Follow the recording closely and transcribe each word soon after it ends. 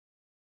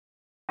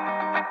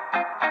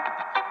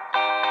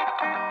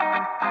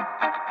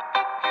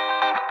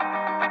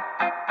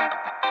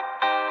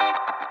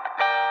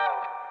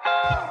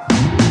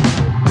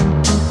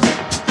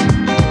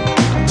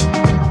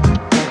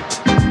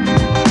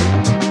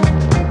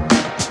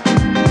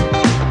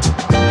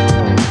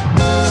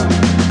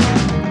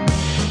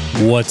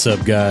What's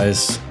up,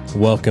 guys?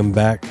 Welcome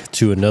back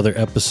to another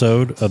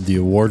episode of the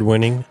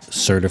award-winning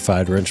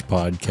Certified Wrench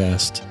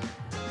Podcast.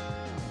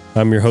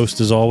 I'm your host,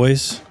 as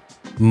always,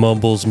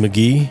 Mumbles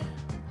McGee,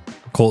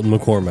 Colton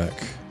McCormack.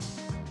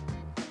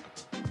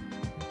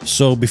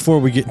 So before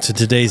we get into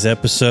today's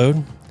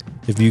episode,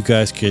 if you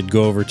guys could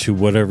go over to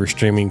whatever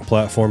streaming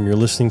platform you're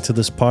listening to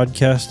this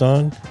podcast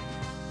on,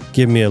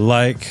 give me a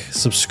like,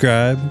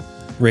 subscribe,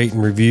 rate,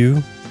 and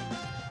review.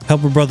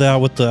 Help a brother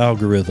out with the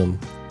algorithm.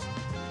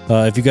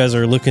 If you guys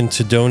are looking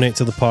to donate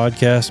to the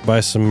podcast,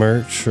 buy some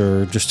merch,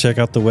 or just check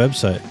out the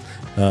website,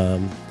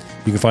 you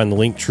can find the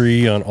link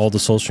tree on all the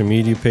social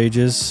media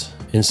pages.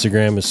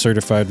 Instagram is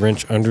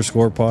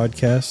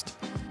certifiedwrench_podcast.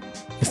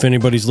 If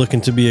anybody's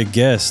looking to be a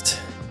guest,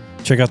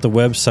 check out the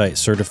website,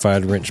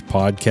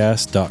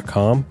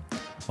 certifiedwrenchpodcast.com.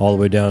 All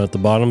the way down at the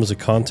bottom is a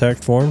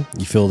contact form.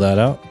 You fill that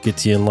out,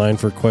 gets you in line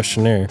for a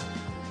questionnaire.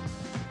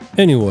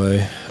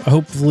 Anyway,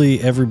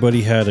 hopefully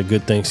everybody had a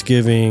good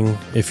Thanksgiving,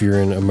 if you're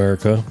in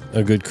America,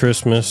 a good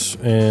Christmas,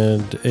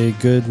 and a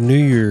good New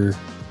Year.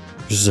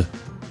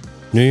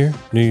 New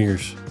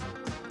Year's.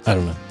 I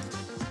don't know.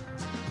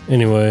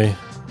 Anyway,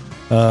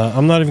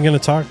 I'm not even going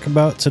to talk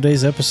about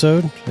today's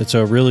episode. It's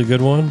a really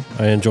good one.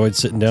 I enjoyed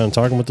sitting down and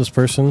talking with this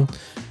person.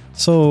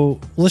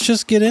 So let's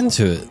just get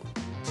into it.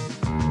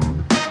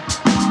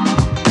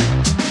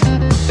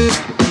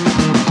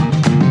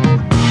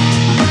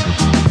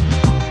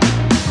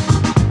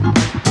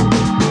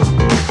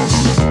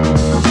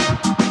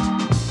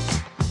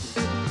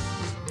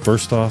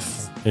 First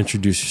off,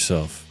 introduce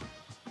yourself.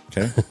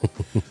 Okay.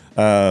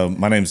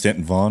 My name's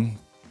Denton Vaughn,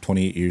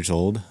 28 years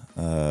old.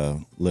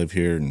 Live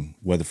here in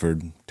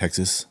Weatherford,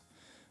 Texas.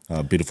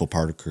 Beautiful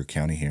part of Kirk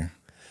County here.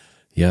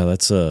 Yeah,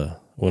 that's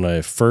when I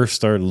first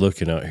started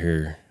looking out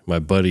here, my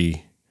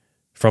buddy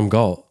from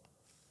Galt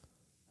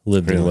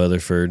lived in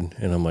Weatherford,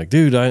 and I'm like,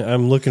 dude,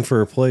 I'm looking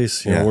for a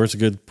place. You know, where's a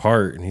good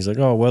part? And he's like,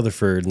 oh,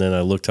 Weatherford. And then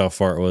I looked how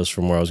far it was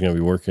from where I was going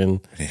to be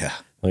working. Yeah.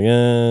 Like,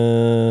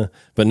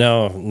 but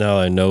now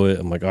I know it.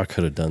 I'm like, I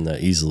could have done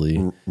that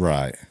easily.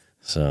 Right.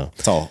 So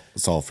it's all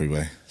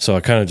freeway. So I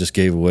kind of just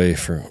gave away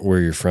for where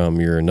you're from.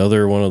 You're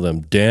another one of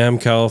them damn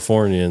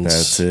Californians.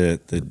 That's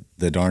it.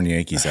 The darn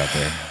Yankees out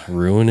there.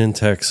 Ruining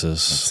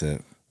Texas. That's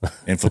it.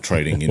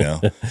 Infiltrating,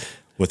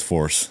 with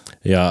force.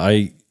 Yeah,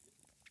 I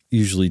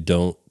usually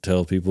don't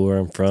tell people where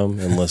I'm from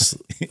unless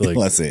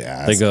they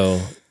ask. They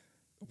go,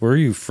 where are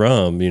you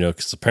from?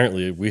 Because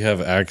apparently we have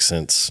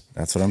accents.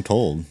 That's what I'm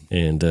told.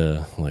 And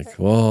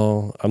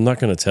well, I'm not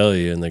going to tell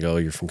you. And they go,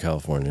 you're from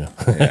California.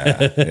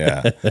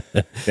 Yeah.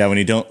 When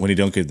you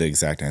don't give the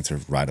exact answer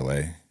right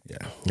away.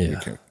 Yeah.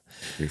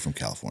 You're from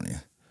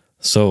California.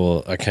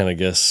 So I kind of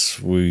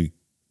guess we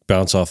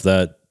bounce off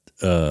that.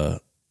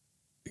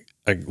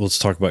 Let's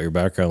talk about your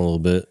background a little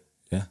bit.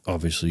 Yeah.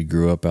 Obviously you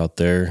grew up out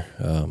there.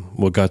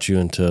 What got you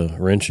into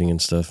wrenching and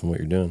stuff and what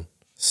you're doing?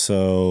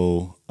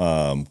 So,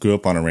 grew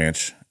up on a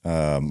ranch.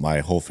 My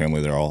whole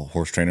family, they're all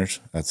horse trainers.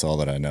 That's all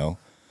that I know.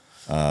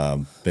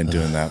 Been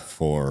doing that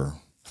for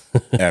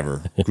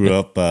ever. Grew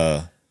up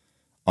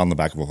on the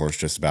back of a horse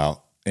just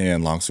about.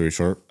 And long story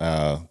short,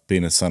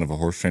 being a son of a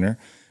horse trainer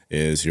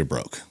is you're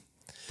broke.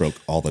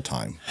 Broke all the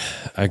time.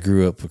 I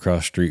grew up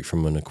across the street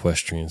from an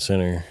equestrian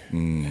center.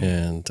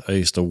 And I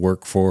used to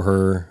work for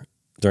her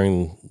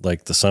during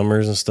the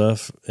summers and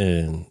stuff.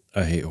 And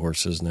I hate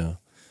horses now.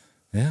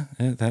 Yeah,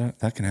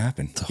 that can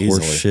happen. The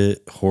horse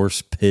shit,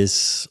 horse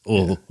piss.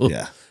 Oh.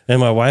 Yeah. And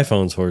my wife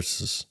owns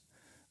horses.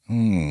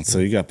 So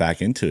you got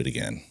back into it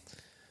again.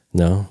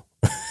 No.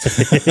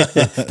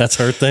 That's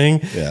her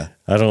thing. Yeah.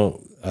 I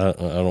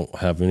don't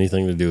have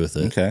anything to do with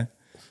it. Okay.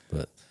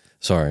 But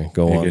sorry,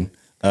 go on.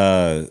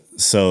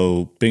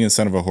 So being a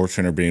son of a horse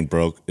trainer, being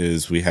broke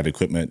is we had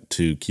equipment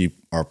to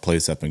keep our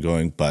place up and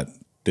going, but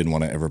didn't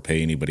want to ever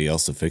pay anybody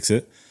else to fix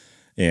it.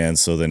 And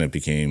so then it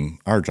became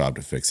our job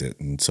to fix it.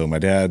 And so my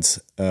dad's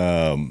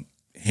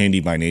handy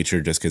by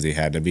nature just because he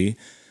had to be.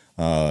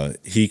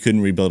 He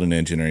couldn't rebuild an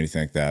engine or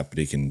anything like that, but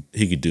he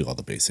could do all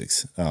the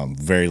basics.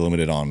 Very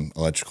limited on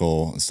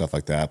electrical and stuff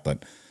like that.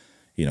 But,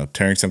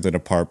 tearing something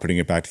apart, putting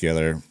it back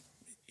together,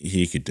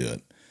 he could do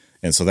it.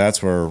 And so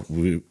that's where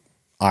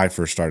I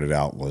first started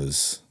out,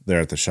 was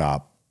there at the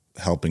shop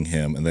helping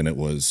him. And then it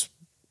was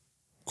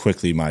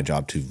quickly my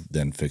job to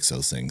then fix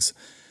those things.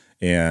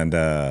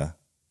 And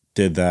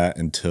did that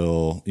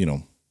until,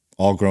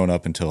 all grown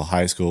up until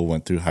high school,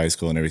 went through high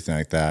school and everything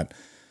like that.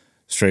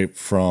 Straight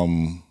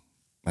from,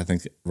 I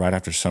think, right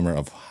after summer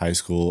of high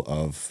school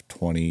of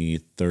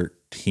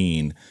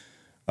 2013,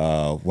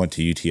 went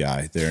to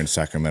UTI there in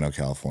Sacramento,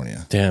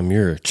 California. Damn,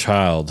 you're a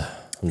child.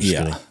 I'm just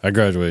kidding. I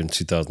graduated in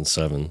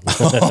 2007.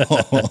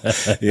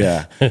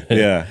 Yeah.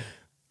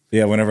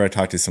 Whenever I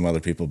talk to some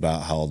other people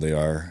about how old they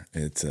are,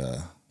 it's,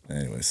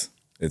 anyways.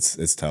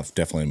 It's tough.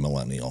 Definitely a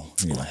millennial,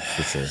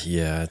 for sure.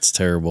 Yeah, it's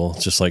terrible.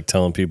 It's just like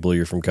telling people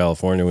you're from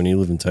California when you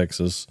live in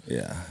Texas.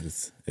 Yeah,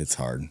 it's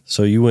hard.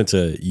 So you went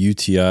to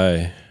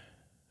UTI.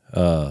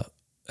 How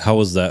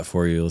was that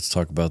for you? Let's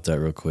talk about that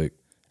real quick.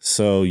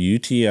 So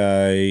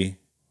UTI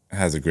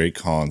has a great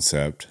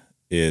concept.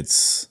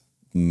 It's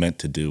meant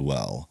to do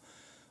well.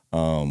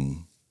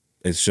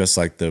 It's just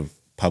like the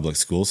public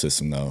school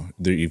system, though.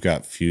 You've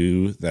got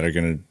few that are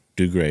going to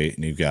do great,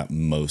 and you've got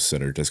most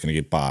that are just going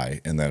to get by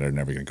and that are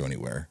never going to go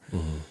anywhere.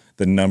 Mm-hmm.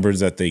 The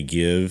numbers that they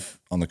give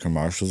on the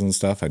commercials and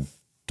stuff, I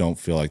don't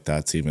feel like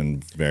that's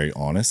even very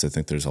honest. I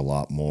think there's a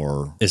lot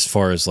more. As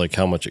far as like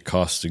how much it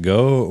costs to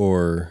go,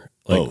 or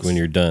like both. When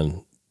you're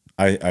done?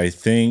 I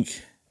think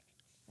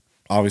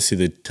obviously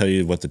they tell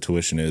you what the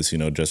tuition is,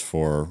 just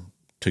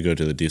to go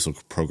to the diesel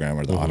program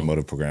or the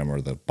automotive program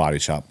or the body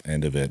shop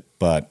end of it.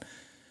 But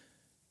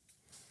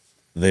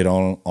they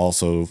don't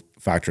also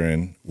factor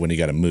in when you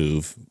got to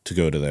move to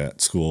go to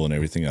that school and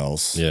everything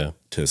else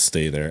to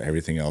stay there,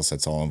 everything else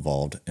that's all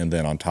involved. And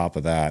then on top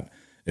of that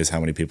is how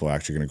many people are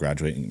actually going to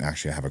graduate and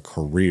actually have a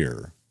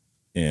career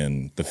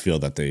in the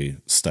field that they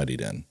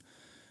studied in.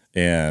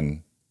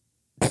 And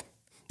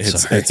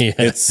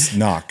it's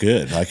not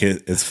good. Like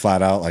it's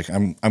flat out. Like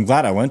I'm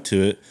glad I went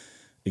to it.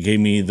 It gave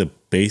me the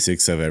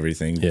basics of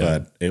everything,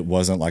 but it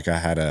wasn't like I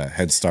had a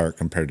head start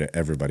compared to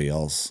everybody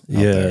else.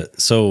 Yeah.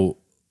 So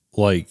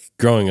like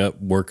growing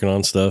up working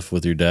on stuff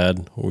with your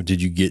dad, or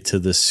did you get to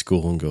this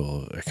school and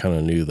go, I kind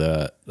of knew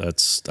that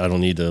I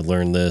don't need to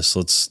learn this.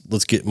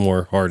 Let's get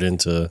more hard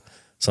into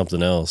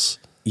something else.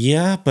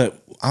 Yeah.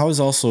 But I was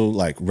also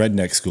like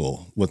redneck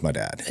school with my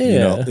dad.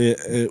 Yeah.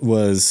 It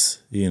was,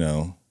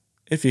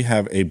 if you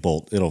have a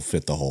bolt, it'll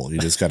fit the hole. You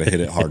just got to hit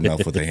it hard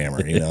enough with a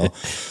hammer, Yeah.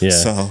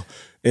 So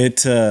it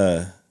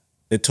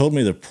taught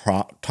me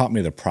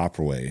the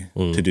proper way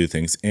to do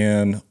things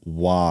and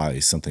why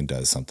something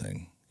does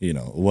something. It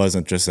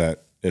wasn't just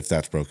that if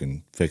that's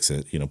broken, fix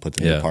it, put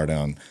the new part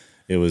on.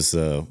 It was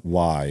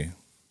why,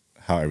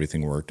 how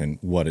everything worked and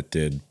what it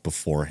did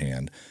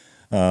beforehand.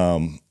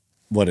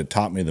 What it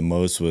taught me the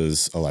most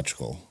was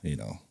electrical,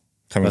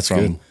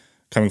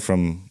 coming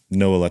from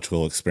no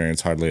electrical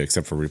experience hardly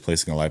except for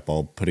replacing a light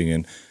bulb, putting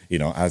in,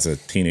 as a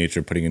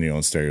teenager, putting in your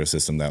own stereo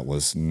system that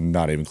was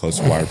not even close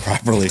to wired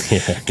properly,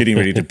 getting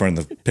ready to burn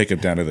the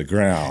pickup down to the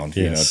ground,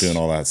 doing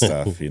all that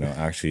stuff,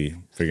 actually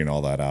figuring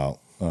all that out.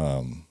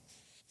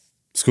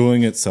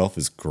 Schooling itself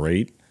is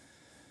great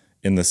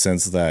in the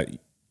sense that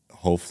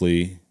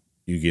hopefully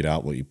you get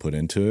out what you put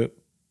into it.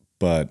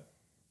 But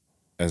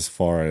as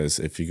far as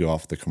if you go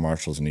off the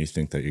commercials and you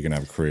think that you're going to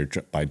have a career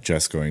by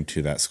just going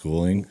to that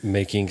schooling,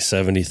 making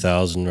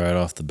 $70,000 right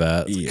off the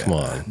bat. Come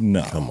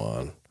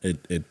on.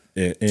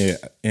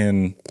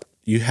 And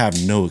you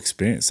have no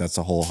experience. That's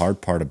the whole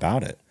hard part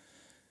about it.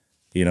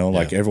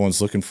 Like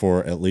everyone's looking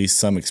for at least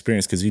some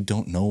experience because you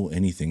don't know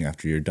anything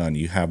after you're done.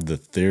 You have the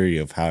theory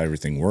of how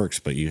everything works,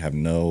 but you have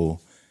no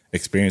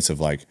experience of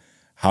like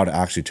how to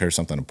actually tear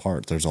something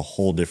apart. There's a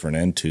whole different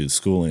end to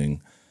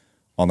schooling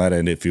on that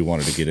end if you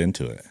wanted to get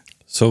into it.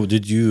 So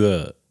did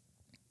you,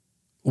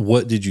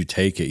 what did you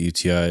take at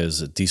UTI?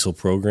 Is it diesel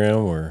program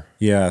or?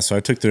 Yeah. So I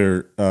took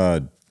their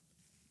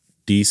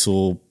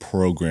diesel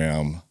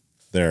program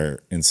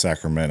there in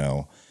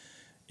Sacramento.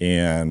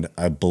 And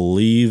I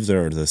believe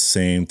they're the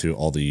same through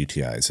all the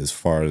UTIs as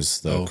far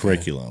as the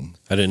curriculum.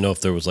 I didn't know if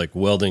there was like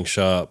welding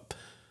shop,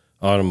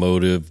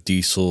 automotive,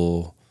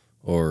 diesel,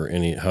 or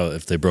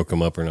if they broke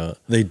them up or not.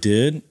 They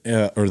did,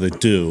 or they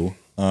do.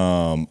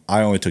 I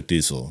only took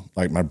diesel.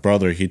 Like my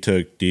brother, he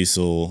took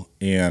diesel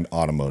and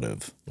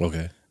automotive.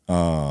 Okay.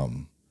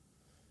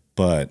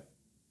 But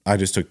I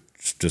just took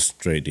just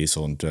straight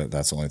diesel, and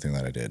that's the only thing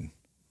that I did.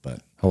 But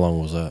how long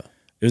was that?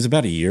 It was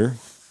about a year,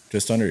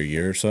 just under a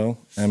year or so.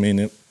 I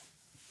mean,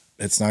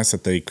 it's nice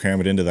that they cram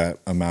it into that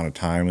amount of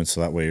time, and so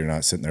that way you're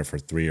not sitting there for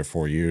 3 or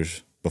 4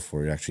 years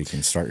before you actually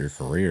can start your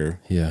career.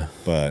 Yeah.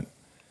 But,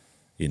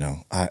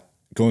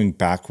 going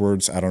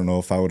backwards, I don't know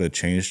if I would have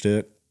changed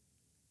it.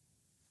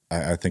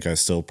 I think I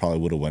still probably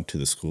would have went to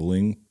the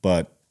schooling,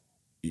 but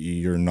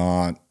you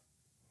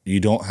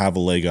don't have a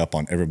leg up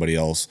on everybody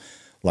else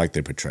like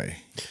they portray.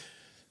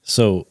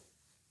 So,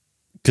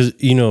 because,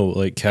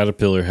 like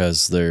Caterpillar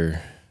has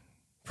their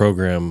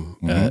program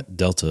at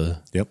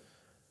Delta. Yep.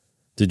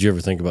 Did you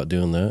ever think about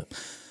doing that?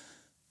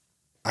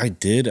 I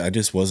did. I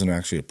just wasn't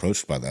actually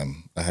approached by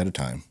them ahead of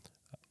time.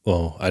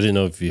 Well, I didn't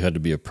know if you had to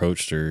be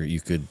approached or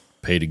you could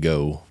pay to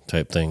go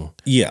type thing.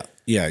 Yeah,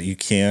 you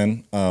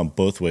can.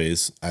 Both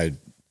ways. I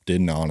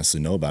didn't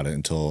honestly know about it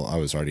until I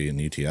was already in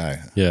UTI.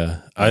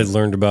 Yeah, I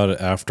learned about it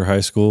after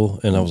high school,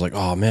 and I was like,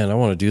 oh, man, I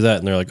want to do that.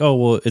 And they're like, oh,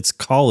 well, it's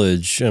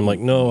college. And I'm like,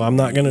 no, I'm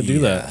not going to do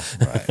that.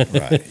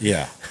 Right,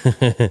 yeah.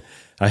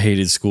 I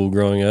hated school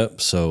growing up,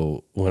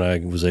 so when I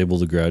was able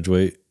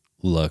to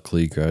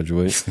luckily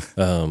graduate,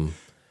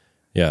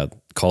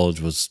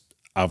 college was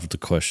out of the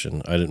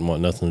question. I didn't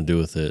want nothing to do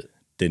with it.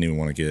 Didn't even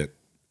want to get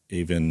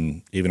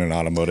even an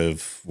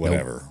automotive,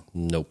 whatever.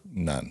 Nope.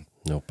 None.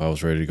 Nope. I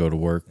was ready to go to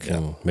work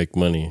and make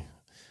money.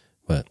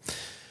 But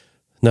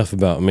enough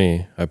about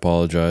me. I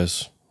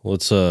apologize.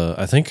 Let's.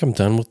 I think I'm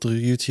done with the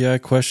UTI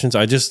questions.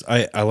 I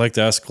like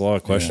to ask a lot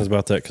of questions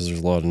about that because there's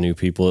a lot of new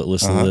people that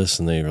listen to this,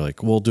 and they were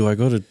like, "Well, do I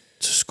go to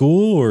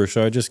school or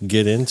should I just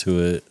get into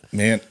it?"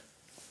 Man,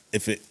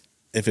 if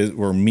it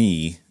were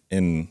me,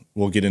 and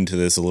we'll get into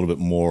this a little bit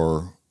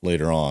more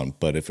later on,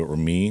 but if it were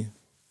me,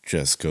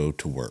 just go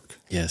to work.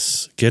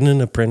 Yes. Get an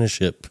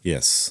apprenticeship.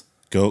 Yes.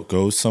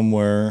 Go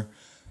somewhere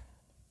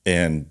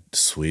and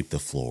sweep the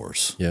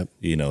floors. Yep.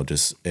 You know,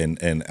 just and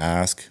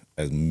ask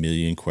a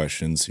million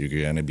questions.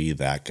 You're going to be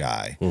that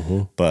guy.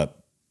 But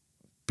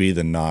be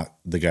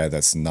the guy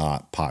that's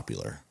not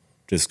popular.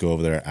 Just go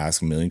over there,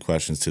 ask a million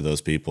questions to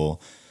those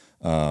people.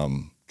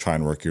 Try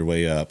and work your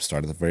way up.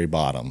 Start at the very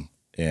bottom,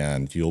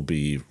 and you'll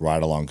be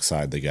right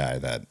alongside the guy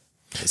that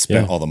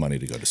spent all the money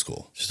to go to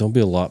school. Just don't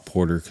be a lot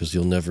porter because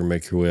you'll never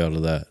make your way out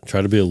of that.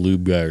 Try to be a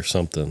lube guy or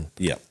something.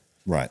 Yeah,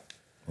 right.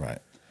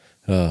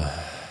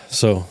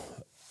 So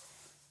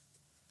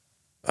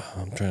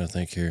I'm trying to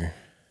think here.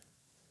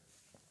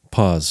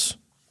 Pause.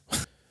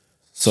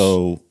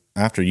 So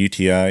after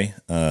UTI,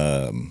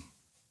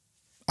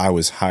 I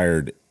was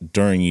hired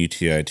during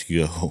UTI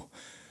to go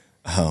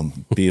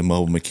be a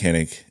mobile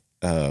mechanic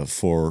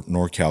for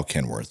NorCal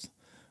Kenworth.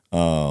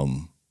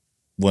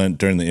 When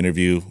during the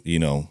interview, you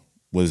know,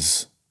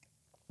 was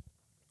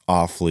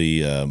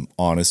awfully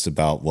honest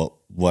about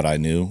what I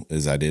knew.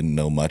 Is I didn't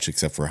know much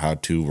except for how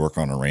to work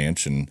on a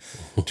ranch and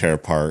tear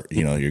apart,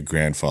 you know, your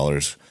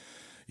grandfather's,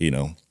 you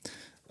know,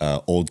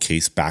 old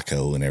case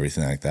backhoe and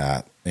everything like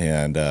that.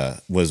 And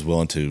was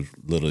willing to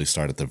literally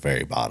start at the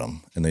very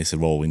bottom. And they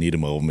said, well, we need a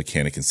mobile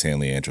mechanic in San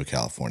Leandro,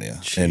 California.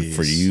 Jeez. And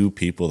for you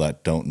people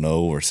that don't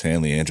know where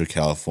San Leandro,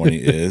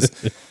 California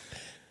is,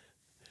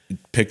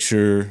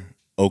 picture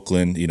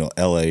Oakland, you know,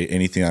 LA,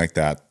 anything like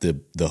that,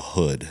 the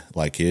hood,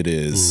 like it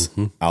is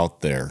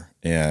out there.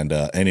 And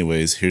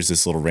anyways, here's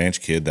this little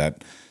ranch kid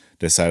that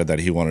decided that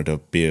he wanted to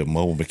be a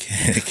mobile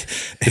mechanic.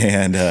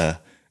 And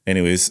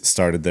anyways,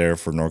 started there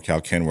for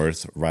NorCal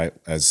Kenworth right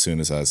as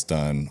soon as I was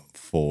done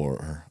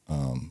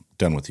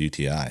with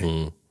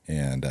UTI.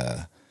 And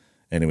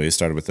anyways,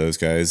 started with those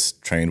guys,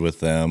 trained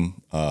with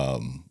them,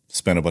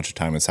 spent a bunch of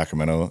time in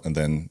Sacramento, and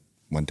then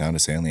went down to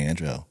San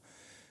Leandro.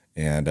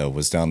 And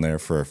was down there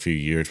for a few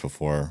years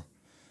before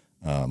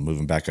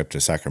moving back up to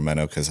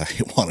Sacramento because I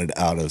wanted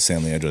out of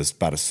San Leandro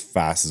about as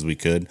fast as we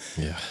could.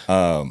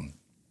 Yeah.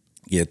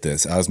 Get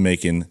this. I was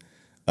making,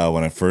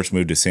 when I first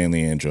moved to San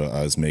Leandro,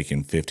 I was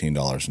making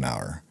 $15 an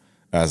hour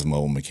as a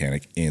mobile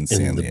mechanic in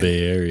San Leandro.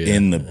 Bay Area.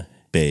 In the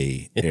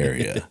Bay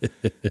Area.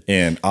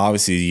 And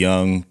obviously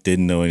young,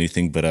 didn't know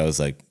anything, but I was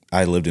like,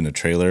 I lived in a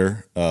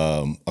trailer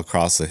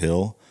across the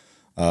hill.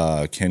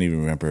 Can't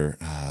even remember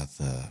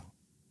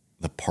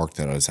the park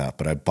that I was at,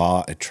 but I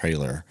bought a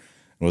trailer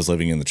and was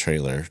living in the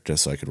trailer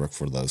just so I could work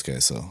for those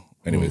guys. So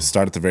anyways,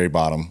 start at the very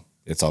bottom.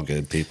 It's all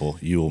good, people.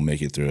 You will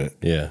make it through it.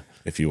 Yeah.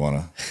 If you want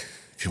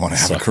to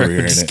have a career in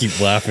it. I just keep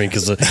laughing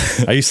because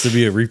I used to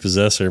be a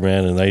repossessor,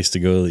 man, and I used to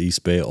go to the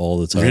East Bay all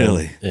the time.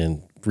 Really?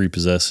 And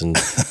repossess in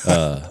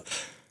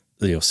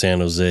you know, San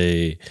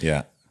Jose,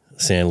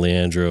 San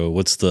Leandro.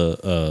 What's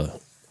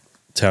the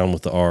town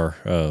with the R?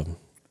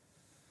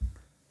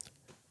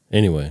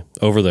 Anyway,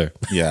 over there.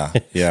 Yeah.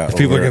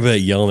 People are gonna be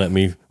yelling at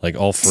me, like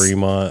all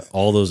Fremont,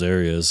 all those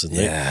areas,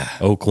 and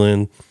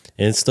Oakland,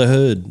 and it's the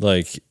hood.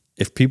 Like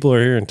if people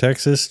are here in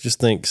Texas, just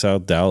think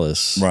South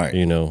Dallas, right?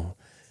 You know,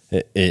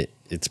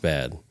 it's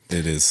bad.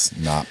 It is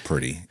not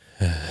pretty.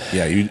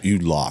 Yeah, you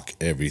lock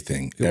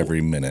everything every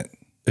minute.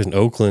 And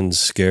Oakland's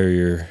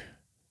scarier,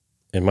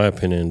 in my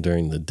opinion,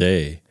 during the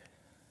day.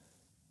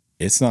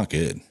 It's not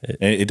good.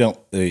 You don't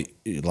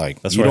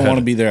want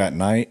to be there at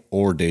night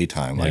or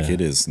daytime. Like it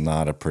is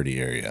not a pretty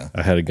area.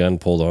 I had a gun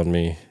pulled on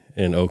me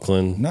in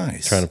Oakland.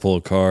 Nice. Trying to pull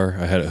a car.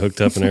 I had it hooked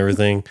up and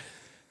everything.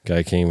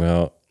 Guy came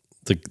out.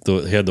 He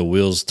had the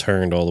wheels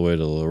turned all the way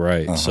to the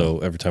right. So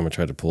every time I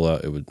tried to pull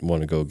out, it would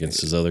want to go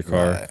against his other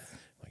car. Right.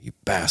 Like, you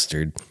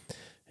bastard.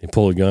 He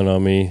pulled a gun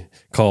on me.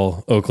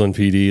 Call Oakland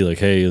PD. Like,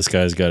 hey, this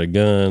guy's got a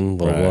gun.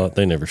 Blah, blah.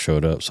 They never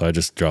showed up. So I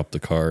just dropped the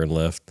car and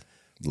left.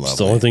 It's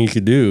the only thing you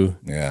could do.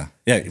 Yeah.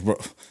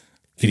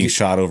 Getting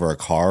shot over a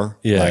car.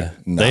 Yeah.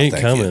 Like, they ain't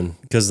coming.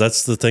 Because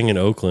that's the thing in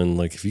Oakland.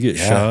 Like, if you get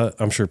shot,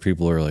 I'm sure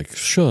people are like,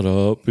 shut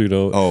up. You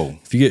know,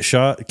 if you get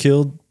shot,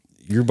 killed,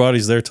 your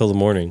body's there till the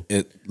morning.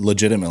 It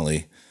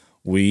legitimately,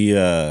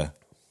 I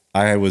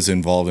was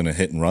involved in a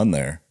hit and run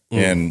there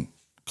and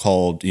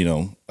called, you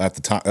know, at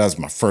the time, that was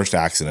my first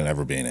accident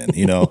ever being in,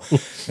 you know,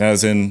 and I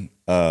was in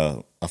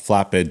a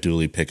flatbed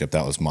dually pickup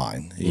that was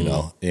mine, you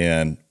know,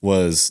 and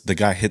the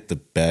guy hit the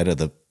bed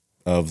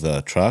of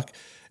the truck.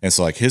 And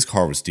so like his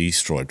car was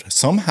destroyed.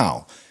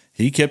 Somehow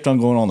he kept on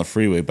going on the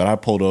freeway, but I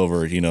pulled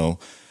over, you know,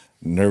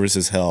 nervous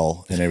as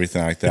hell and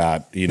everything like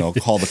that, you know,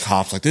 called the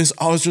cops like this.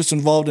 I was just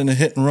involved in a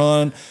hit and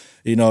run.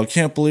 You know, I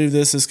can't believe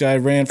this guy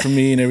ran from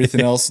me and everything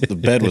else. The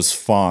bed was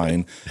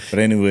fine. But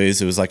anyways,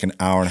 it was like an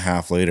hour and a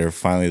half later.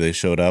 Finally, they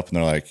showed up and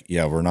they're like,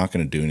 yeah, we're not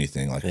going to do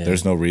anything. Like,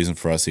 there's no reason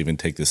for us to even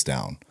take this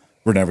down.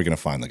 We're never going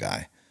to find the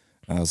guy.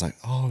 And I was like,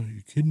 oh, are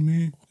you kidding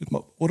me?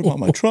 What about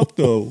my truck,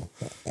 though?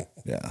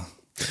 Yeah.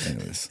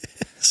 Anyways.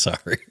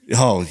 Sorry.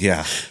 Oh,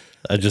 yeah.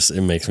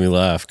 It makes me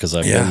laugh because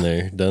I've been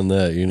there, done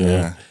that, you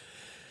know.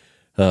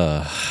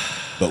 Yeah.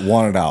 But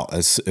wanted out.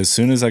 As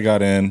soon as I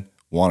got in,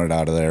 wanted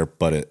out of there,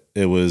 but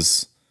it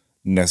was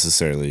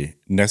necessary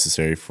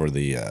for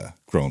the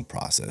growing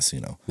process, you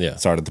know. Yeah.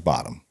 Start at the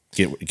bottom.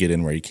 Get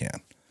in where you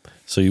can.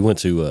 So you went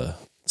to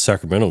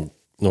Sacramento,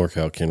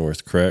 NorCal,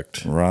 Kenworth,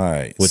 correct?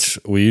 Right. Which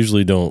we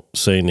usually don't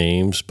say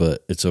names,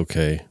 but it's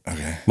okay.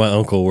 Okay. My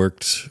uncle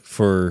worked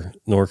for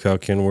NorCal,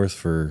 Kenworth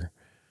for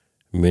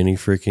many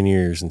freaking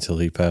years until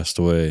he passed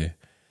away.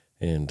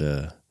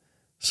 And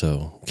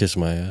so kiss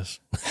my ass.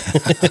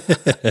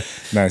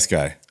 Nice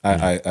guy.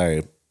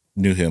 I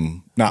knew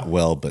him, not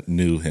well, but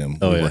knew him.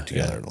 We worked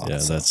together a lot. Yeah,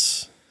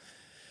 so.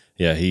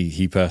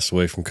 he passed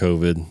away from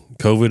COVID.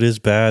 COVID is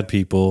bad,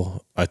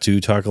 people. I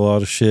too talk a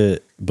lot of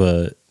shit,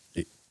 but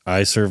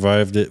I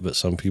survived it, but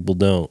some people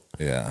don't.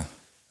 Yeah.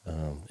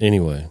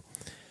 Anyway,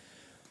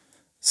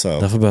 so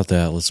enough about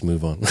that. Let's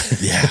move on.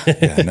 yeah.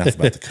 Enough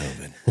about the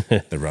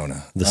COVID, the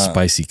Rona, the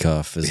spicy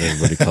cough, as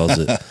everybody calls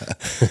it.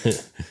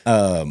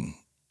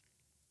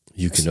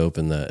 You can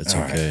open that. It's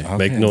okay. Right.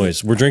 Make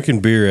noise. We're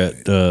drinking beer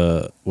at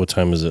what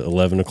time is it?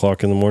 11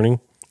 o'clock in the morning.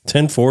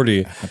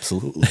 10:40.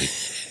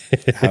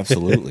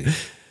 Absolutely.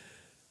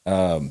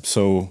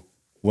 So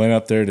went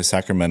up there to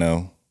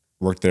Sacramento,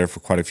 worked there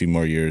for quite a few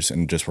more years,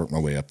 and just worked my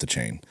way up the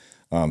chain.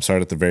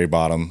 Started at the very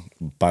bottom.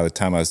 By the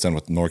time I was done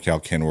with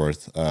NorCal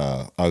Kenworth,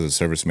 I was a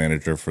service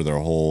manager for their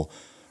whole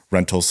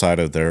rental side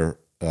of their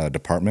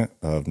department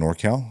of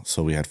NorCal.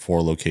 So we had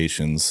 4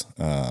 locations,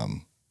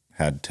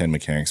 had 10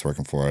 mechanics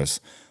working for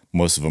us.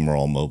 Most of them were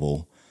all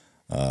mobile.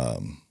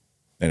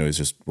 Anyways,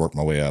 just worked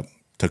my way up.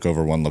 Took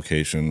over 1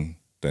 location,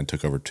 then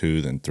took over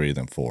 2, then 3,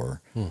 then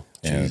 4,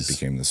 and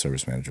became the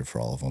service manager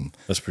for all of them.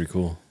 That's pretty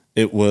cool.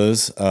 It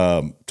was,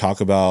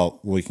 talk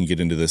about, we can get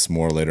into this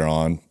more later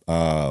on,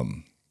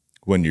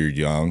 when you're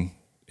young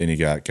and you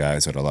got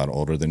guys that are a lot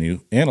older than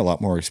you and a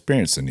lot more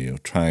experienced than you,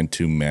 trying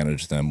to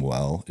manage them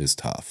well is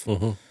tough.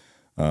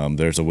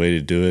 There's a way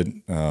to do it.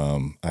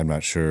 I'm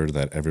not sure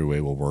that every way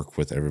will work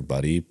with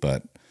everybody,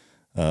 but,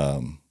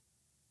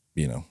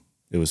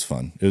 it was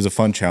fun. It was a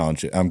fun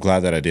challenge. I'm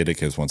glad that I did it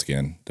because, once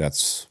again,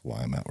 that's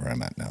why I'm at where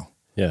I'm at now.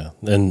 Yeah,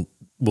 and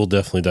we'll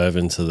definitely dive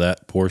into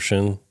that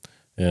portion,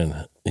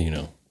 and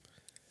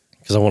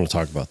because I want to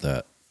talk about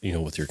that,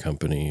 with your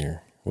company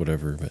or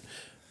whatever. But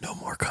no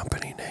more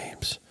company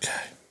names.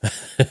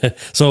 Okay.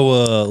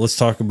 So let's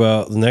talk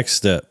about the next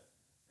step.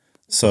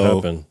 So,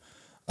 what happened?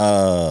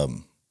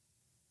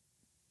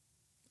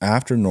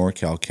 After during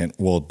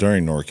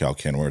NorCal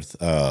Kenworth,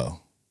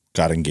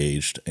 got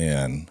engaged,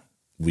 and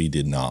we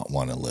did not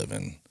want to live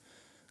in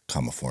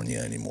California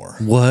anymore.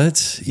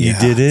 What? You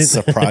didn't?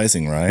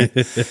 Surprising, right?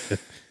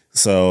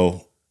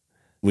 So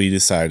we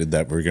decided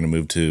that we were going to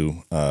move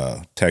to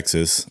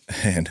Texas.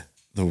 And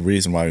the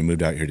reason why we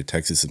moved out here to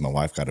Texas is my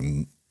wife got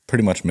a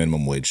pretty much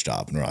minimum wage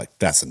job. And we're like,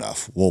 that's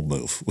enough. We'll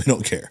move. We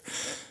don't care.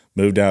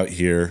 Moved out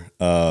here.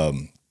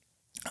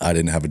 I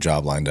didn't have a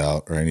job lined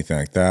out or anything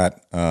like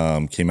that.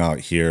 Came out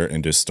here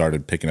and just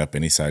started picking up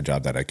any side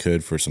job that I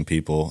could for some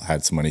people.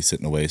 Had some money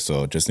sitting away,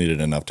 so just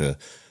needed enough to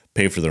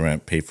pay for the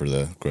rent, pay for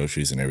the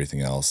groceries and everything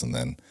else. And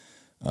then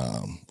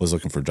was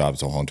looking for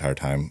jobs the whole entire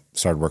time.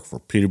 Started working for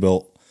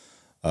Peterbilt.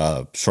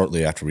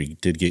 Shortly after we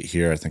did get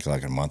here, I think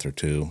like a month or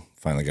 2,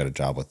 finally got a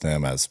job with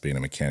them as being a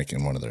mechanic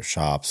in one of their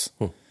shops.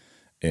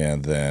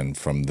 And then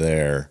from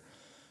there,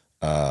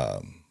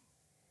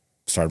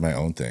 started my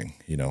own thing.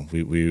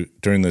 We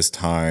during this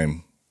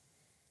time,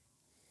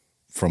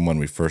 from when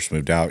we first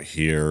moved out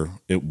here,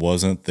 it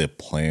wasn't the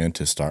plan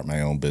to start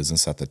my own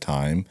business at the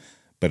time,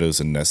 but it was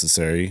a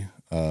necessary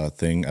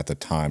thing at the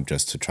time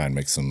just to try and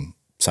make some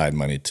side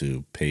money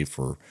to pay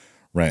for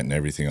rent and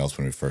everything else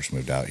when we first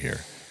moved out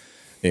here.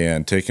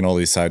 And taking all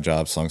these side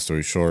jobs, long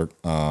story short,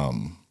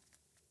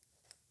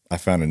 I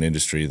found an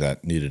industry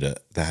that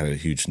had a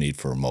huge need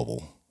for a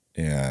mobile,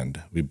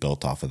 and we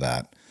built off of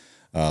that.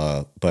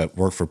 But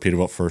worked for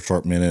Peterbilt for a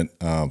short minute,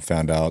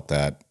 found out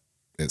that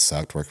it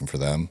sucked working for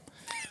them,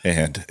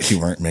 and you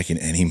weren't making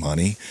any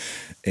money.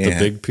 And the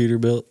big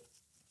Peterbilt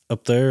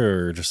up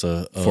there, or just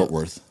a Fort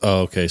Worth?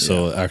 Oh, okay.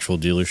 So actual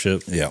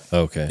dealership. Yeah.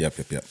 Okay.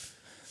 Yep.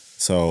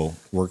 So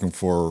working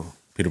for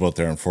Peterbilt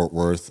there in Fort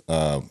Worth,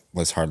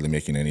 was hardly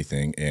making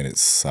anything, and it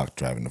sucked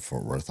driving to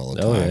Fort Worth all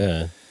the time. Oh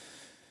yeah.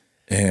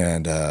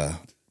 And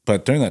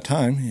but during that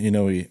time,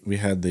 we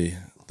had the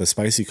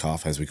spicy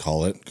cough, as we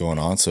call it, going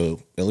on.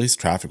 So at least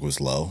traffic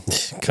was low.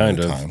 Kind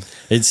of. Time.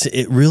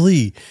 It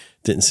really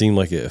didn't seem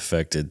like it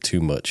affected too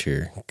much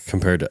here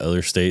compared to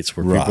other states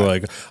where people are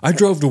like, I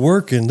drove to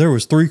work and there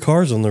was 3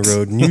 cars on the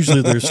road, and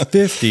usually there's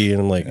 50.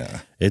 And I'm like,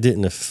 it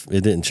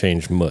didn't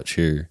change much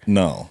here.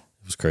 No,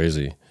 it was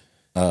crazy.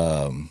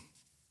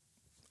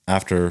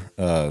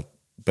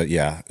 But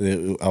yeah,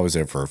 I was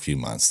there for a few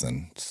months,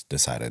 then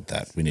decided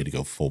that we need to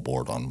go full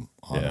board on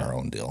our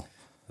own deal.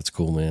 That's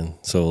cool, man.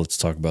 So let's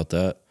talk about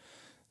that.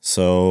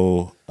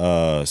 So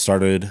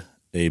started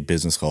a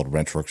business called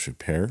Wrench Works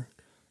Repair.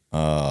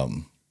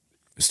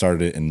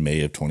 Started it in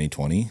May of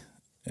 2020,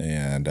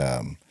 and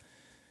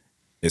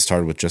it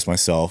started with just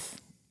myself,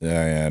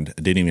 and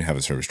I didn't even have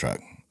a service truck.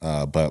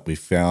 But we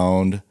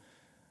found,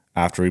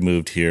 after we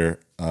moved here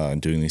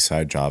and doing these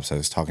side jobs, I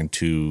was talking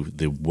to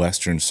the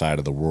western side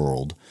of the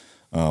world,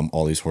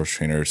 all these horse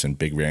trainers and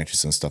big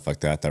ranches and stuff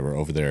like that were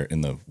over there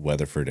in the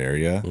Weatherford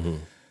area.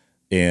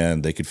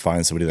 and they could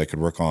find somebody that could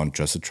work on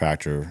just a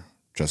tractor,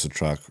 just a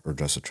truck, or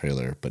just a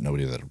trailer, but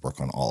nobody that would work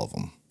on all of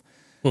them.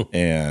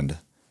 And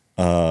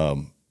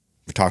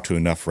we talked to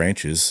enough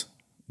ranches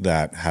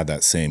that had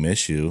that same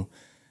issue,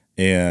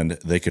 and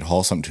they could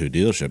haul something to a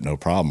dealership, no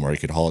problem, or you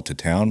could haul it to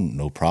town,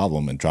 no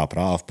problem, and drop it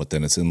off, but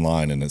then it's in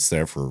line and it's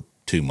there for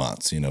 2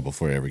 months,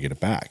 before you ever get it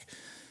back.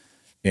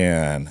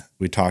 And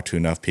we talked to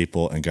enough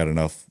people and got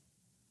enough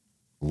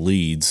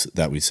leads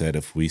that we said,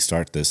 if we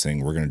start this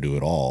thing, we're going to do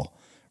it all.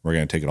 We're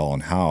going to take it all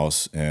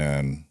in-house,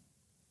 and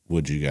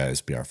would you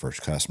guys be our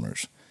first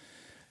customers?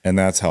 And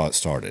that's how it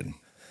started.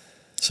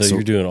 So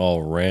you're doing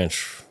all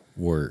ranch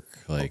work,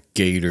 like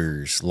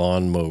gators,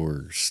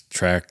 lawnmowers,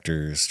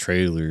 tractors,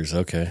 trailers.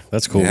 Okay,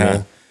 that's cool,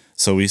 man.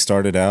 So we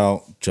started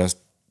out just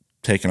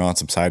taking on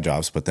some side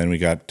jobs, but then we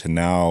got to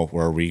now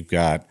where we've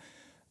got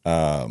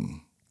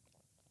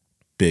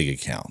big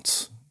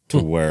accounts to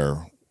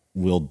where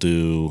we'll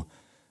do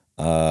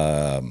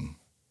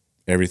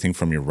everything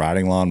from your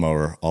riding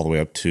lawnmower all the way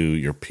up to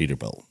your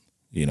Peterbilt.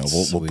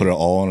 We'll put it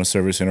all on a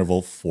service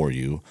interval for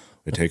you.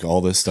 We take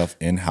all this stuff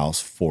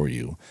in-house for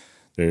you.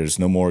 There's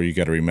no more you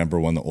got to remember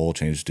when the oil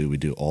change due. We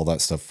do all that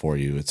stuff for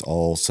you. It's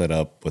all set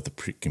up with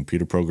a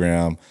computer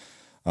program.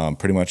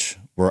 Pretty much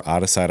we're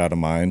out of sight, out of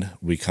mind.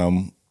 We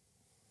come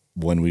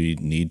when we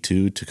need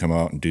to come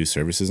out and do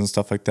services and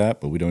stuff like that,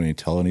 but we don't even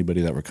tell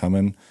anybody that we're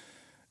coming.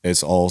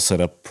 It's all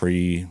set up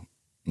with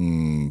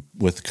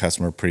the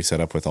customer, pre-set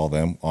up with all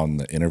them on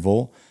the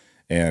interval,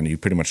 and you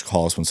pretty much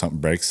call us when something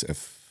breaks.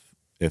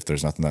 If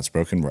there's nothing that's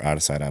broken, we're out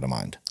of sight, out of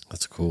mind.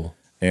 That's cool.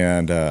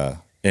 And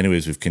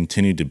anyways, we've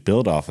continued to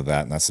build off of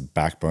that, and that's the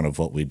backbone of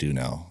what we do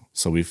now.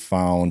 So we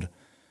found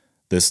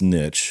this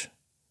niche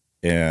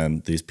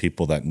and these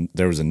people that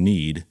there was a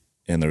need,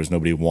 and there was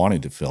nobody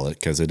wanting to fill it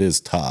because it is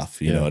tough.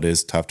 It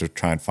is tough to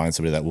try and find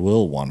somebody that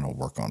will want to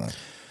work on a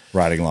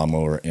riding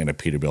lawnmower and a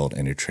Peterbilt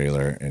and your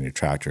trailer and your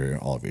tractor,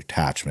 all of your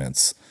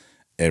attachments,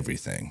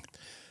 everything.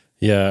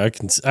 Yeah,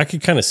 I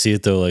could kind of see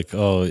it though, like,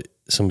 oh,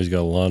 somebody's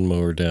got a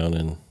lawnmower down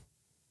in,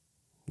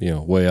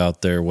 way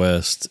out there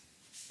west.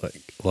 Like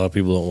a lot of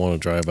people don't want to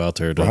drive out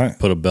there to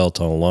put a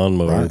belt on a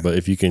lawnmower, but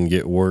if you can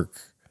get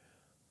work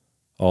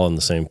all in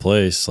the same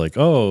place, like,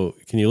 oh,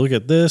 can you look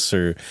at this?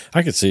 Or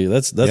I could see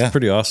that's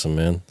pretty awesome,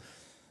 man.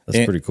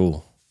 That's pretty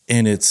cool.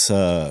 And it's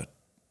the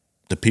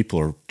people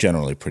are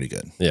generally pretty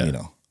good.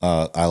 Yeah.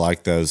 I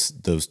like those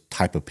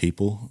type of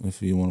people,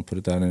 if you want to put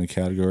it that in a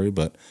category,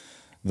 but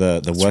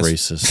the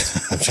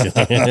racist. I'm just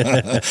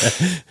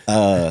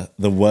kidding.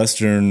 The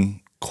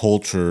Western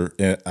culture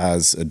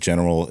as a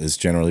general is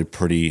generally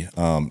pretty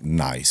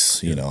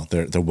nice.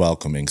 They're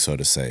welcoming, so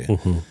to say.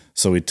 Mm-hmm.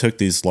 So we took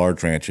these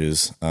large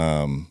ranches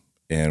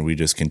and we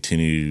just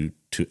continue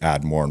to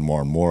add more and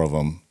more and more of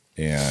them.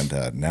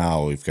 And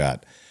now we've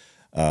got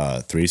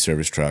 3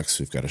 service trucks.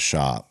 We've got a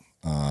shop.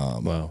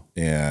 Wow.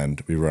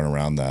 And we run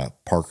around the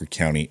Parker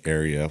County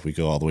area. We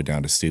go all the way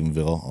down to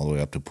Stephenville, all the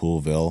way up to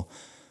Poolville.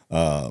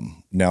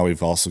 Now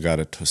we've also got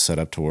it set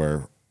up to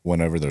where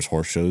whenever there's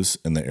horse shows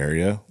in the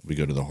area, we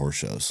go to the horse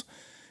shows.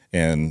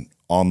 And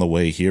on the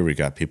way here, we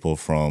got people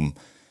from,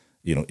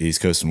 East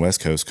Coast and West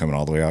Coast coming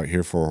all the way out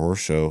here for a horse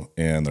show,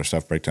 and their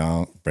stuff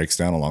breaks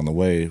down along the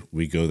way.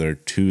 We go there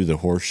to the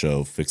horse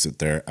show, fix it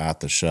there at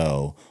the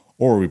show,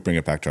 or we bring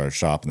it back to our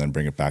shop and then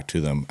bring it back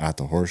to them at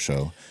the horse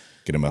show,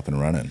 get them up and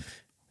running.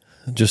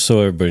 Just so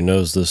everybody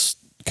knows, this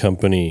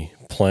company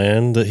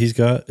plan that he's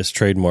got is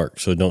trademarked,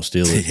 so don't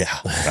steal it. Yeah,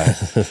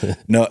 right.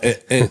 No,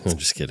 I'm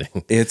just kidding.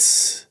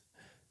 It's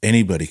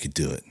anybody could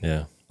do it.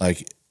 Yeah.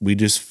 Like we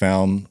just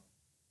found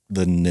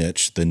the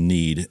niche, the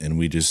need, and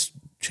we just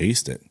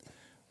chased it.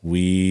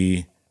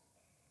 We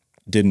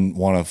didn't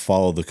want to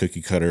follow the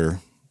cookie cutter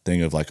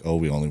thing of like, oh,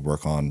 we only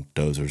work on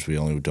dozers. We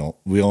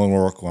only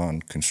work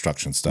on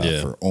construction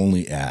stuff or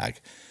only ag.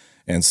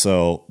 And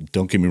so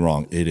don't get me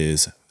wrong, it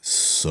is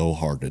so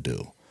hard to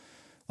do.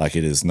 Like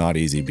it is not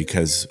easy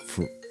because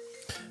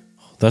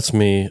that's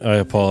me. I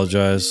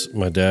apologize.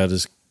 My dad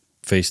is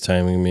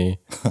FaceTiming me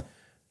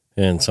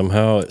and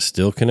somehow it's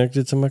still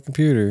connected to my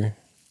computer.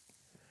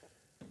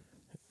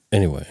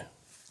 Anyway,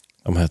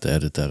 I'm gonna have to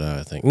edit that out,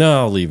 I think. No,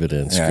 I'll leave it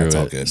in. Screw it's it.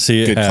 All good.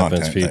 See, good it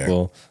happens,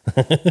 people.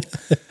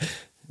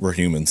 We're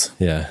humans.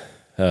 Yeah.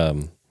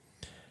 I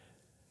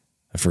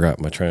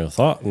forgot my train of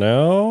thought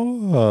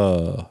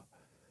now.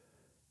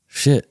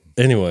 Shit.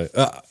 Anyway,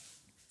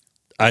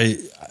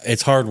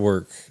 it's hard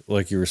work,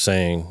 like you were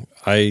saying.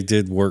 I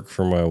did work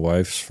for my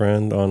wife's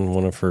friend on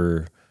one of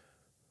her,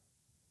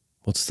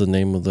 what's the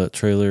name of that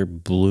trailer?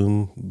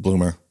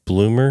 Bloomer.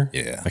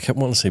 Yeah. I kept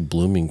wanting to say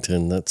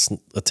Bloomington. That's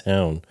a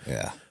town.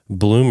 Yeah.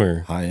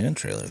 Bloomer. High-end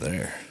trailer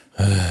there.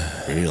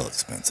 Real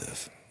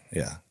expensive.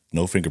 Yeah.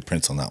 No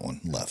fingerprints on that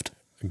one left.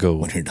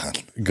 When you're done.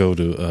 Go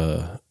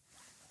to,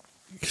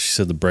 she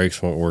said the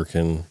brakes weren't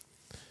working,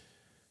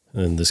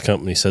 and this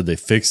company said they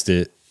fixed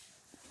it.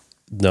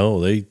 No,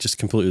 they just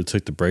completely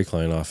took the brake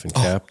line off and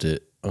capped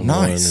it on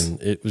nice. one,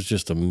 and it was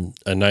just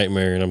a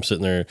nightmare. And I'm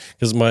sitting there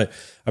because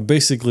I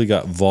basically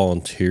got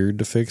volunteered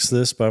to fix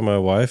this by my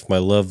wife, my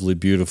lovely,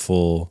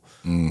 beautiful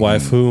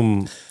wife,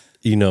 whom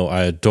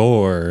I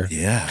adore.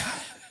 Yeah.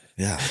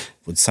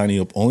 Would sign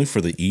you up only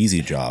for the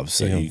easy jobs.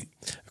 So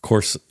of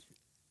course,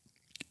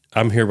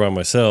 I'm here by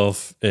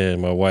myself,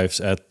 and my wife's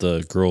at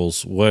the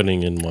girl's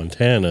wedding in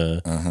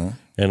Montana,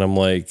 and I'm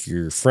like,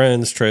 your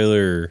friend's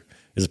trailer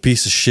is a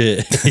piece of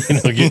shit,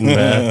 getting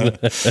mad.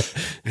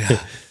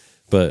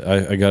 But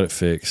I got it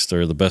fixed,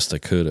 or the best I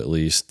could at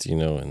least,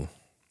 and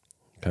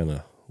kind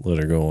of let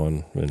her go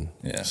on, and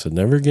said,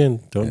 never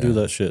again, don't do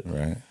that shit.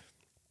 Right.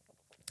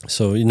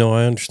 So,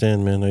 I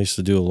understand, man. I used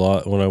to do a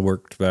lot when I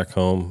worked back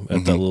home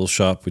at that little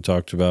shop we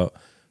talked about.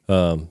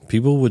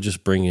 People would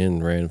just bring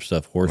in random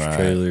stuff, horse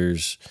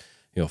trailers,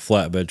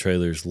 flatbed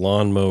trailers,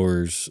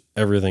 lawnmowers,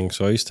 everything.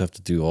 So I used to have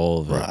to do all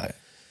of it. Right.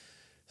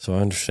 So I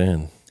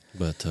understand.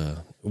 But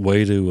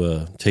way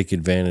to take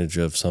advantage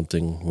of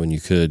something when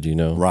you could,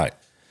 Right.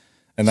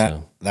 And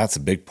that's a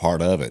big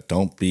part of it.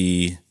 Don't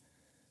be,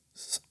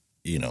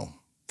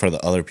 for the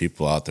other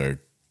people out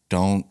there,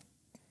 don't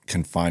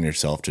confine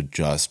yourself to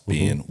just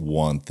being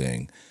one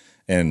thing.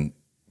 And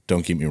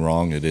don't get me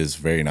wrong, it is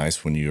very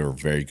nice when you're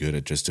very good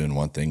at just doing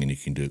one thing and you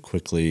can do it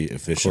quickly,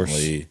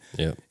 efficiently.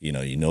 Yep. You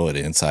know it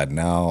inside and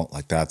out.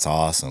 Like, that's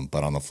awesome.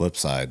 But on the flip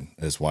side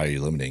is, why are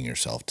you limiting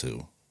yourself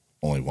to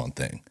only one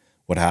thing?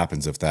 What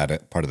happens if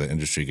that part of the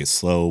industry gets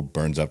slow,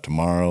 burns up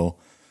tomorrow?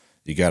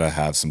 You got to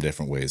have some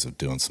different ways of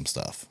doing some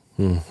stuff.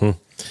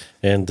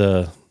 And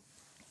I'm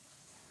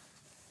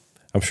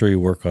sure you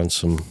work on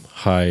some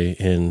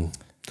high-end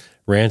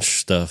ranch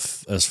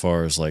stuff as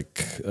far as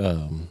like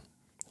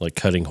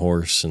cutting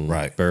horse and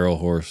barrel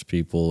horse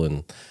people,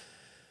 and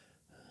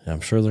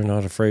I'm sure they're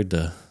not afraid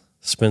to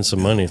spend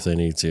some money if they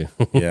need to.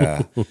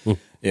 Yeah.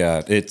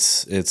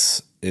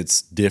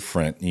 It's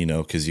different,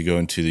 because you go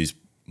into these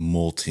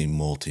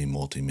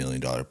multi-million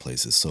dollar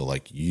places. So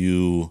like,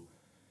 you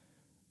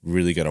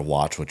really got to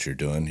watch what you're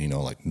doing,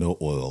 like no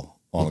oil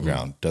on the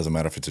ground. Doesn't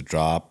matter if it's a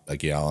drop, a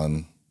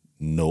gallon,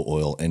 no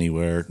oil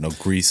anywhere, no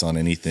grease on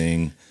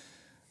anything.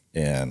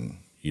 And,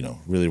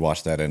 really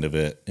watch that end of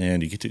it.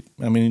 And you get to,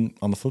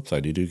 on the flip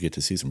side, you do get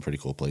to see some pretty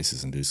cool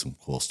places and do some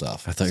cool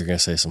stuff. I thought you were going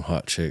to say some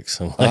hot chicks.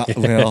 That's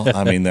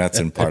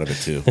in part of it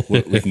too.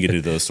 We can get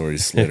into those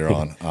stories later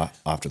on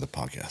after the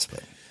podcast.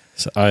 But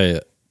so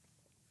I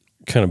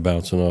kind of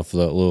bouncing off of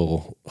that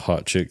little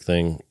hot chick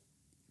thing.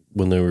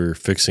 When they were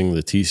fixing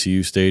the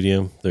TCU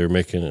stadium, they were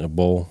making it a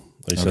bowl.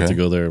 I used to have to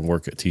go there and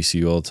work at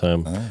TCU all the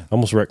time. I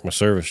almost wrecked my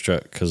service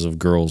truck because of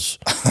girls.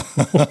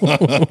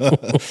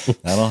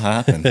 That'll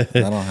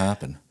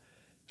happen.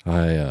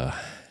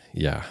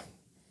 Yeah.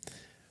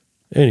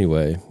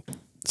 Anyway,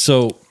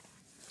 so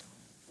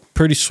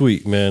pretty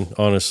sweet, man,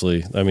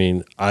 honestly.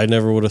 I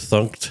never would have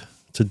thunked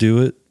to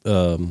do it.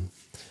 And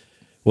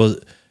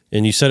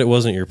you said it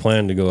wasn't your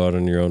plan to go out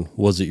on your own.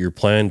 Was it your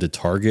plan to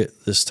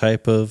target this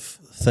type of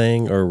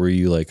thing, or were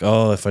you like,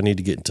 oh, if I need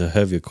to get into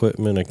heavy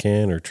equipment, I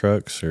can, or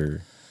trucks,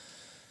 or?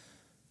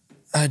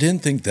 I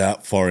didn't think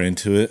that far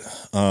into it.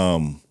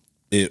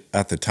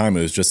 At the time,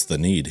 it was just the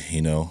need,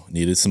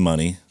 needed some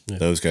money. Yeah.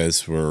 Those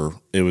guys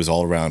it was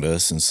all around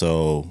us. And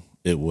so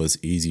it was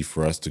easy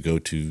for us to go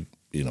to,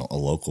 a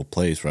local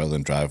place rather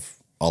than drive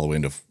all the way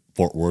into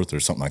Fort Worth or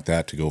something like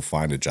that to go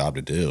find a job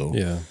to do.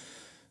 Yeah.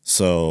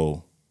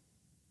 So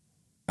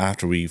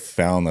after we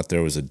found that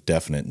there was a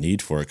definite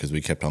need for it, because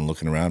we kept on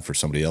looking around for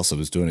somebody else that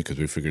was doing it, because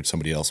we figured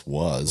somebody else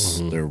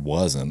was, there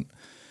wasn't.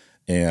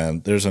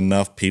 And there's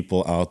enough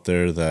people out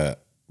there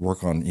that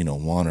work on,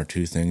 one or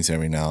two things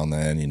every now and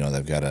then.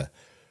 They've got a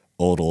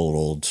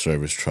old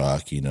service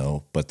truck,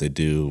 but they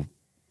do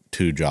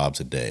 2 jobs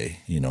a day,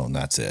 and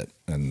that's it.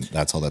 And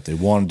that's all that they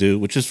want to do,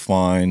 which is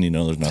fine.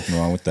 There's nothing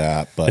wrong with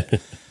that. But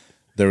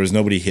there was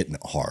nobody hitting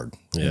it hard.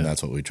 Yeah. And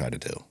that's what we try to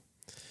do.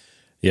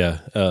 Yeah.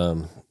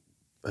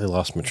 I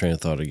lost my train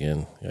of thought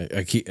again.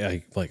 I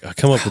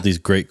come up with these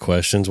great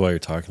questions while you're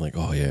talking, like,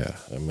 oh yeah,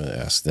 I'm going to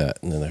ask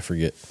that. And then I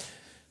forget.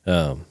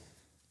 So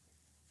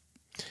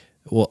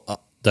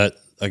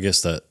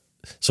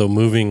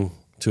moving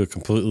to a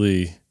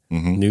completely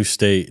new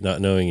state, not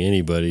knowing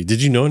anybody.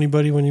 Did you know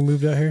anybody when you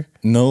moved out here?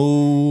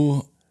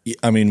 No.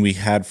 We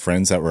had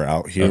friends that were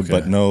out here,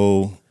 but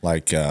no,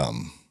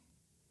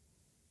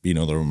 they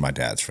were my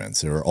dad's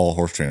friends. They were all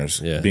horse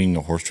trainers. Yeah. Being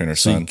a horse trainer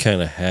son. So you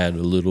kind of had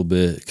a little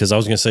bit, because I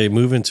was going to say,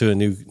 moving to a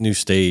new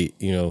state,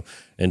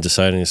 and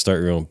deciding to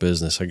start your own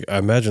business. I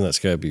imagine that's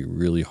got to be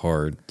really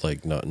hard,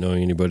 like not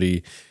knowing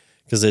anybody.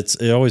 Because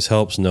it always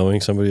helps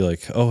knowing somebody,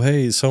 like, oh,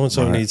 hey,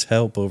 so-and-so needs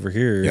help over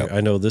here. Yep.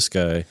 I know this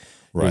guy.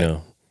 Right.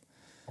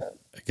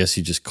 I guess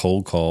you just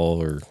cold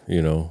call or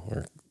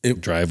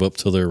drive up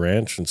to their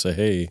ranch and say,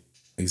 hey.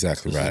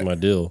 Exactly this right. is my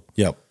deal.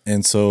 Yep.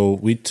 And so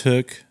we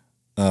took,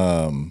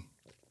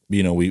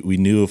 we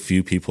knew a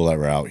few people that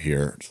were out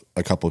here,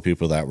 a couple of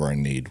people that were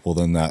in need. Well,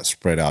 then that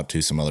spread out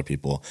to some other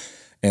people.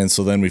 And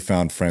so then we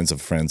found friends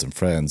of friends and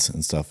friends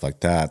and stuff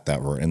like that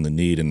were in the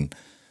need. And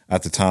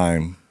at the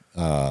time,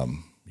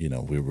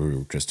 we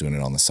were just doing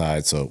it on the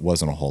side, so it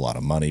wasn't a whole lot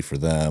of money for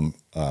them.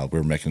 We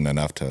were making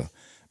enough to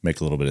make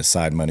a little bit of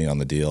side money on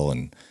the deal,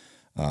 and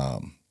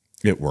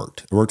it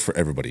worked. It worked for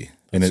everybody,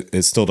 and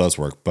it still does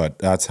work, but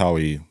that's how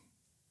we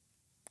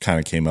kind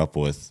of came up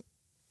with,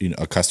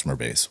 a customer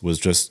base was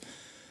just,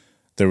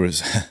 there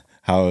was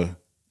how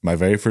my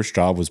very first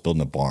job was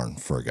building a barn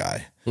for a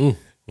guy. Okay.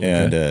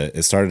 And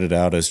it started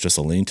out as just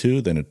a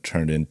lean-to, then it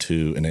turned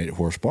into an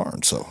 8-horse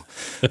barn. So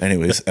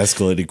anyways,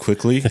 escalated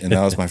quickly. And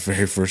that was my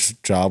very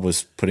first job,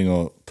 was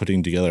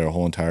putting together a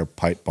whole entire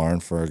pipe barn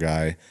for a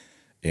guy.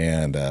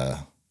 And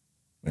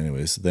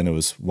anyways, then it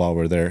was, while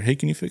we're there, hey,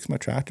 can you fix my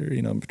tractor?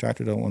 My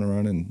tractor don't want to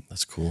run. And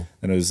that's cool.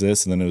 And it was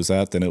this, and then it was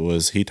that. Then it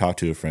was, he talked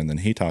to a friend, then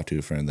he talked to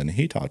a friend, then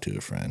he talked to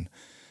a friend.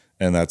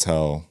 And that's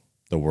how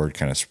the word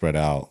kind of spread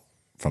out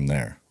from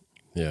there.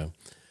 Yeah.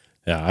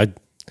 Yeah. I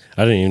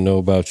didn't even know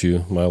about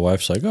you. My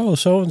wife's like, oh,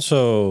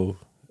 so-and-so,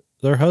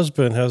 their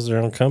husband has their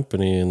own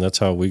company. And that's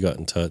how we got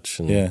in touch.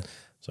 And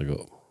it's like,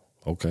 oh,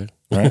 okay.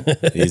 Right.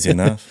 Easy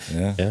enough.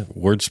 Yeah. Yeah.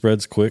 Word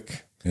spreads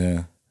quick.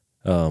 Yeah.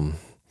 You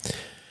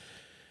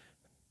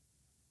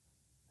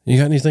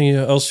got anything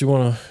else you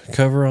want to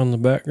cover on the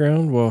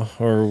background? Well,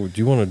 or do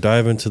you want to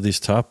dive into these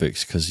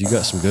topics? Because you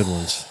got some good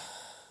ones.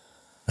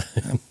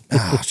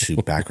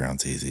 Shoot,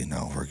 background's easy.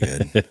 No, we're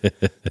good.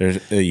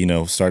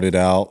 There's, started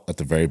out at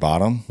the very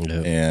bottom,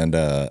 and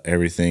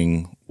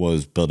everything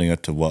was building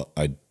up to what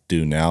I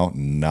do now,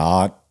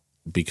 not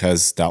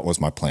because that was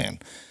my plan.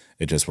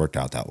 It just worked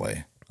out that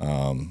way.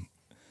 Now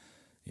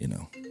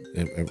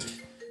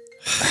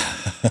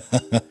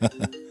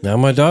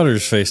my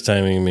daughter's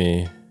FaceTiming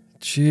me.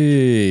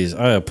 Jeez,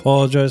 I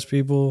apologize,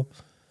 people.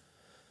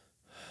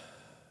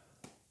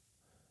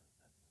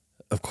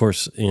 Of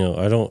course,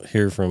 I don't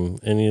hear from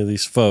any of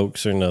these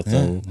folks or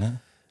nothing. Yeah.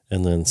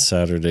 And then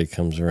Saturday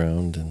comes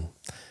around and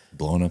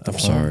blowing up the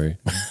phone. Sorry.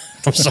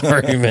 I'm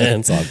sorry,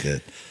 man. It's all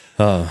good.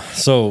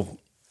 So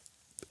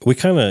we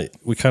kind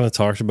of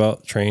talked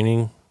about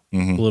training a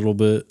little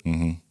bit,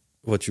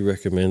 what you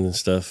recommend and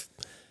stuff.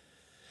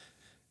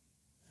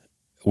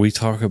 We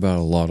talk about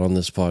a lot on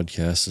this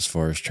podcast as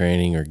far as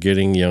training or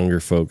getting younger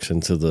folks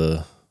into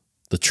the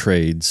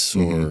trades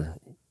or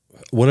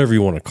whatever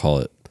you want to call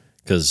it,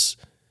 because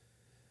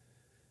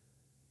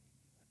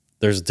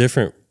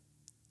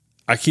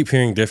I keep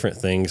hearing different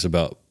things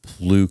about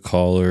blue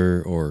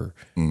collar or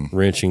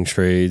wrenching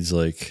trades.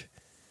 Like,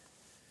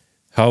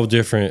 how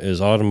different is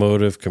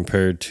automotive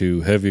compared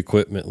to heavy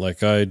equipment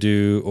like I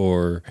do?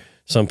 Or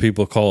some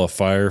people call a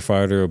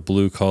firefighter a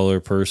blue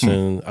collar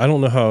person. I don't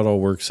know how it all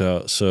works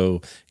out.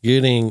 So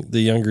getting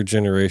the younger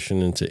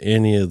generation into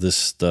any of this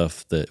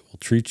stuff that will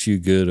treat you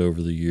good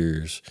over the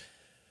years,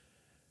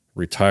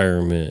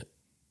 retirement,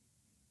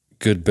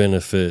 good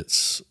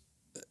benefits.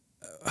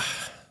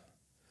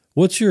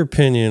 What's your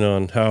opinion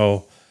on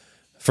how,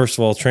 first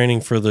of all,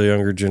 training for the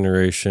younger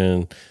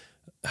generation,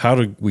 how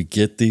do we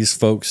get these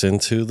folks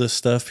into this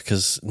stuff?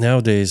 Because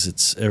nowadays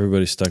it's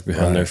everybody stuck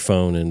behind their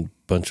phone and a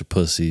bunch of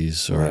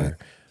pussies or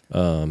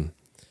they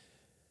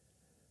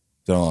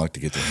don't like to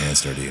get their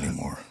hands dirty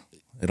anymore.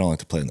 They don't like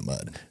to play in the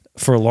mud.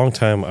 For a long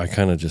time, I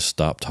kind of just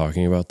stopped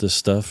talking about this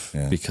stuff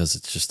because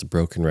it's just a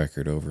broken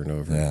record over and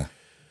over. Yeah.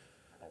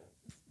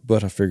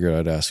 But I figured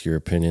I'd ask your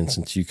opinion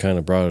since you kind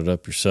of brought it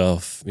up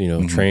yourself,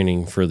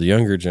 training for the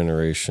younger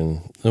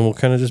generation. And we'll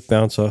kind of just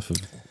bounce off of,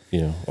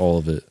 all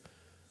of it.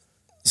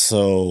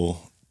 So,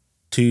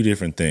 two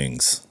different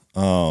things.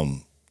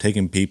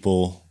 Taking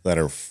people that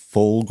are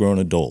full-grown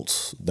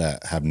adults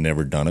that have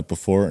never done it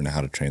before and how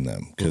to train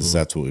them, because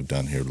that's what we've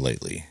done here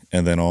lately.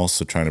 And then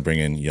also trying to bring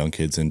in young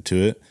kids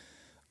into it.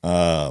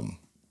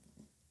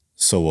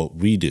 So what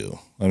we do,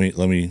 let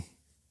me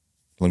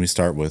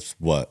start with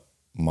what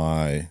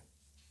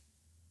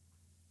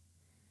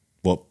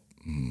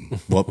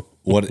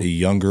a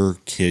younger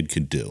kid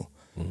could do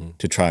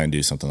to try and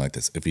do something like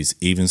this, if he's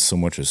even so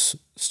much as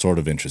sort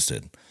of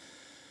interested.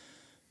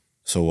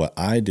 So what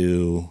I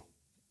do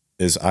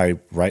is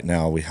right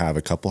now we have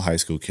a couple high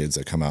school kids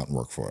that come out and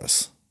work for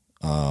us.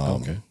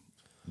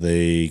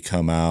 They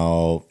come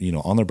out,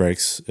 on their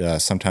breaks,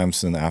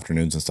 sometimes in the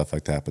afternoons and stuff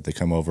like that, but they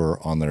come over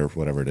on their,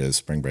 whatever it is,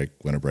 spring break,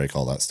 winter break,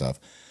 all that stuff.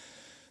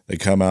 They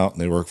come out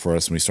and they work for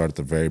us, and we start at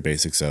the very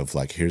basics of,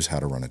 like, here's how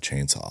to run a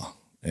chainsaw,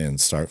 and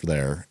start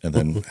there. And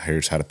then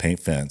here's how to paint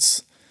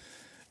fence,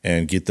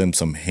 and get them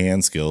some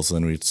hand skills.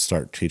 And then we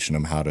start teaching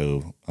them how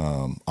to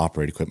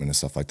operate equipment and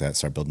stuff like that,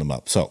 start building them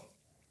up. So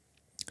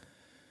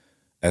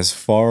as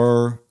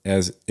far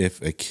as if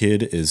a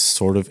kid is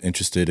sort of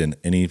interested in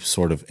any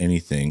sort of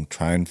anything,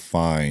 try and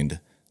find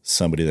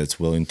somebody that's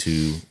willing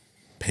to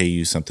pay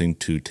you something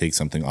to take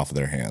something off of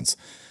their hands.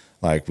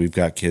 Like, we've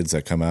got kids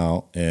that come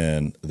out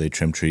and they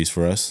trim trees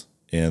for us.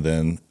 And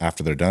then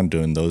after they're done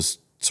doing those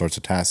sorts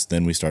of tasks,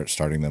 then we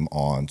starting them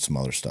on some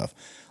other stuff,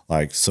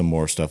 like some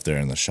more stuff there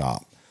in the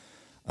shop.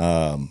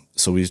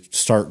 So we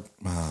start,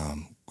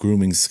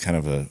 grooming's kind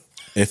of a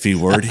iffy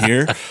word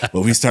here,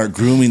 but we start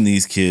grooming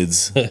these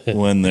kids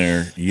when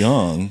they're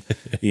young,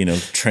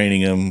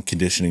 training them,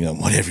 conditioning them,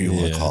 whatever you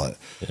want to call it.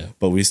 Yeah.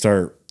 But we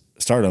start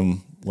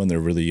them when they're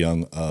really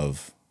young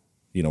of,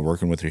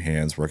 working with your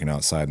hands, working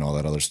outside and all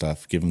that other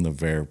stuff. Give them the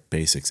very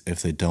basics.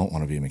 If they don't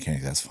want to be a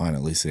mechanic, that's fine.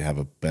 At least they have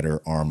a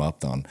better arm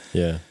up on.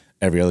 Yeah.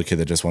 every other kid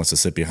that just wants to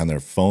sit behind their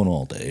phone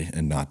all day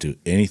and not do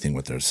anything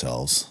with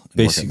themselves. And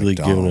Basically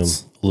giving them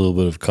a little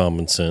bit of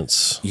common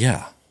sense.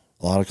 Yeah,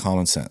 a lot of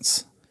common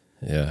sense.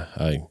 Yeah,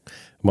 I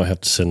might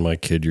have to send my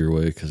kid your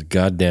way because,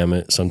 God damn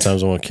it,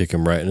 sometimes I want to kick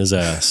him right in his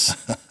ass.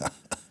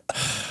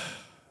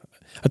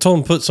 I told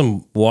him put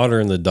some water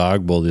in the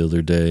dog bowl the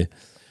other day. I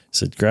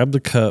said, grab the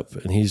cup,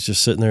 and he's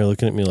just sitting there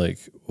looking at me like,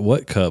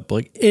 what cup?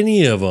 Like,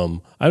 any of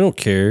them. I don't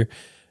care.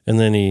 And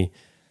then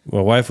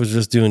my wife was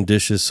just doing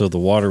dishes, so the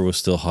water was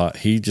still hot.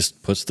 He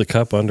just puts the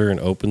cup under and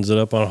opens it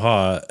up on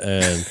hot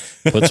and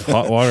puts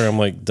hot water. I'm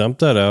like, dump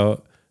that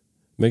out.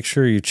 Make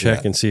sure you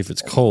check and see if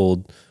it's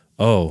cold.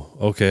 Oh,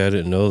 okay, I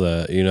didn't know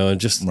that, and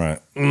just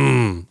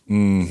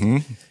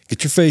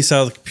get your face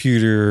out of the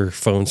computer,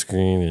 phone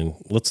screen, and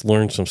let's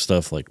learn some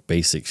stuff like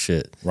basic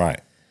shit.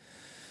 Right.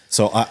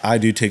 So I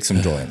do take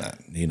some joy in that.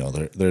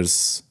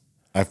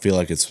 I feel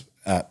like it's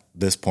at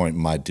this point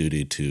my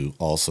duty to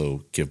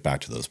also give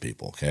back to those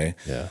people, okay?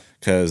 Yeah.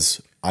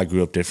 Because I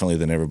grew up differently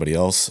than everybody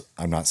else.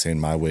 I'm not saying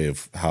my way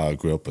of how I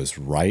grew up is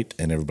right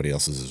and everybody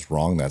else's is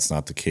wrong. That's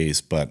not the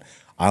case. But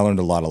I learned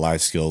a lot of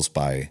life skills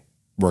by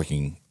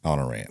working on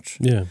a ranch.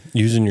 Yeah,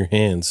 using your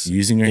hands.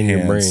 Using your hands.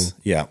 Your brain.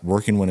 Yeah,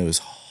 working when it was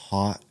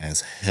hot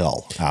as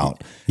hell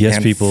out. Yes,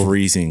 and people.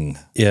 Freezing.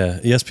 Yeah,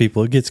 yes,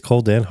 people. It gets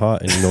cold and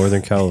hot in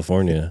Northern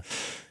California.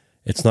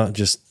 It's not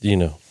just,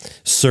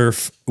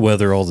 surf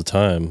weather all the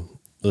time.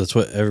 That's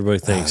what everybody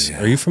thinks.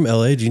 Yeah. Are you from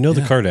LA? Do you know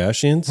the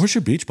Kardashians? Where's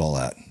your beach ball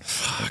at?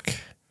 Fuck.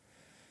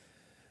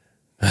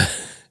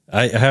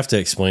 I have to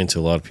explain to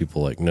a lot of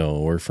people, like, no,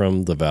 we're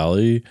from the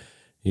valley.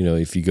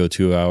 If you go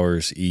 2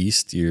 hours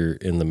east, you're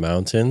in the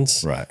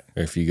mountains. Right.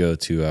 Or if you go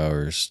 2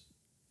 hours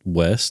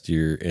west,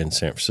 you're in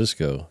San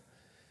Francisco.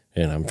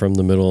 And I'm from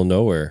the middle of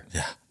nowhere.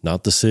 Yeah.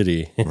 Not the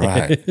city.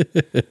 Right.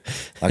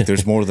 Like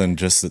there's more than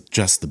just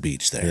the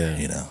beach there,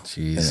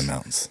 Jeez. in the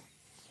mountains.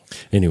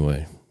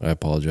 Anyway, I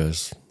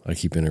apologize. I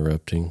keep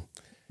interrupting.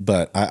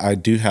 But I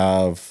do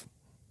have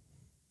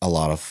a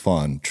lot of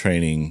fun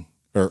training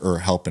or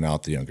helping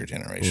out the younger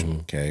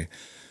generation. Okay.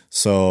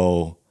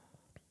 So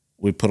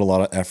we put a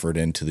lot of effort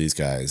into these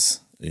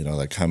guys,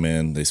 that come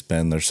in, they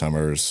spend their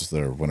summers,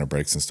 their winter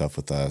breaks and stuff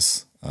with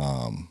us.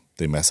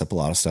 They mess up a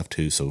lot of stuff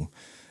too. So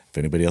if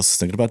anybody else is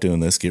thinking about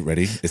doing this, get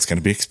ready. It's going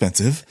to be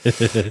expensive,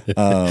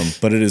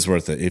 but it is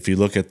worth it. If you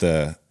look at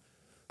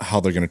how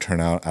they're going to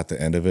turn out at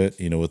the end of it,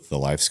 with the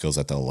life skills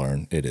that they'll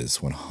learn, it is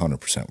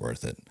 100%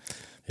 worth it.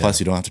 Plus,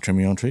 you don't have to trim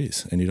your own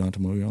trees and you don't have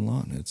to mow your own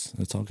lawn.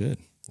 It's all good.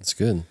 It's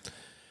good.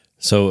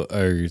 So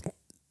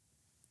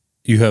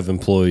you have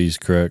employees,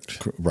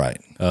 correct? Right.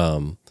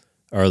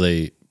 Are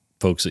they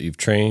folks that you've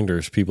trained or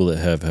is people that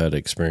have had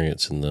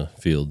experience in the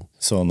field?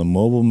 So on the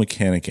mobile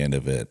mechanic end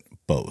of it,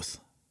 both.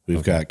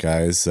 We've got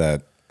guys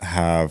that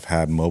have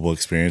had mobile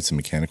experience and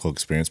mechanical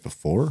experience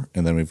before,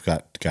 and then we've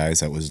got guys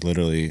that was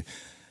literally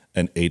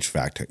an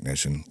HVAC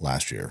technician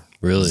last year.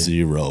 Really?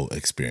 0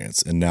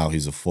 experience. And now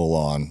he's a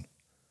full-on,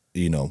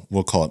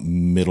 we'll call it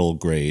middle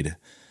grade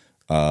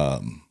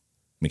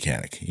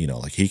mechanic.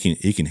 Like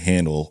he can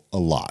handle a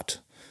lot.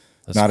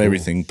 That's not cool.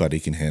 Everything, but he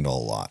can handle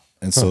a lot.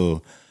 And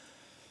so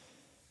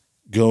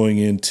going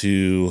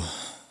into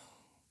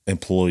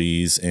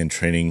employees and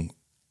training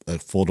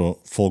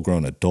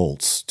full-grown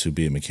adults to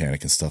be a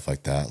mechanic and stuff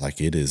like that,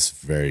 like it is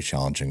very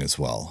challenging as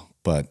well.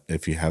 But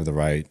if you have the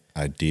right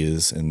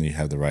ideas and you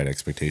have the right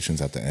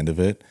expectations at the end of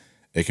it,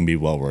 it can be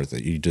well worth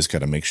it. You just got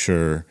to make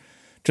sure,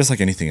 just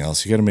like anything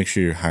else, you got to make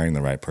sure you're hiring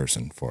the right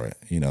person for it.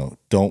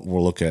 Don't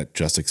look at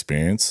just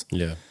experience.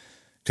 Yeah.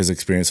 Because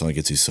experience only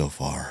gets you so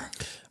far.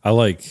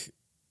 Because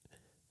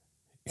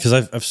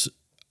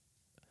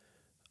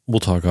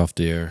we'll talk off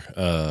the air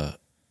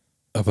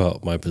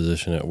about my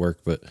position at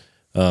work, but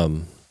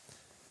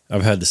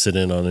I've had to sit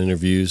in on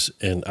interviews,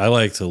 and I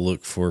like to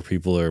look for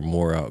people that are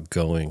more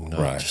outgoing,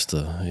 not just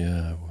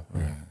kind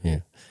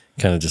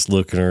of just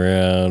looking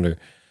around. Or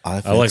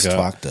I like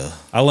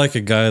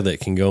a guy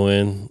that can go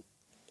in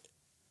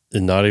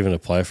and not even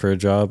apply for a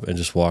job and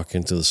just walk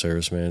into the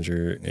service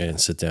manager and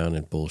sit down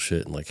and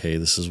bullshit and like, hey,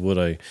 this is what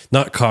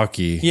not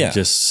cocky,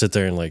 just sit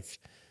there and like,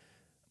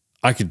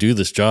 I could do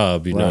this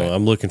job,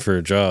 I'm looking for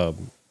a job.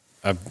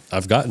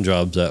 I've gotten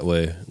jobs that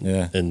way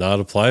and not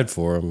applied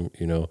for them,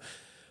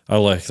 I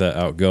like that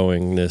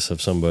outgoingness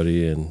of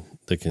somebody and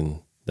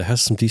that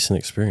has some decent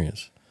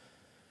experience.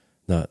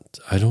 I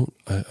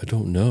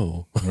don't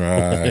know.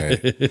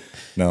 Right.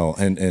 No.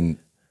 And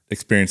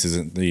experience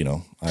isn't,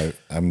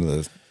 I'm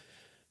the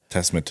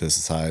testament to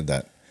society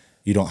that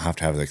you don't have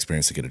to have the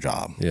experience to get a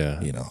job.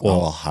 Yeah.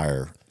 I'll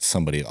hire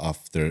somebody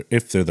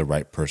if they're the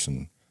right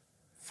person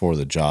for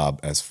the job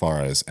as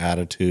far as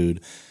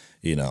attitude,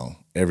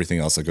 everything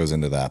else that goes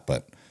into that.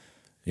 But,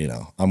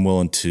 I'm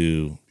willing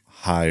to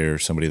hire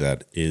somebody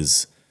that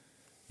is,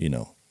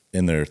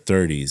 in their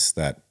 30s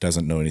that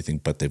doesn't know anything,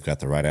 but they've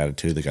got the right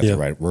attitude. They got the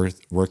right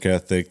work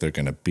ethic. They're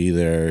going to be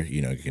there.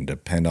 You can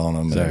depend on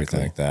them and everything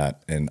like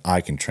that. And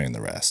I can train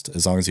the rest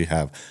as long as you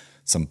have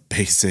some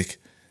basic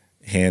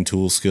hand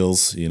tool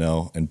skills,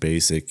 and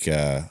basic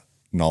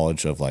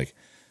knowledge of like,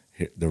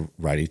 the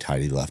righty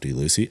tighty, lefty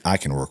loosey, I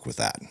can work with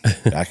that.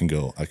 I can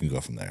go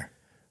from there.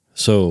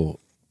 So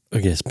I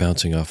guess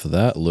bouncing off of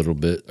that a little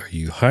bit, are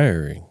you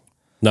hiring?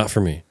 Not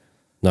for me,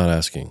 not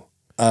asking.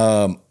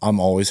 I'm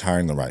always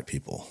hiring the right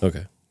people.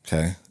 Okay.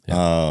 Okay.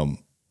 Yeah.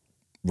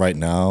 Right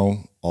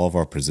now, all of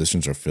our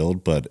positions are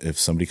filled, but if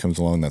somebody comes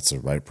along that's the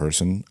right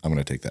person, I'm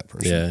going to take that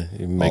person. Yeah,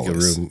 you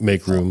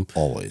make room.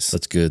 Always.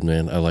 That's good,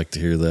 man. I like to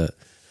hear that.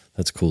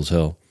 That's cool as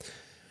hell.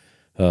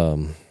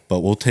 But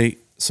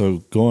so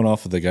going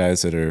off of the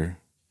guys that are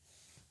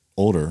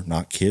older,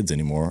 not kids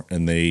anymore,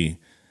 and they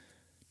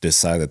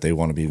decide that they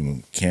want to be a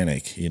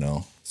mechanic,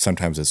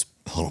 sometimes it's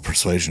a little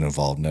persuasion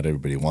involved. Not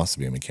everybody wants to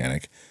be a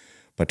mechanic.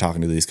 But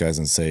talking to these guys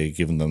and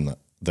giving them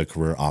the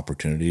career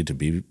opportunity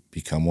to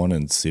become one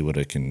and see what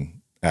it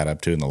can add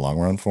up to in the long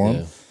run for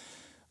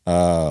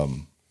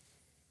them.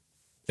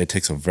 It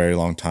takes a very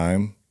long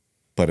time,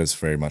 but it's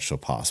very much so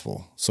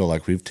possible. So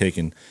like we've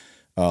taken,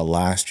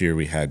 last year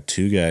we had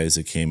 2 guys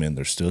that came in.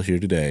 They're still here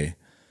today.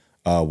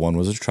 One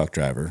was a truck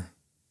driver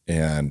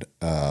and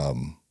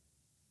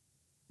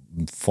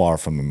far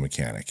from a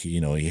mechanic.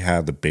 He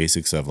had the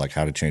basics of like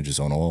how to change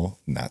his own oil,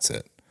 and that's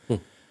it.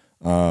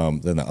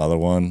 Then the other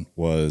one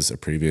was a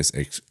previous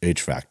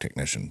HVAC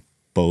technician.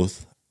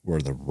 Both were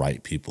the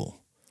right people.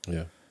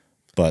 Yeah.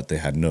 But they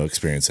had no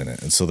experience in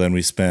it. And so then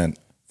we spent,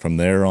 from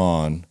there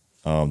on,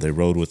 they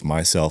rode with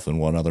myself and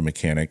one other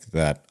mechanic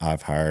that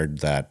I've hired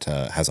that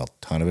has a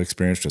ton of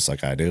experience, just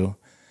like I do.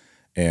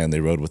 And they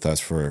rode with us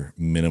for a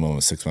minimum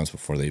of 6 months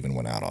before they even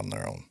went out on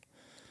their own.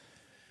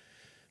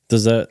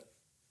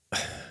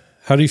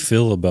 How do you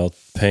feel about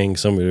paying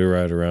somebody to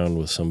ride around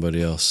with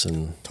somebody else?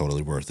 And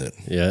totally worth it.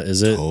 Yeah,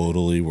 is it?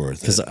 Totally worth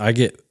it. Because I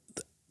get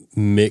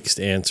mixed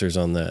answers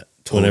on that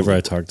whenever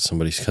I talk to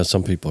somebody. Because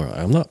some people are like,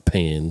 I'm not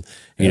paying,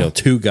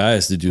 2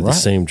 guys to do the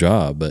same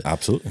job. But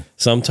absolutely,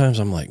 sometimes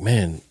I'm like,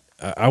 man,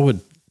 I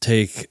would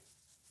take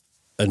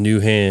a new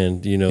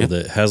hand,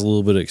 that has a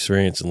little bit of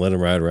experience and let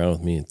him ride around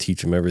with me and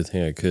teach him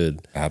everything I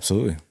could.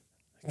 Absolutely.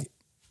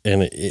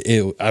 And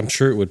I'm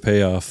sure it would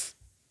pay off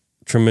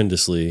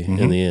tremendously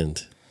in the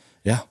end.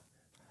 Yeah.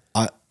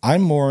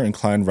 I'm more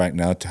inclined right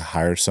now to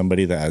hire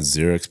somebody that has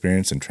 0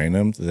 experience and train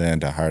them than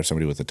to hire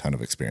somebody with a ton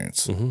of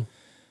experience.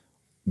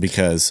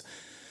 Because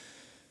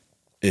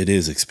it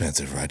is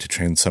expensive, right? To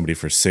train somebody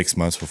for 6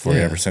 months before you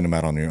ever send them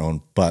out on your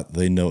own, but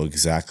they know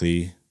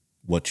exactly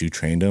what you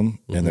trained them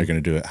and they're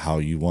going to do it how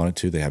you want it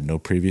to. They have no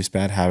previous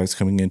bad habits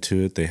coming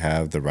into it. They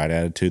have the right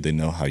attitude. They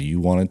know how you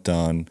want it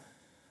done,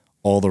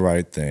 all the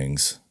right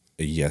things.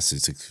 Yes,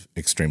 it's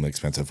extremely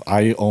expensive.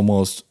 I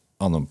almost,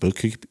 on the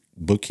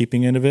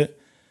bookkeeping end of it,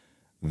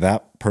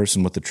 that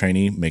person with the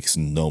trainee makes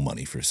no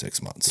money for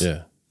 6 months.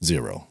 Yeah.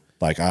 0.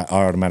 Like I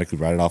automatically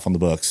write it off on the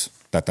books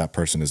that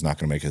person is not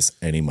going to make us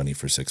any money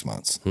for 6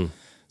 months.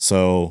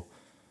 So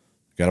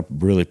you got to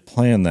really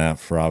plan that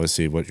for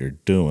obviously what you're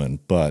doing,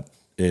 but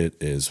it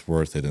is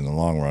worth it in the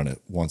long run.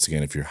 Once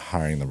again, if you're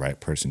hiring the right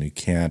person, you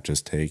can't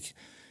just take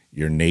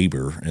your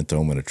neighbor and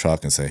throw him in a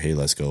truck and say, hey,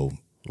 let's go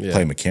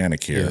play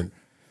mechanic here.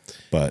 Yeah.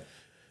 But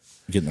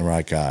getting the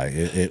right guy,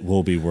 it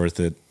will be worth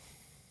it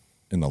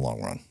in the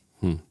long run.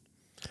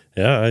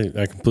 Yeah,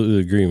 I completely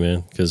agree,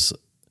 man. Because,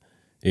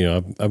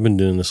 I've been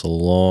doing this a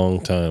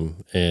long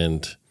time,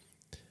 and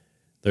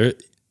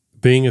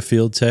being a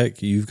field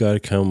tech, you've got to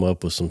come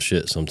up with some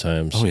shit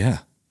sometimes. Oh yeah,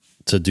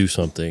 to do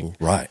something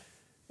right.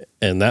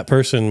 And that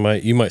person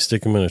you might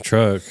stick them in a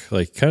truck,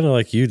 like kind of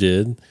like you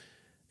did,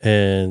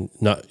 and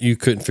you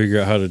couldn't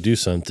figure out how to do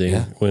something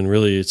when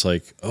really it's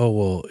like, oh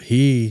well,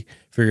 he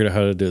figured out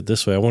how to do it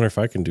this way. I wonder if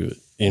I can do it.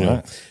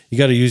 You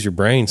got to use your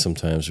brain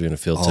sometimes being a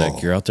field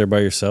tech. You're out there by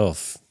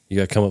yourself. You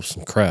got to come up with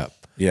some crap.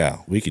 Yeah,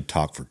 we could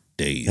talk for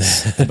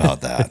days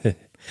about that.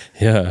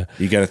 Yeah,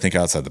 you got to think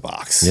outside the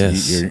box.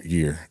 Yes,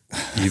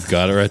 you've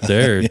got it right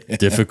there.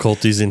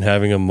 Difficulties in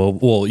having a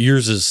mobile. Well,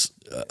 yours is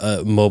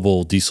a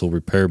mobile diesel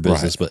repair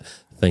business, but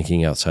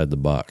thinking outside the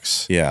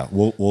box. Yeah,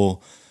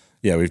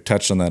 we've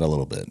touched on that a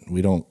little bit.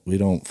 We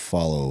don't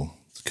follow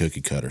the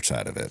cookie cutter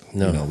side of it.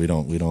 No, we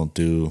don't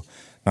do.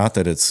 Not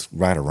that it's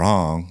right or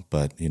wrong,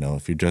 but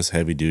if you're just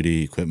heavy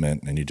duty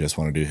equipment and you just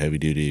want to do heavy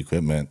duty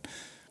equipment,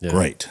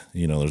 great.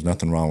 There's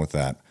nothing wrong with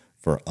that.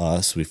 For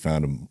us, we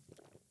found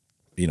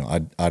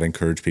I'd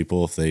encourage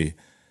people, if they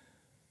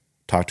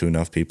talk to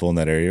enough people in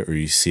that area or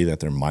you see that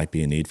there might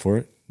be a need for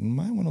it, you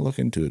might want to look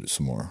into it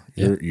some more.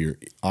 Yeah. Your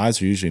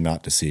eyes are usually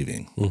not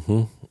deceiving.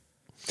 Mm-hmm.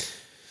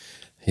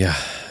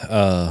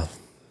 Yeah.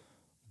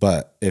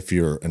 But if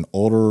you're an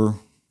older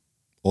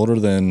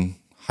than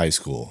high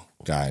school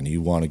guy and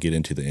you want to get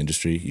into the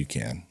industry, you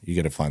can. You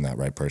got to find that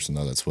right person,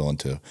 though, that's willing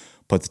to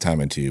put the time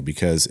into you.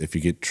 Because if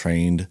you get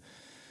trained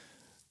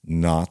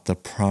not the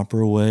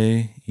proper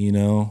way,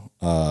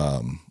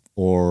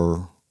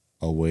 or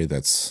a way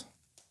that's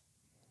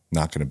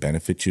not going to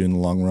benefit you in the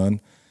long run,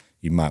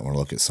 you might want to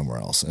look at somewhere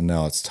else. And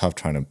now it's tough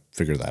trying to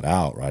figure that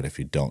out, right? If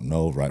you don't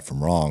know right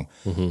from wrong,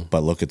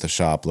 but look at the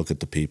shop, look at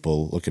the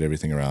people, look at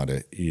everything around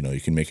it.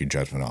 You can make your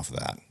judgment off of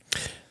that.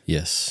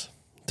 Yes,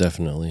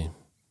 definitely.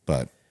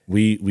 But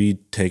we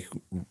take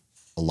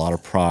a lot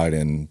of pride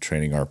in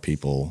training our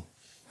people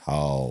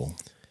how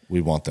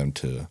we want them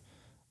to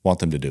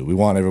do. We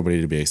want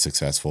everybody to be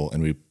successful,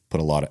 and we put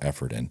a lot of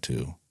effort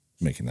into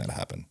making that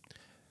happen.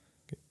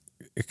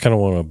 I kind of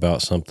want to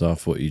bounce something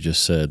off what you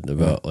just said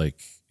about like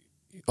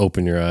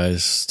open your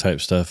eyes type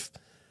stuff.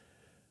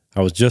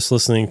 I was just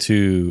listening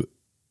to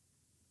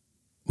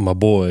my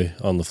boy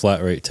on the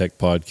Flat Rate Tech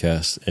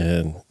podcast,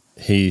 and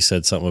he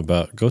said something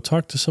about go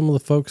talk to some of the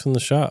folks in the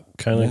shop,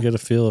 kind of get a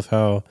feel of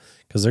how,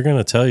 because they're going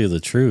to tell you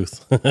the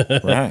truth.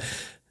 Right.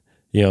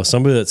 You know,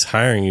 somebody that's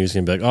hiring you is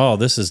going to be like, oh,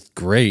 this is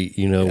great.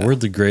 You know, we're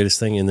the greatest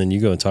thing. And then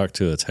you go and talk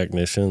to a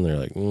technician. They're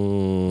like,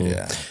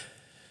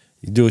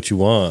 you do what you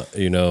want.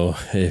 You know,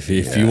 if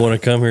you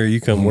want to come here, you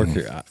come work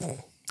here.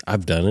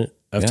 I've done it.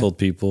 I've told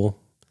people,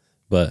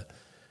 but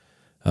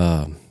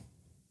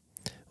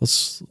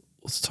let's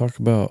talk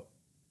about,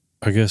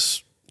 I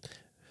guess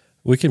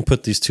we can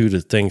put these two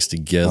things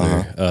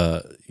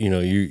together. You know,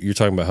 you're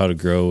talking about how to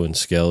grow and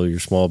scale your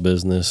small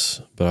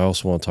business, but I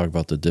also want to talk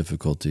about the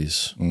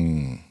difficulties.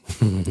 And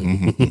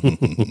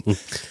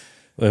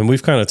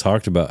we've kind of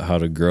talked about how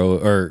to grow,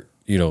 or,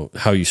 you know,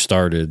 how you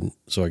started.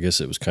 So I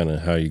guess it was kind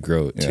of how you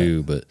grow it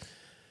too. But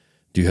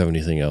do you have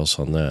anything else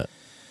on that?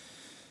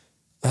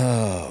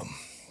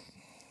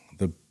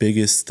 The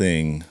biggest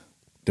thing,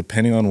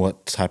 depending on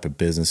what type of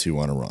business you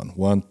want to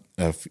run,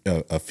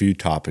 a few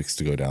topics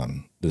to go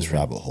down this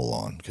rabbit hole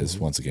on, because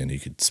once again, you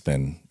could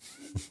spend,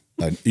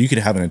 you could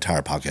have an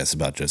entire podcast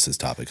about just this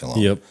topic alone.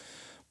 Yep.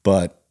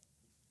 But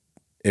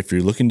if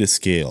you're looking to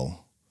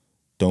scale,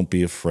 don't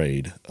be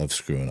afraid of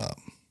screwing up.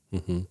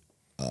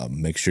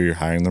 Make sure you're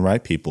hiring the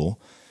right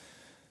people,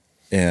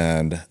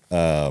 and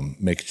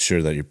make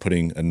sure that you're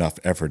putting enough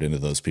effort into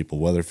those people,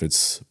 whether if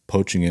it's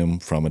poaching them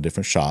from a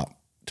different shop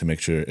to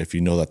make sure, if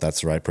you know that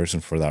that's the right person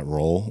for that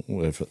role,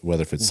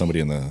 whether if it's somebody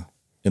in the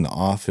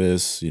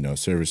office, you know,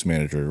 service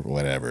manager,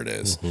 whatever it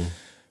is,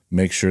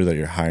 make sure that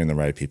you're hiring the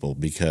right people,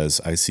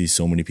 because I see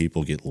so many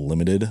people get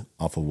limited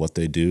off of what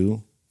they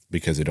do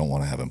because they don't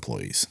want to have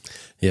employees.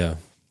 Yeah.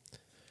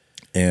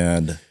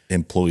 And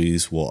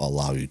employees will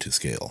allow you to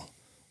scale.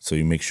 So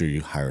you make sure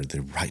you hire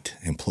the right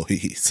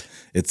employees.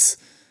 It's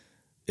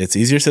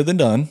easier said than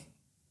done,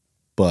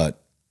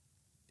 but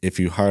if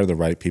you hire the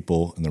right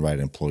people and the right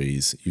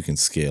employees, you can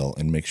scale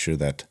and make sure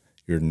that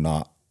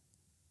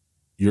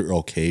you're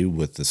okay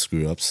with the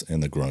screw ups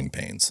and the growing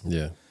pains.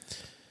 Yeah.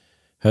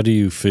 How do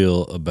you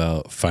feel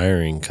about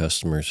firing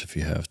customers if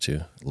you have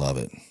to? Love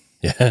it.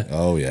 Yeah.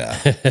 Oh yeah.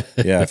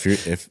 Yeah.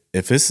 If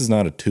this is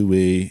not a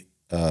two-way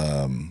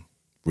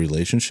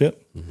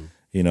relationship,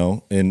 you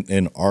know,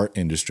 in our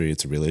industry,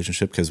 it's a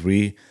relationship, because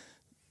we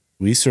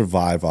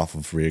survive off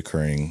of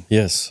reoccurring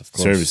Yes, of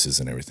course. services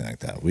and everything like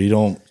that. We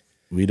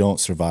don't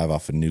survive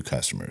off of new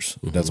customers.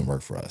 It doesn't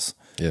work for us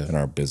in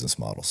our business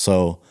model.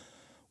 So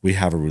we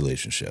have a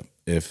relationship.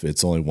 If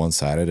it's only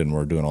one-sided and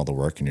we're doing all the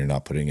work and you're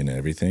not putting in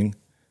everything,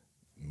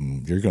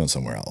 you're going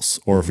somewhere else.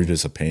 Or if you're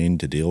just a pain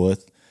to deal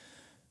with,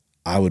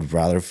 I would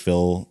rather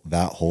fill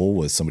that hole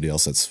with somebody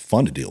else that's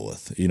fun to deal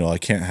with. You know, I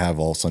can't have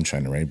all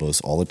sunshine and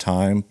rainbows all the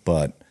time,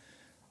 but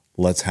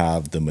let's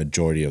have the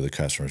majority of the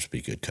customers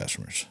be good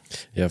customers.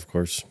 Yeah, of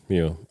course.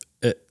 You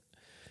know,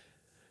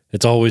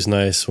 it's always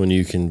nice when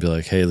you can be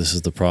like, hey, this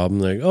is the problem.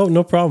 They're like, oh,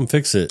 no problem,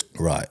 fix it.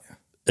 Right.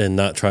 And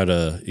not try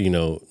to, you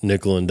know,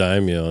 nickel and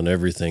dime you on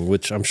everything,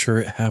 which I'm sure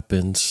it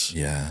happens.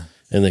 Yeah.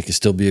 And they can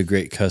still be a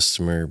great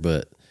customer,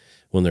 but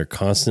when they're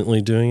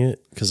constantly doing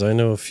it, because I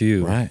know a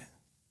few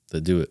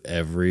that do it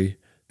every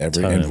time.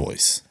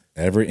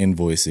 Every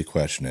invoice they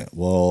question it.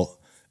 Well,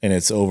 and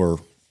it's over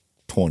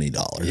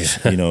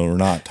 $20. You know, we're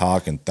not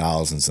talking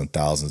thousands and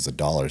thousands of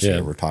dollars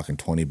here. We're talking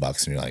 $20,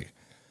 and you're like,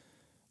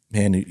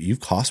 man, you've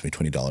cost me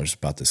 $20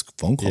 about this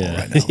phone call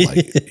right now.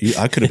 Like,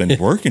 I could have been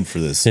working for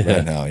this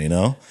right now, you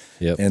know?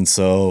 Yep. And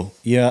so,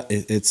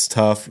 it's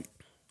tough.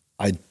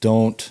 I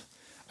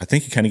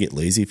think you kind of get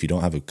lazy if you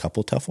don't have a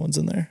couple tough ones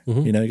in there.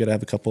 You know, you got to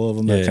have a couple of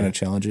them that kind of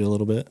challenge you a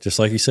little bit. Just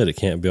like you said, it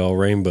can't be all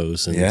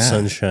rainbows and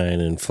sunshine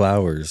and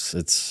flowers.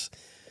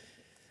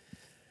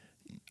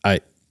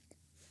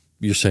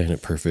 You're saying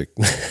it perfect.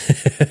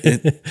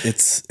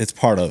 It's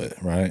part of it,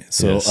 right?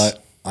 So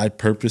I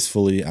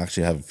purposefully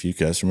actually have a few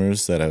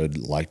customers that I would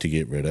like to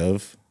get rid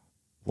of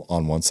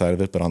on one side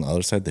of it, but on the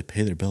other side, they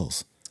pay their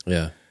bills.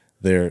 Yeah.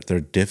 They're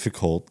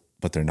difficult,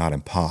 but they're not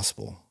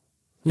impossible.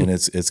 And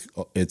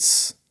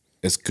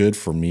it's good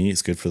for me.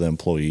 It's good for the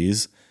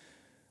employees.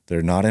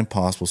 They're not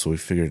impossible, so we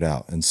figured it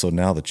out. And so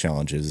now the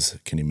challenge is,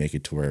 can you make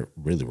it to where it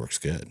really works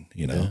good,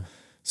 you know? Yeah.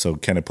 So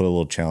kind of put a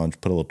little challenge,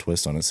 put a little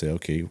twist on it, say,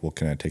 okay, well,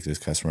 can I take this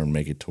customer and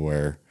make it to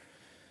where,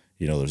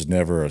 you know, there's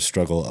never a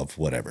struggle of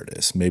whatever it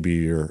is. Maybe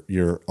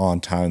you're on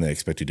time, they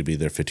expect you to be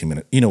there 15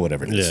 minutes, you know,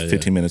 whatever it is,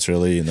 15 minutes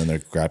early, and then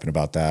they're grapping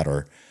about that,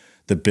 or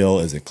the bill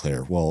isn't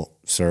clear. Well,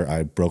 sir,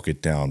 I broke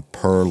it down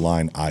per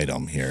line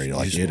item here. You're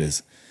like, it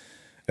is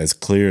as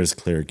clear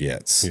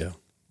gets. Yeah.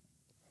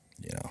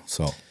 You know,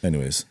 so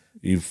anyways,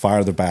 you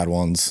fire the bad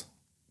ones,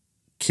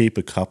 keep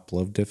a couple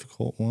of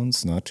difficult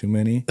ones, not too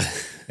many,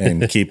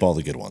 and keep all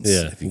the good ones.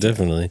 Yeah,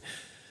 definitely.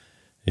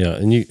 Yeah,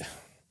 and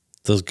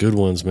those good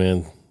ones,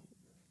 man,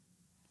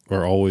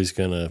 are always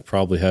going to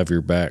probably have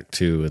your back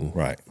too and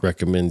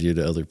recommend you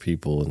to other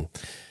people. And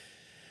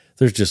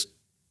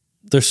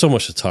there's so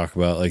much to talk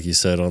about, like you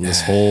said, on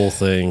this whole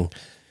thing.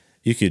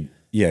 You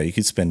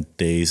could spend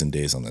days and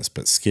days on this,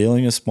 but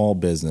scaling a small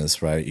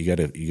business, right? You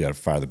gotta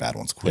fire the bad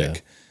ones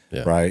quick.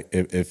 Yeah. Right.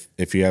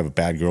 If you have a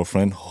bad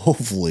girlfriend,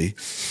 hopefully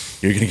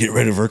you're going to get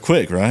rid of her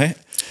quick. Right.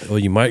 Well,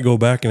 you might go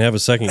back and have a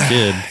second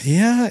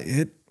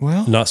kid.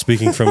 Not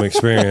speaking from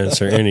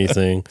experience or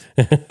anything.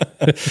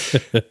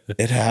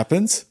 It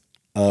happens.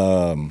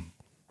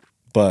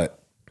 But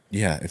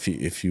yeah,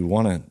 if you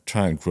want to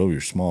try and grow your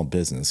small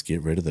business,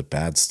 get rid of the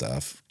bad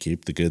stuff,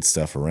 keep the good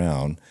stuff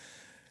around,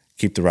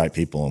 keep the right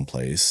people in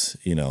place,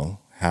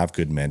 have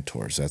good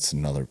mentors. That's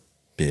another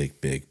big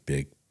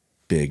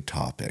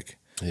topic.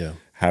 Yeah.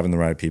 Having the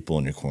right people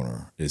in your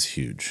corner is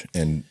huge.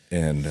 And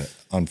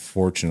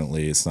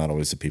unfortunately, it's not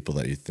always the people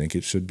that you think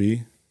it should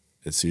be.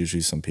 It's usually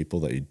some people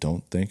that you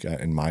don't think,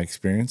 in my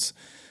experience,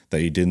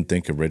 that you didn't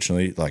think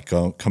originally, like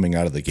coming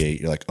out of the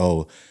gate, you're like,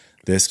 oh,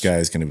 this guy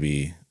is going to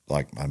be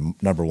like my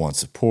number one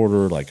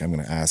supporter. Like I'm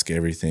going to ask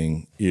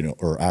everything,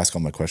 or ask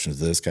all my questions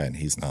to this guy, and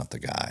he's not the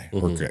guy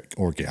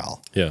or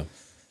gal. Yeah.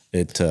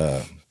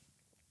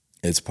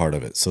 It's part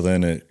of it. So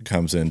then it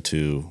comes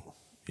into,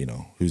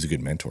 who's a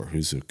good mentor?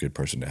 Who's a good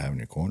person to have in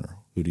your corner?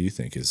 Who do you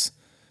think is,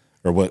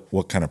 or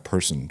what kind of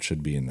person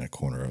should be in that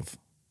corner of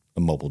a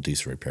mobile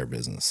diesel repair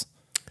business?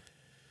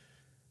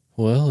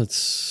 Well,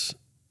 it's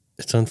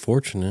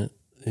unfortunate.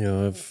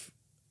 I've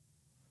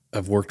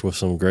worked with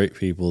some great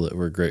people that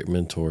were great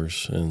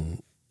mentors,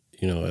 and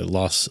you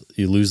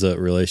lose that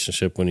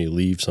relationship when you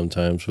leave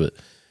sometimes, but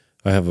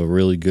I have a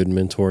really good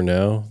mentor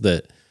now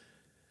that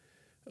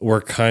we're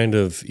kind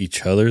of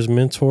each other's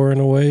mentor in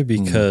a way,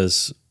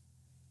 because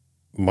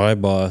my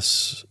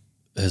boss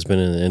has been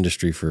in the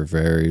industry for a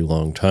very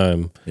long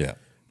time. Yeah.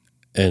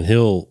 And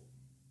he'll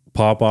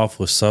pop off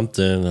with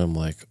something, and I'm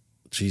like,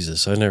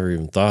 Jesus, I never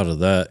even thought of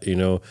that,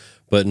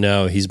 But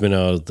now he's been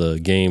out of the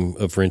game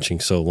of wrenching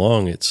so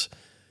long,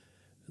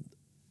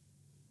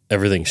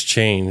 everything's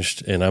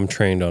changed, and I'm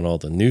trained on all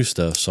the new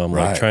stuff. So I'm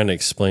like trying to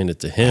explain it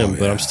to him,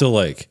 but I'm still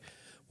like,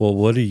 well,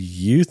 what do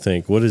you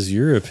think? What is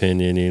your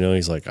opinion?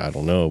 He's like, I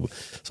don't know.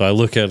 So I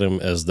look at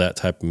him as that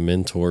type of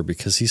mentor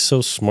because he's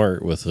so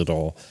smart with it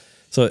all.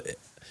 So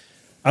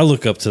I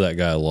look up to that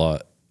guy a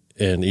lot.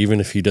 And even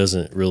if he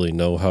doesn't really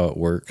know how it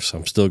works,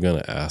 I'm still going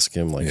to ask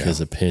him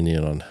his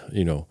opinion on,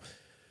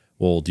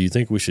 well, do you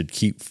think we should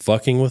keep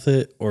fucking with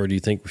it? Or do you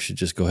think we should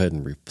just go ahead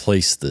and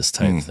replace this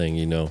type of thing?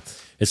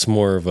 It's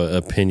more of an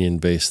opinion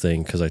based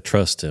thing because I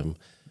trust him.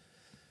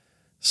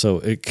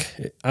 So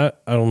I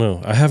don't know.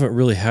 I haven't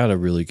really had a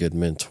really good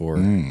mentor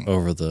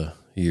over the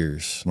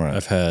years. Right.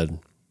 I've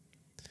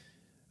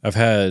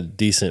had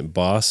decent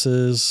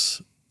bosses.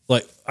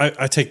 Like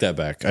I take that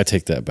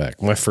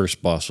back. My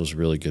first boss was a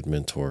really good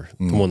mentor,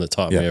 the one that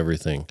taught me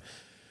everything.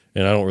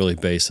 And I don't really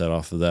base that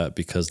off of that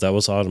because that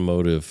was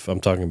automotive.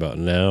 I'm talking about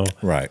now.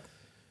 Right.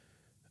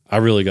 I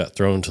really got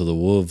thrown to the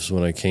wolves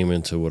when I came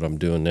into what I'm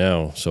doing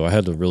now. So I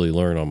had to really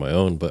learn on my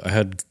own, but I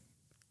had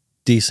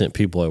decent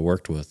people I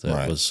worked with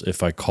that was,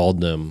 if I called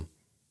them,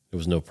 it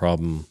was no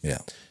problem. Yeah.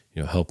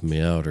 Helping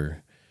me out,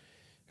 or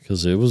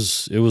because it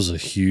was a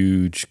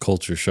huge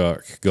culture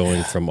shock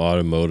going from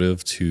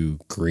automotive to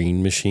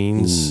green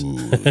machines. Ooh,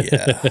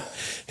 yeah.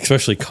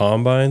 Especially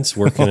combines,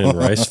 working in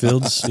rice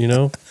fields,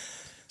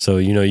 So,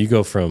 you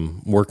go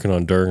from working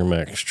on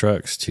Duramax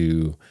trucks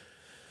to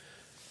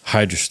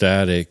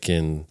hydrostatic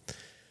and,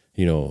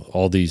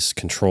 all these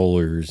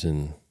controllers,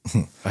 and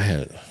I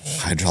had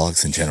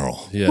hydraulics in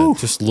general. Yeah. Woo.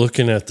 Just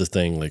looking at the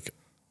thing, like,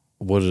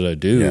 what did I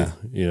do? Yeah.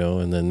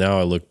 And then now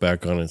I look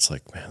back on it, it's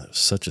like, man, that was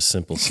such a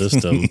simple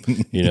system.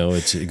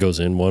 It goes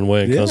in one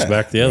way and comes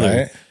back the other.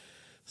 Right.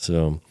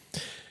 So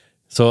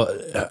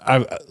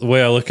the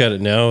way I look at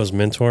it now is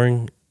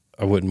mentoring.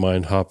 I wouldn't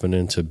mind hopping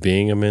into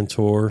being a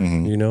mentor,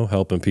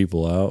 helping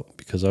people out,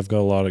 because I've got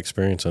a lot of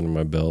experience under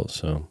my belt.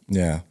 So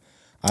yeah,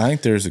 I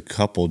think there's a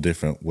couple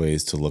different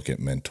ways to look at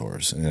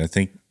mentors, and I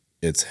think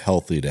it's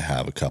healthy to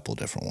have a couple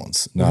different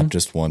ones, not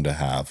just one to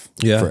have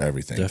for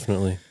everything.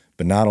 Definitely.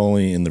 But not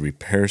only in the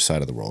repair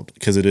side of the world,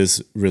 because it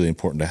is really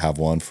important to have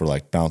one for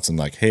like bouncing,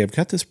 like, hey, I've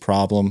got this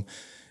problem.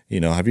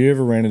 Have you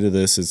ever ran into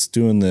this? It's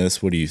doing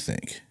this. What do you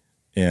think?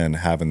 And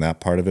having that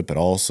part of it, but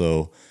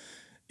also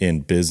in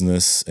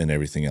business and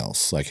everything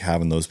else, like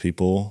having those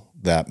people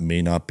that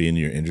may not be in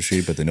your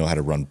industry, but they know how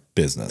to run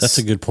business. That's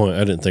a good point. I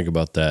didn't think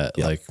about that.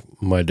 Yep. Like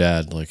my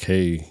dad, like,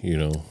 hey,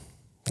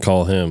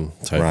 call him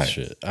type of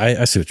shit.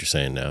 I see what you're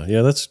saying now.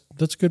 Yeah, that's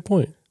a good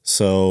point.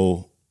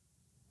 So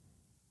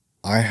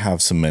I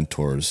have some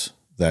mentors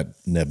that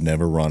have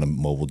never run a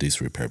mobile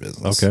diesel repair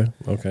business.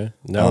 Okay.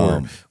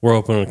 Now we're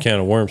opening a can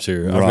of worms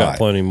here. I've got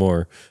plenty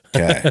more.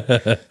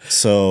 Okay.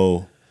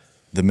 So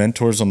the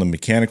mentors on the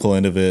mechanical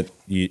end of it,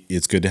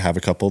 it's good to have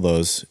a couple of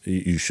those.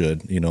 You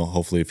should,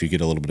 hopefully if you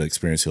get a little bit of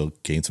experience, you'll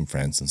gain some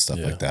friends and stuff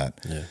like that.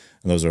 Yeah.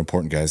 And those are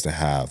important guys to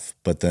have.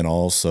 But then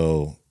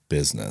also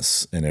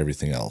business and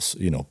everything else,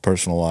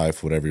 personal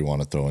life, whatever you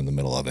want to throw in the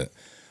middle of it.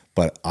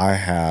 But I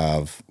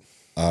have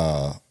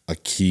a a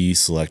key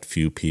select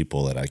few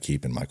people that I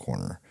keep in my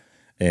corner,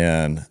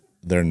 and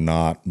they're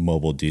not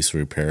mobile diesel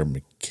repair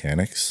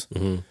mechanics.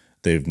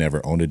 They've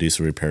never owned a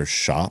diesel repair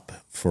shop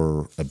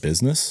for a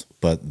business,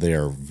 but they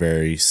are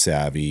very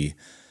savvy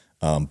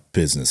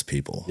business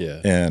people.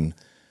 Yeah. And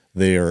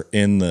they are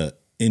in the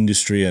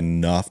industry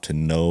enough to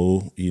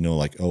know,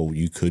 like, oh,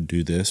 you could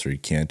do this or you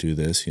can't do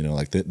this.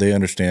 Like they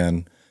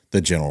understand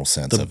the general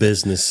sense The of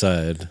business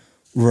side.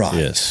 Right.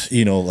 Yes.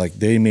 Like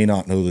they may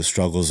not know the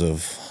struggles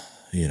of,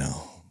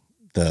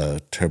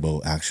 the turbo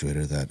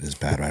actuator that is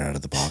bad right out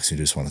of the box. You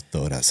just want to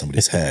throw it at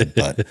somebody's head.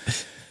 But,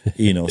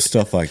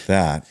 stuff like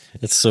that.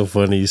 It's so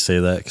funny you say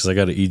that because I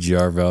got an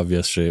EGR valve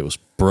yesterday. It was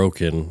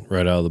broken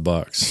right out of the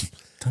box.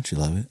 Don't you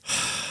love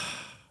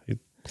it?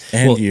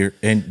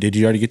 And did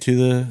you already get to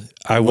you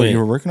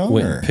were working on?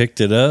 Went and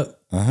picked it up,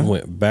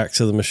 went back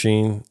to the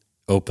machine,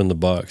 opened the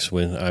box.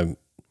 When I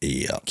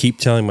keep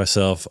telling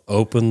myself,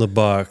 open the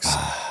box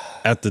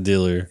at the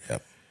dealer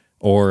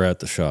or at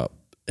the shop.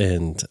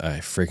 And I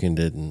freaking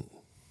didn't.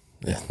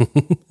 Yeah.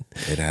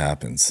 It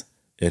happens.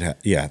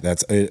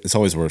 It's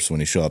always worse when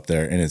you show up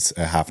there and it's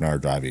a half an hour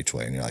drive each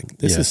way and you're like,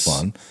 this is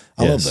fun.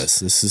 I love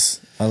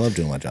this. I love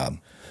doing my job.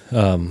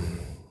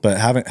 But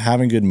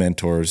having good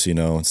mentors,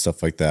 and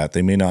stuff like that,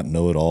 they may not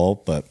know it all,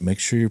 but make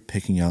sure you're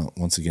picking out,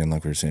 once again,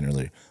 like we were saying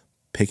earlier,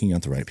 picking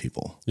out the right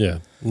people. Yeah,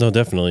 no,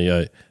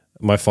 definitely.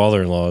 My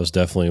father-in-law is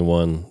definitely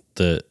one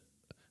that,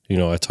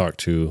 I talk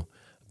to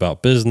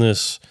about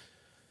business.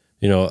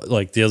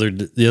 Like the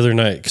other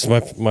night,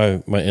 because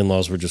my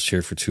in-laws were just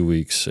here for 2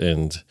 weeks,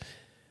 and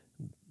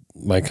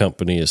my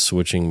company is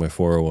switching my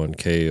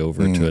 401k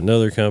over to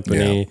another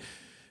company,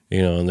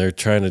 and they're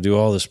trying to do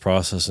all this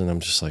process, and I'm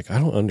just like, I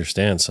don't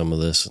understand some of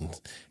this. And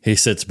he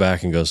sits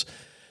back and just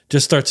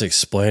starts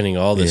explaining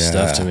all this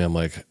stuff to me. I'm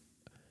like,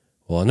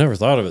 well, I never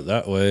thought of it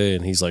that way.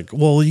 And he's like,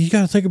 well, you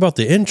got to think about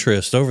the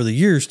interest over the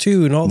years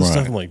too, and all this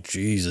stuff. I'm like,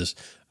 Jesus,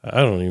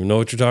 I don't even know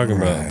what you're talking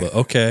about, but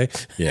okay.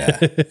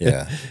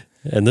 Yeah.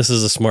 And this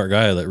is a smart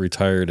guy that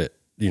retired at,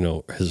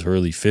 his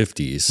early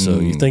 50s. So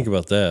you think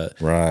about that.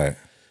 Right.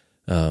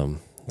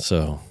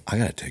 So I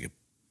got to take a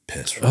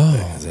piss real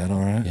quick. Is that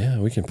all right? Yeah,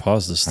 we can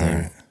pause this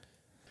thing. Right.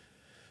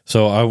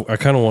 So I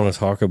kind of want to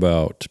talk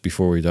about,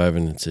 before we dive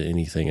into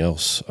anything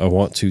else, I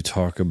want to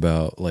talk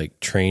about like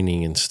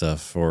training and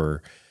stuff,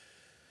 or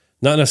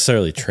not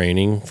necessarily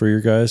training for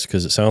your guys,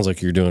 because it sounds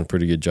like you're doing a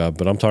pretty good job,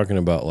 but I'm talking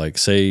about like,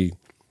 say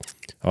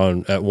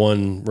at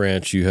one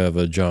ranch you have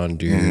a John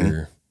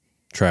Deere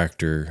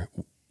tractor.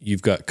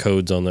 You've got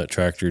codes on that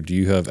tractor. Do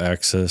you have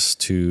access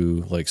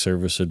to like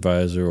Service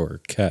Advisor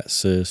or Cat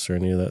Sys or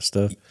any of that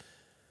stuff?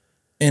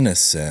 In a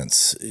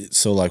sense.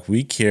 So like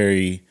we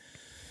carry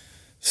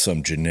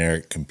some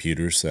generic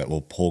computers that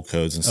will pull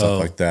codes and stuff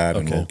like that,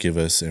 and will give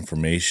us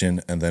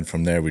information. And then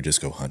from there, we just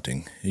go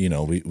hunting.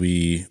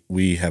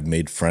 We have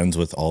made friends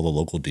with all the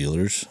local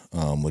dealers,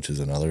 which is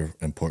another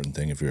important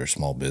thing if you're a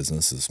small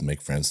business, is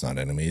make friends, not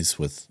enemies,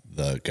 with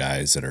the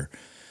guys that are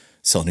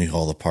selling you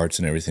all the parts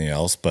and everything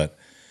else. But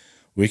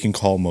we can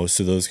call most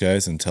of those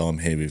guys and tell them,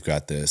 hey, we've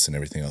got this and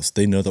everything else.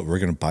 They know that we're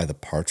going to buy the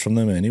parts from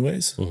them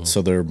anyways.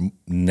 So they're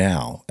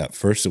now, at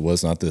first it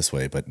was not this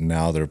way, but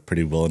now they're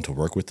pretty willing to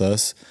work with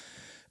us.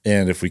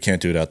 And if we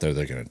can't do it out there,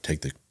 they're going to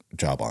take the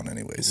job on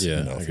anyways.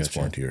 If it's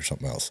warranty or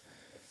something else.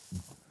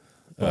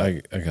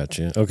 I got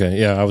you. Okay.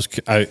 Yeah.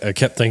 I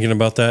kept thinking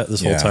about that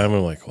this whole time.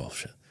 I'm like, well,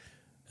 shit.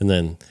 And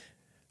then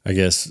I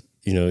guess,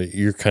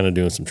 you're kind of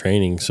doing some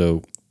training.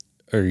 So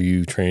are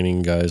you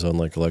training guys on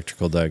like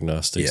electrical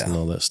diagnostics and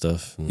all that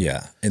stuff?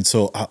 And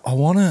so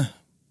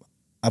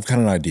I've got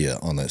an idea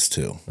on this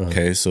too.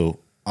 Okay. So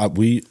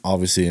we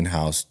obviously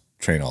in-house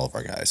train all of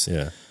our guys.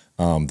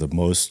 The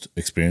most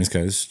experienced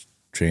guys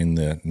train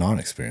the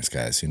non-experienced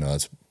guys.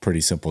 It's a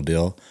pretty simple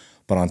deal.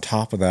 But on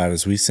top of that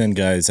is we send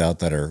guys out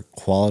that are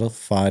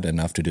qualified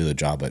enough to do the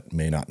job but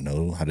may not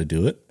know how to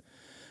do it.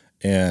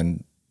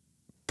 And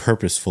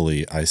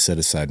purposefully, I set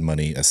aside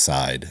money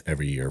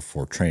every year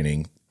for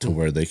training to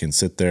where they can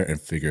sit there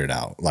and figure it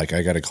out. Like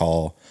I got a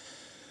call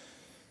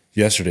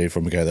yesterday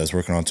from a guy that was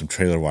working on some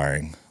trailer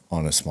wiring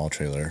on a small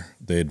trailer.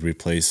 They had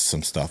replaced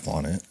some stuff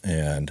on it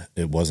and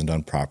it wasn't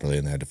done properly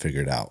and they had to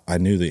figure it out. I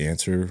knew the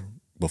answer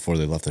before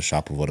they left the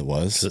shop of what it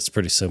was. It's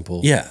pretty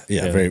simple. Yeah.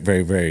 Very,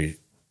 very, very,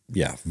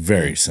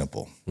 very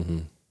simple.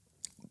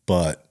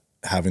 But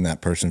having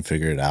that person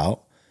figure it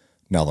out,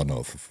 now they'll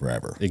know it for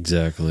forever.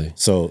 Exactly.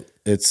 So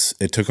it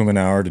took them an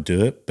hour to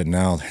do it, but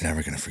now they're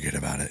never going to forget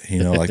about it.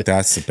 Like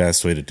that's the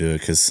best way to do it.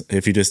 Because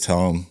if you just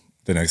tell them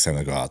the next time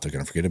they go out, they're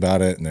going to forget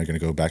about it and they're going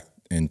to go back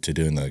into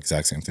doing the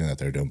exact same thing that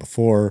they're doing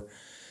before.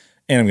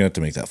 And I'm going to have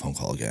to make that phone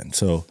call again.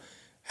 So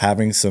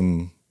having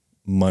some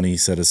money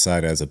set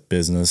aside as a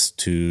business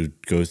to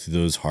go through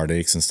those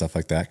heartaches and stuff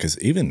like that. Because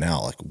even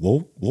now, like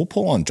we'll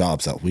pull on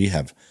jobs that we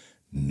have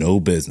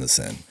no business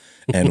in.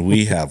 And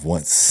we have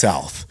went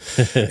south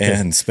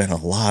and spent a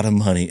lot of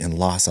money and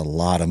lost a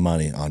lot of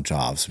money on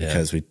jobs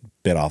because we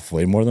bit off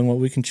way more than what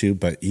we can chew.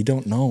 But you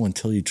don't know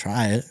until you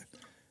try it,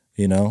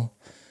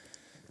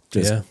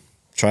 Just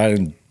try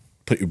and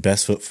put your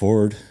best foot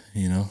forward.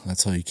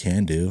 That's all you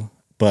can do.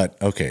 But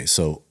okay,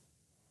 so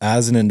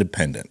as an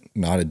independent,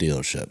 not a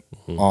dealership,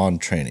 on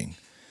training,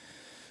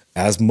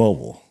 as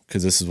mobile,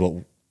 because this is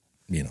what,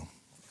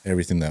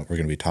 everything that we're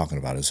going to be talking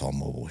about is all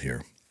mobile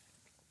here.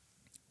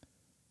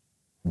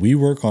 We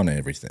work on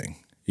everything,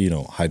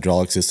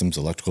 hydraulic systems,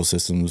 electrical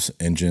systems,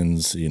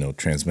 engines,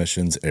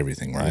 transmissions,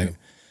 everything, right? Yeah.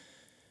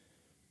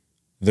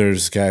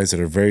 There's guys that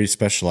are very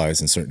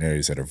specialized in certain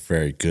areas that are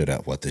very good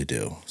at what they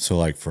do. So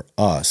like for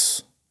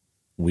us,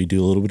 we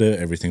do a little bit of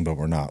everything, but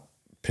we're not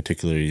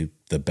particularly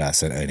the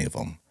best at any of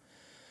them.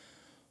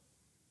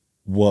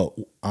 What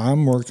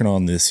I'm working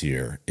on this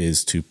year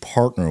is to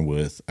partner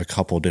with a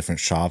couple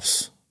different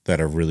shops that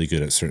are really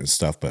good at certain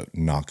stuff, but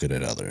not good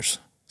at others.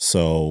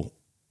 So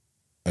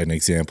an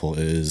example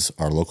is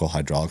our local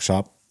hydraulic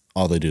shop.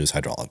 All they do is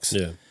hydraulics.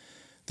 Yeah.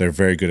 They're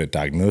very good at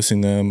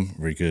diagnosing them,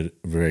 very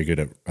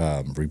good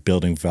at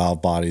rebuilding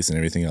valve bodies and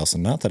everything else.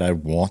 And not that I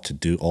want to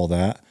do all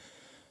that,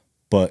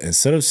 but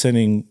instead of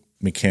sending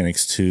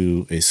mechanics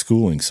to a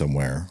schooling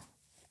somewhere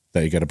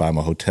that you got to buy them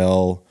a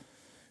hotel,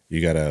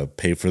 you got to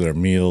pay for their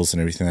meals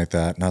and everything like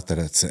that. Not that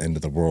it's the end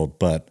of the world,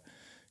 but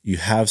you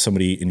have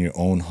somebody in your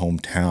own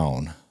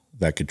hometown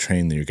that could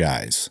train your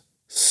guys.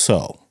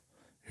 So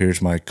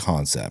here's my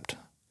concept.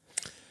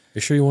 You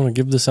sure you want to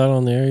give this out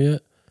on the air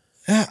yet?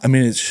 Yeah, I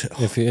mean,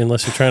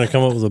 unless you're trying to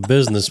come up with a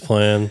business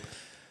plan,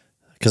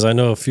 because I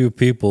know a few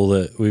people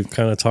that we've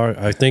kind of talked.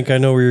 I think I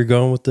know where you're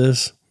going with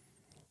this.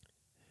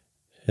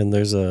 And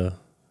are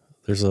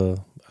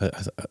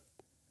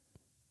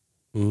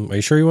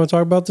you sure you want to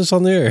talk about this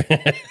on the air?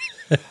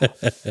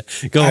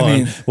 Go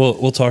on.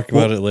 We'll talk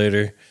about it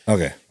later.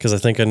 Okay. Because I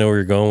think I know where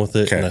you're going with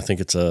it, and I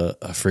think it's a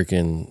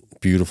freaking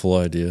beautiful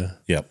idea.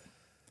 Yep.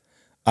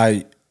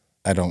 I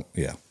don't.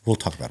 Yeah, we'll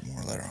talk about it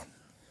more later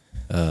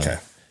on. Okay.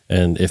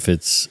 And if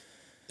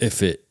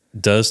it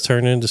does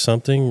turn into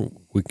something,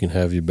 we can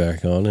have you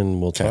back on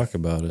and we'll talk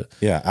about it.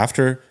 Yeah.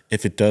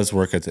 If it does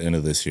work at the end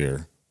of this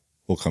year,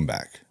 we'll come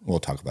back. We'll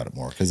talk about it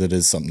more because it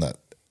is something that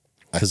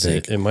I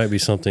think it might be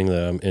something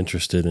that I'm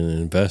interested in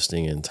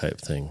investing in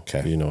type thing.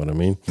 Okay. You know what I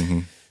mean? Mm-hmm.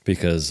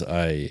 Because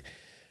I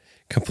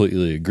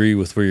completely agree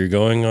with where you're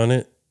going on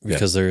it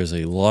because there is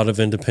a lot of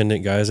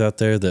independent guys out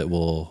there that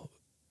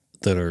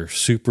are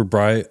super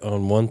bright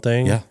on one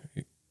thing. Yeah.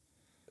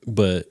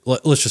 But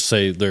let's just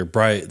say they're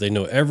bright. They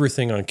know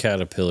everything on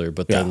Caterpillar,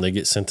 but then they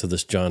get sent to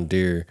this John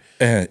Deere,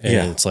 and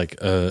it's like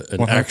an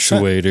 100%.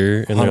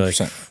 Actuator, and 100%.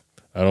 They're like,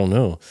 I don't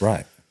know.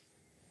 Right.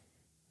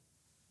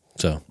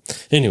 So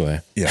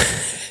anyway. Yeah.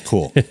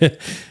 Cool.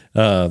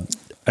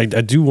 I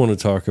do want to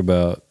talk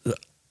about,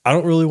 I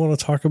don't really want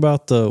to talk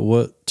about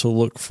what to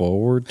look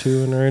forward to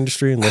in our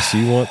industry unless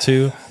you want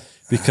to,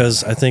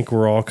 because I think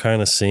we're all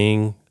kind of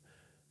seeing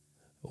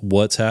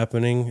what's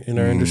happening in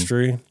our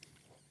industry.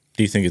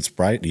 Do you think it's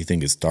bright? Do you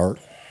think it's dark?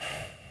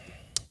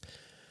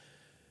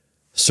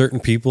 Certain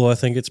people, I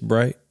think it's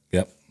bright.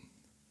 Yep.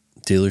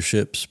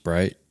 Dealerships,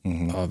 bright,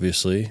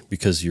 obviously,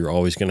 because you're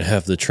always going to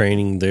have the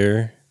training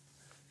there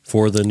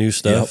for the new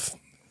stuff. Yep.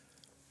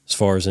 As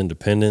far as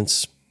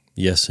independents,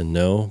 yes and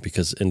no,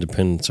 because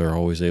independents are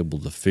always able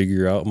to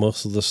figure out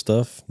most of the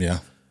stuff. Yeah.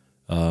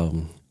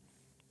 And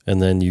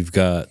then you've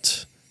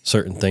got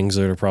certain things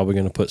that are probably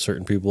going to put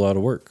certain people out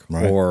of work,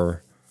 right.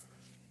 Or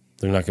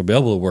they're not going to be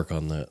able to work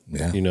on that.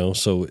 Yeah.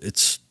 So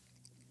it's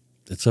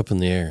up in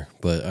the air.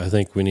 But I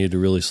think we need to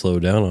really slow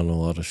down on a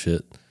lot of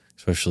shit,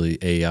 especially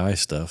AI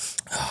stuff.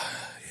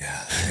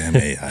 Yeah, damn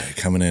AI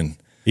coming in.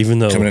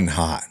 Coming in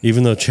hot.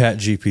 Even though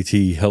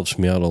ChatGPT helps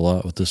me out a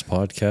lot with this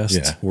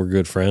podcast, we're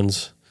good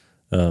friends.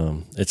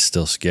 It's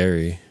still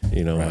scary.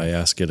 Right. I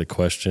ask it a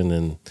question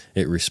and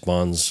it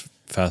responds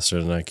faster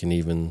than I can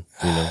even,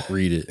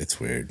 read it. It's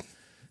weird.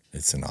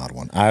 It's an odd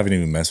one. I haven't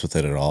even messed with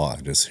it at all. I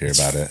just hear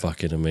about it.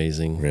 Fucking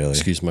amazing. Really?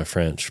 Excuse my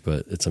French,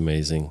 but it's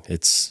amazing.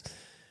 It's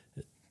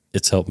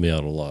helped me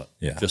out a lot.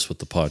 Yeah. Just with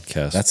the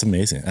podcast. That's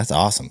amazing. That's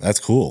awesome.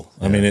 That's cool.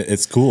 Yeah. I mean,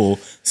 it's cool.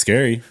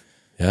 Scary.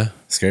 Yeah.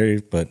 Scary,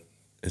 but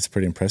it's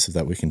pretty impressive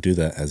that we can do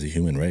that as a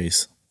human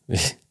race.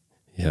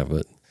 Yeah,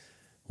 but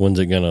when's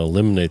it going to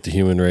eliminate the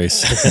human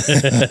race?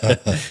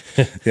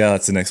 Yeah,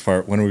 that's the next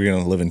part. When are we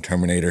going to live in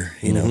Terminator?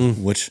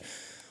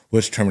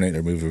 Which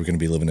Terminator movie are we going to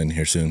be living in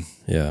here soon?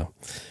 Yeah.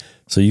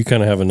 So you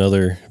kind of have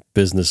another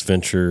business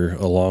venture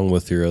along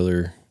with your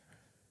other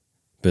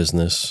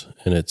business,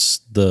 and it's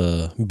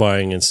the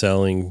buying and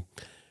selling,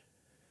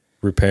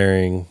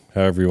 repairing,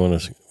 however you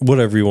want to,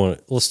 whatever you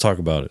want. Let's talk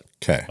about it.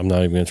 Okay. I'm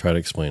not even going to try to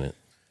explain it.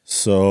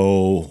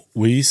 So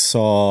we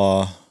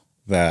saw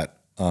that,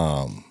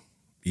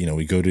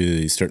 we go to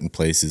these certain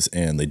places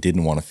and they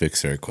didn't want to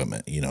fix their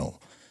equipment.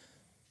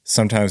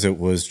 Sometimes it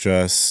was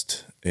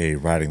just a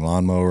riding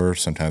lawnmower.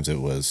 Sometimes it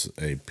was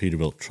a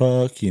Peterbilt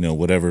truck,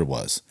 whatever it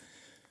was.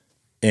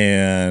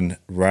 And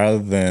rather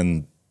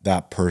than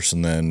that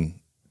person then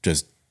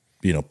just,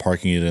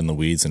 parking it in the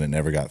weeds and it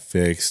never got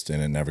fixed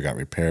and it never got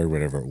repaired,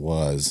 whatever it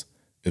was,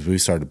 is we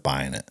started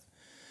buying it.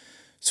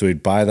 So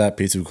we'd buy that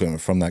piece of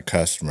equipment from that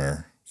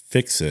customer,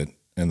 fix it,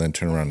 and then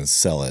turn around and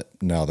sell it.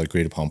 Now, the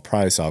agreed upon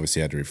price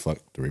obviously had to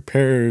reflect the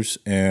repairs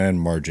and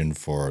margin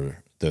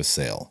for the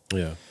sale.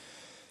 Yeah.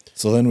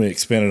 So then we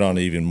expanded on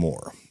it even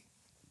more.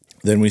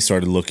 Then we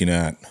started looking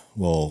at,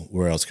 well,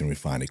 where else can we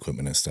find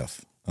equipment and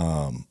stuff?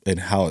 And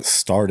how it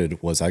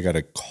started was I got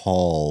a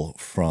call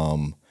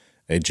from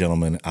a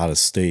gentleman out of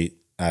state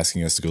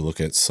asking us to go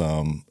look at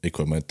some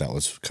equipment that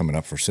was coming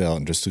up for sale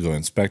and just to go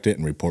inspect it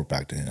and report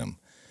back to him.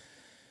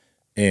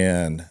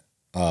 And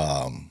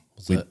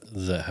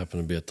does that happen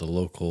to be at the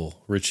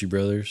local Ritchie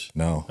Brothers?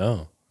 no,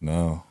 Oh,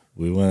 no,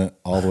 we went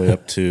all the way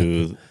up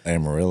to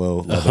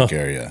Amarillo, Lubbock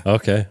area.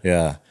 okay.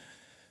 Yeah.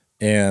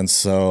 And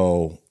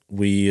so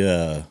we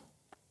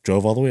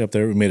drove all the way up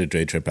there. We made a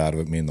day trip out of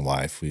it, me and the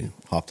wife. We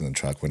hopped in the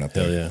truck, went up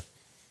there. Hell yeah.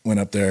 Went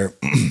up there,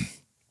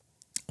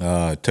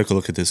 took a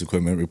look at this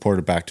equipment,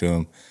 reported back to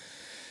him.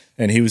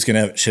 And he was going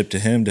to have it shipped to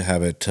him to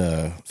have it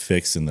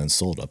fixed and then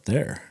sold up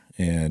there.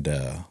 And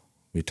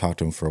we talked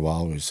to him for a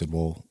while. We said,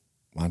 well,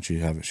 why don't you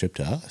have it shipped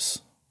to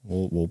us?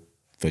 We'll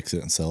fix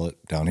it and sell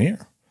it down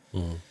here.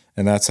 Mm-hmm.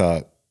 And that's how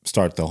it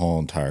started the whole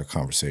entire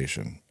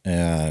conversation.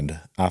 And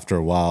after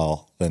a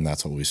while, then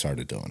that's what we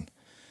started doing.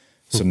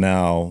 So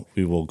now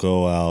we will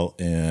go out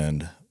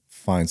and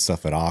find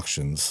stuff at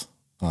auctions.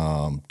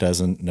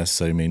 Doesn't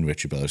necessarily mean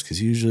Ritchie Brothers,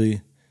 because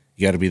usually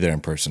you got to be there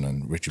in person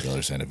on Ritchie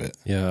Brothers' end of it.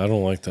 Yeah, I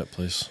don't like that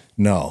place.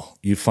 No,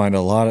 you find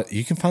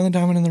you can find the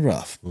diamond in the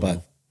rough,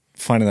 but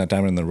finding that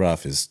diamond in the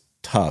rough is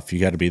tough. You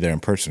got to be there in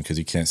person because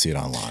you can't see it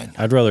online.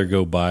 I'd rather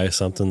go buy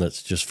something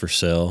that's just for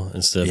sale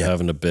instead of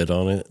having to bid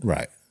on it.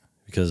 Right.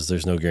 Because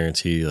there's no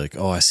guarantee, like,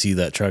 oh, I see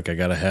that truck, I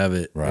got to have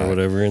it right. or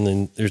whatever. And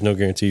then there's no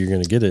guarantee you're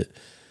going to get it.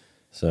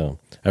 So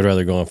I'd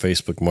rather go on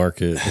Facebook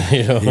Market,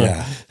 you know?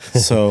 Yeah.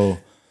 So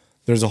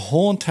there's a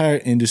whole entire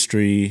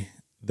industry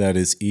that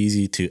is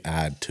easy to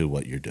add to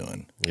what you're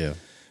doing. Yeah.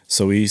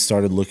 So we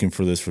started looking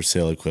for this for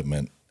sale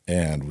equipment,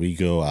 and we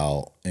go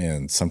out,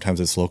 and sometimes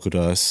it's local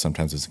to us,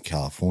 sometimes it's in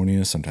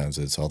California, sometimes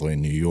it's all the way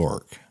in New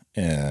York,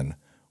 and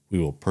we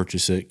will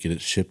purchase it, get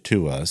it shipped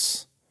to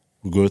us.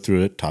 We'll go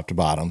through it top to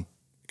bottom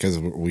because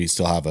we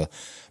still have a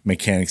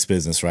mechanics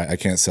business, right? I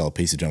can't sell a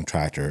piece of junk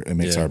tractor. It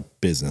makes our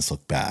business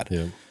look bad.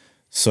 Yeah.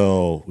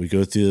 So we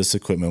go through this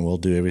equipment. We'll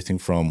do everything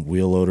from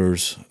wheel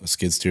loaders,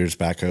 skid steers,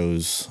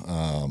 backhoes,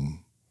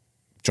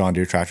 John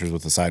Deere tractors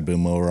with a side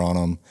boom mower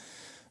on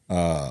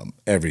them,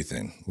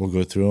 everything. We'll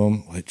go through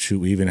them. Shoot,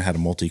 we even had a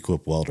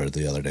multi-equip welder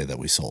the other day that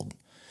we sold.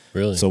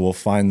 Really? So we'll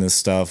find this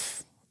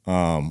stuff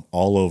all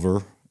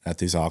over at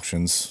these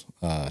auctions,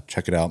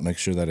 check it out, make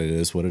sure that it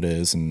is what it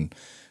is. And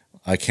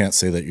I can't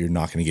say that you're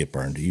not going to get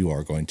burned. You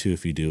are going to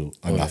if you do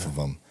enough of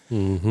them.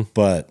 Mm-hmm.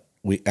 But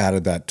we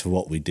added that to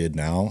what we did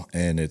now,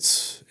 and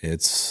it's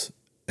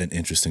an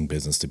interesting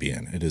business to be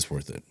in. It is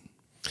worth it.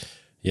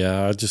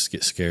 Yeah, I just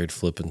get scared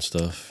flipping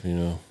stuff, you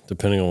know,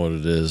 depending on what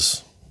it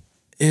is.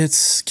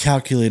 It's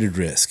calculated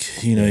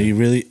risk. You know, you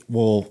really,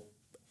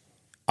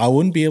 I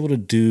wouldn't be able to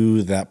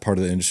do that part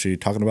of the industry.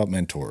 Talking about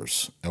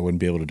mentors, I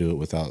wouldn't be able to do it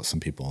without some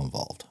people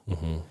involved.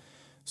 Mm-hmm.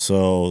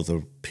 So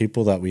the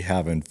people that we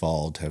have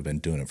involved have been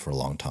doing it for a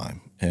long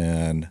time,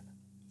 and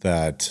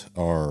that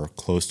are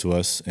close to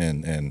us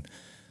and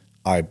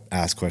I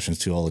ask questions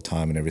to all the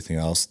time and everything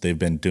else. They've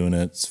been doing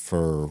it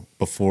for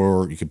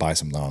before you could buy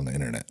something on the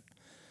internet.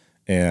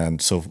 And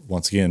so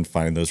once again,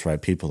 finding those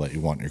right people that you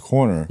want in your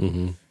corner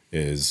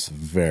is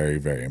very,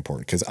 very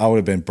important. Because I would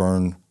have been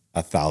burned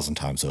 1,000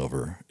 times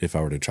over if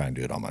I were to try and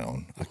do it on my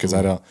own. Because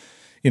I don't,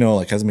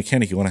 like as a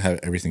mechanic, you want to have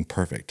everything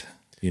perfect,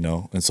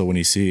 And so when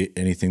you see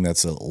anything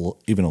that's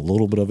even a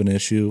little bit of an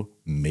issue,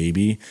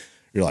 maybe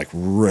you're like,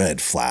 red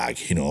flag,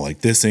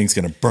 like this thing's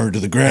going to burn to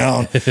the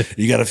ground.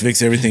 You got to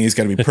fix everything. It's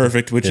got to be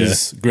perfect, which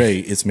is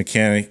great. It's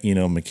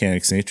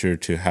mechanics nature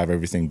to have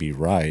everything be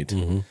right.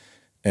 Mm-hmm.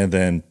 And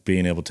then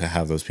being able to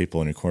have those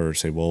people in your corner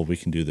say, well, we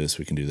can do this,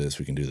 we can do this,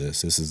 we can do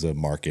this. This is a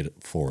market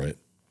for it.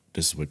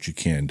 This is what you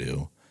can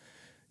do.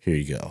 Here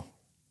you go.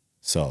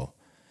 So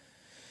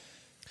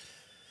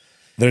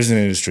there's an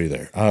industry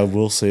there. I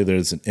will say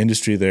there's an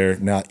industry there.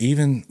 Now,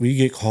 even we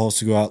get calls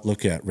to go out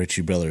look at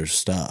Ritchie Brothers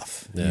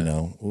stuff.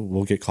 Yeah.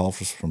 We'll get calls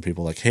from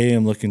people like, hey,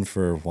 I'm looking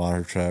for a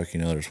water truck.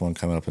 There's one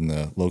coming up in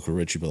the local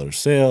Ritchie Brothers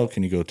sale.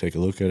 Can you go take a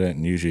look at it?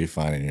 And usually you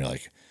find it and you're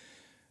like,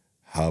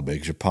 how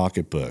big's your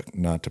pocketbook?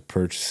 Not to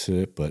purchase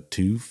it, but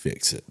to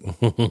fix it.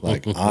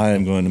 Like, I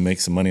am going to make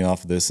some money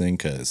off of this thing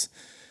because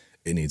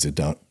it needs a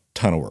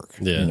ton of work.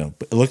 Yeah.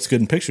 But it looks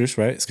good in pictures,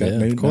 right? It's got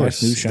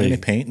nice new shiny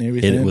paint and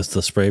everything. Hit it with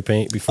the spray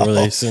paint before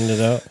they send it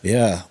out.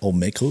 Yeah. Old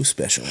Mako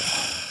special.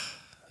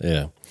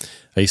 Yeah.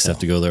 I used to have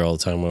to go there all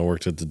the time when I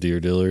worked at the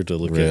Deere dealer to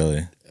look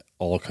at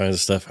all kinds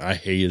of stuff. I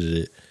hated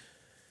it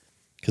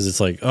because it's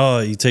like,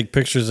 you take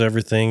pictures of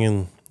everything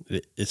and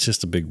it's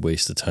just a big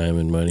waste of time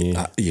and money.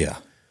 Yeah.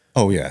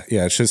 Oh, yeah.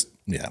 Yeah, it's just,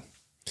 yeah.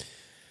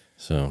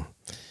 So,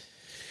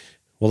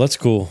 well, that's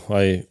cool.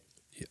 I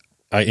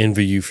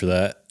envy you for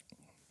that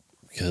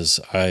because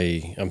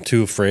I'm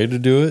too afraid to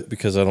do it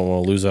because I don't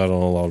want to lose out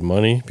on a lot of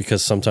money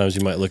because sometimes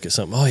you might look at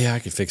something, I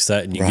could fix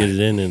that, and you get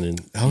it in and then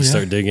you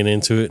start digging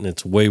into it and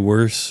it's way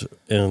worse.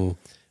 And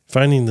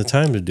finding the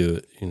time to do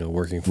it,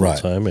 working full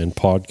time and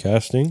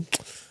podcasting,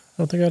 I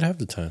don't think I'd have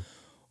the time.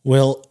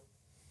 Well,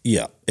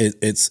 yeah,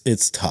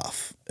 it's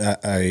tough.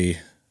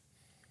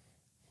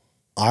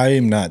 I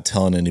am not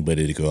telling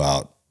anybody to go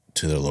out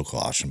to their local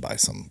auction and buy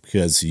something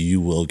because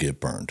you will get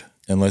burned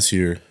unless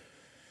you're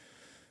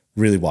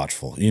really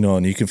watchful,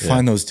 and you can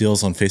find those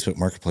deals on Facebook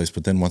Marketplace,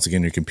 but then once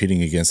again, you're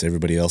competing against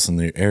everybody else in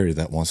the area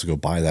that wants to go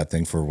buy that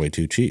thing for way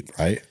too cheap,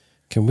 right?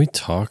 Can we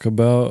talk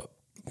about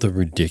the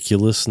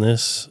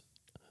ridiculousness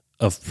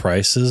of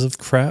prices of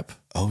crap?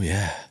 Oh,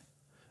 yeah.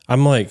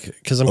 I'm like,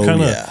 because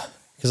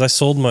I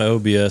sold my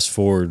OBS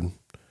Ford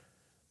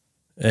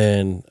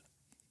and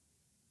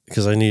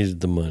because I needed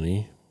the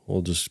money,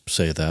 we'll just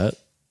say that,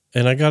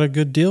 and I got a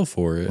good deal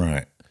for it.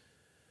 Right.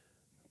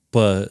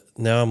 But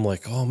now I'm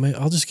like, oh man,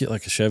 I'll just get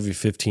like a Chevy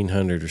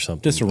 1500 or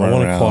something. Just to I run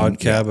want around. a quad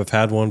cab. I've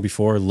had one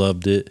before,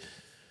 loved it.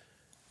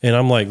 And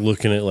I'm like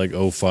looking at like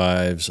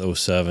 05s,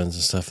 07s and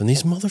stuff. And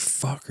these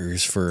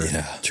motherfuckers for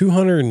a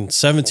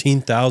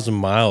 217,000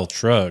 mile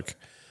truck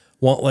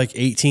want like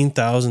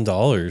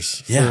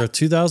 $18,000 for a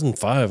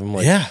 2005. I'm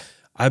like,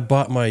 I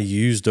bought my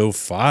used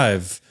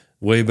 05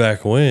 way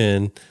back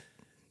when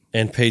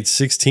and paid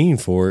 16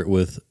 for it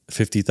with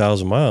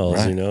 50,000 miles.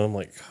 Right. I'm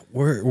like,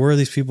 where are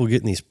these people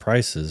getting these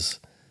prices?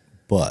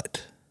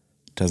 But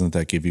doesn't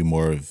that give you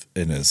more of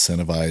an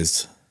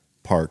incentivized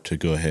part to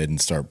go ahead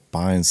and start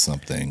buying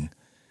something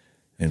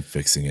and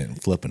fixing it and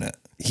flipping it?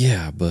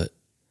 Yeah, but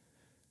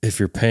if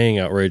you're paying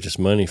outrageous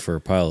money for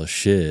a pile of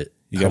shit,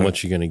 how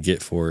much are you going to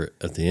get for it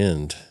at the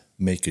end?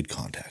 Make good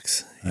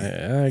contacts.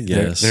 I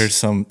guess there's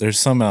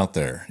some out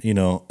there. They're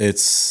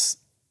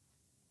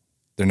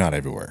not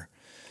everywhere.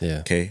 Yeah.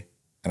 Okay.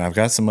 And I've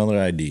got some other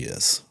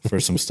ideas for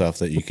some stuff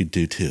that you could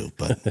do too,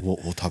 but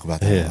we'll talk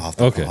about that off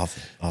the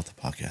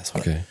podcast.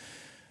 But okay.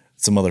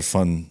 some other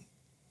fun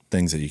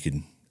things that you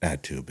can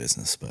add to a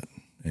business. But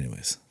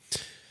anyways,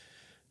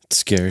 it's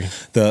scary.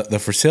 The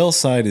for sale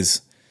side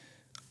is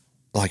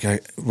like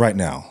right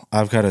now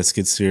I've got a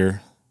skid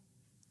steer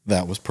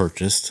that was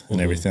purchased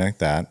and everything like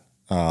that.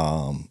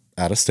 Out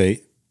of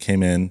state,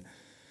 came in,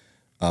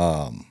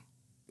 and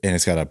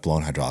it's got a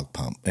blown hydraulic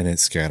pump and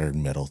it's scattered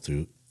metal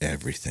through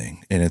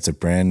everything. And it's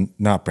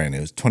not brand new.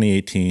 It was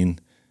 2018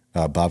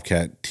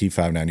 Bobcat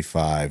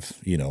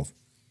T595,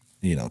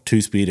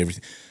 2-speed,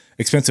 everything.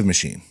 Expensive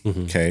machine.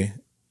 Okay.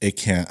 It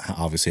can't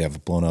obviously have a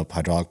blown up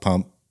hydraulic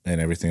pump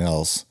and everything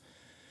else.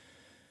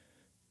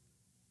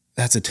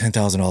 That's a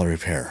 $10,000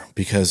 repair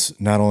because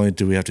not only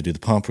do we have to do the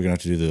pump, we're going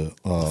to have to do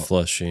the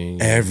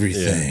flushing,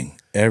 everything,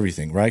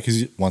 right?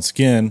 Because once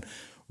again,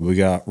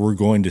 we're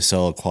going to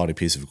sell a quality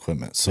piece of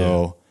equipment.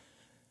 So,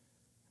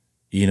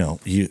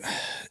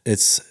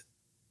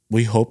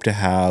 we hope to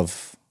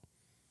have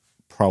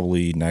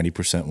probably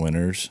 90%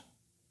 winners.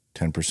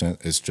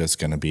 10% is just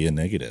going to be a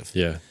negative.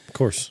 Yeah, of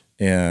course.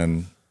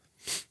 And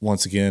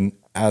once again,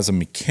 as a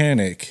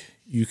mechanic,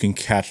 you can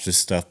catch this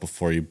stuff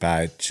before you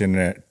buy it.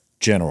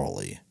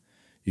 Generally,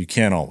 you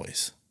can't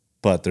always,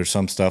 but there's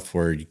some stuff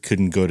where you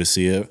couldn't go to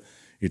see it.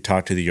 You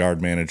talk to the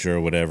yard manager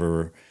or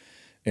whatever,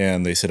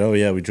 and they said, "Oh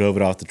yeah, we drove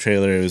it off the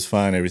trailer. It was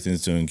fine.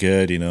 Everything's doing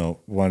good.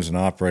 Runs and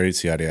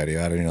operates, yada yada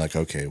yada." And you're like,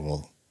 "Okay,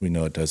 well, we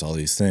know it does all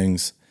these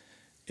things,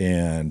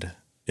 and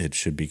it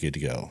should be good to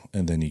go."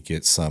 And then you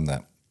get some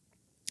that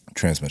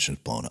transmission's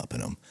blown up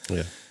in them.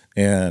 Yeah,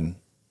 and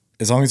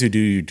as long as you do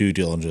your due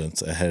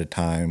diligence ahead of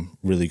time,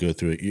 really go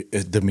through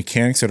it. The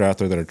mechanics that are out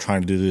there that are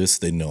trying to do this,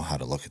 they know how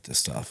to look at this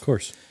stuff. of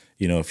course.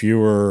 If you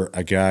were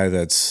a guy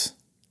that's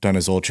done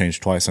his oil change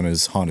twice on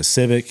his Honda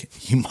Civic,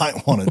 you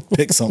might want to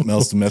pick something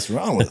else to mess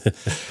around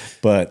with.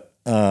 But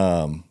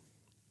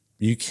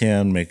you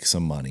can make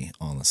some money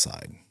on the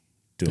side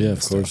doing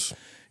this stuff. Course.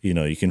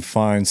 You can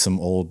find some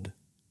old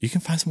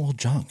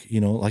junk.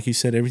 Like you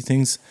said,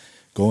 everything's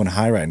going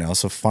high right now.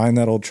 So find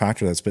that old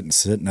tractor that's been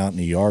sitting out in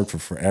the yard for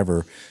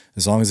forever.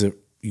 As long as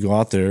you go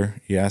out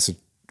there, you ask a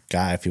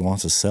guy if he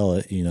wants to sell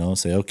it,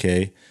 say,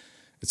 okay,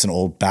 it's an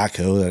old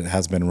backhoe that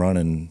has been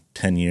running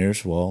 10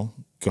 years. Well,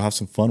 go have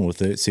some fun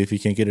with it. See if you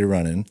can't get it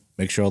running.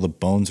 Make sure all the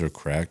bones are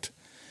correct.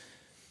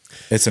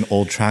 It's an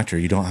old tractor.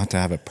 You don't have to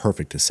have it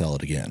perfect to sell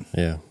it again.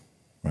 Yeah.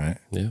 Right?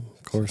 Yeah,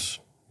 of course.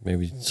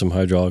 Maybe some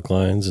hydraulic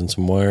lines and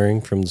some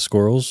wiring from the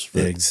squirrels.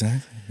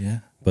 Exactly,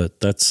 yeah.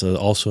 But that's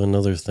also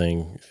another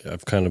thing.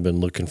 I've kind of been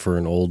looking for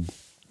an old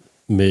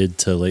mid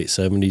to late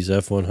 70s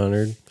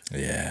F100.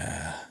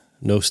 Yeah.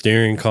 No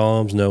steering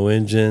columns, no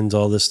engines,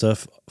 all this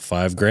stuff.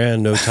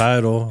 $5,000, no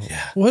title.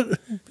 Yeah. What?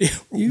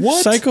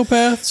 You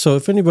psychopath? So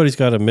if anybody's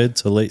got a mid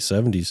to late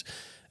 70s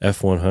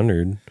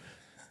F100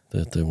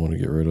 that they want to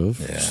get rid of,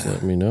 just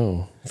let me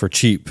know. For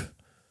cheap.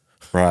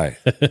 Right.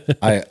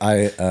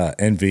 I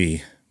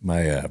envy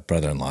my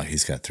brother-in-law.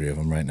 He's got 3 of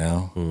them right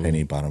now, and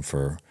he bought them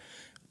for,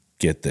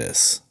 get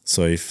this.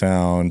 So he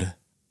found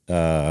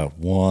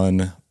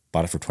one,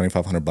 bought it for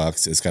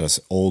 $2,500. It's got an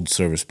old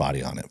service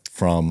body on it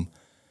from...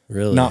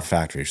 Really? Not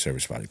factory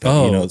service body,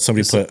 but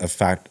somebody put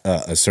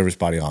a service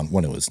body on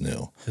when it was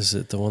new. Is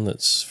it the one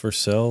that's for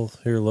sale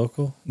here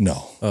local?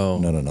 No. Oh.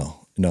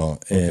 No.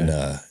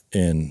 Okay.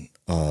 In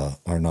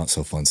our not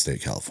so fun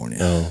state, California.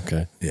 Oh,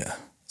 okay. Yeah.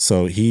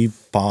 So he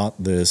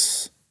bought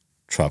this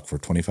truck for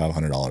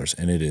 $2,500,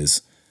 and it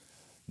is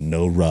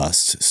no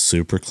rust,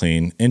 super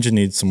clean. Engine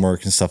needs some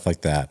work and stuff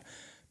like that,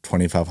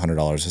 $2,500.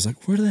 I was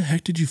like, where the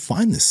heck did you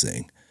find this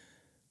thing?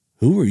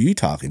 Who were you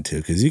talking to?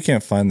 Because you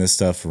can't find this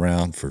stuff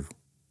around for,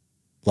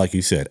 like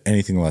you said,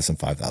 anything less than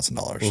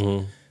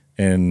 $5,000.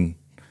 And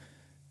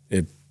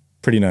it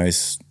pretty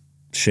nice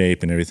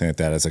shape and everything like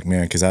that. I was like,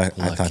 man, because I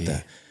thought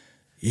that,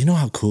 you know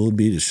how cool it'd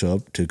be to show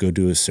up to go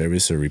do a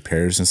service or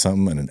repairs and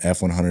something and an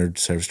F100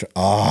 service truck.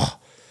 Ah,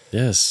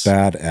 yes,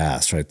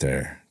 badass right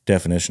there.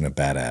 Definition of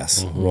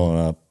badass. Rolling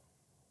up.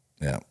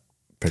 Yeah,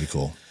 pretty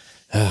cool.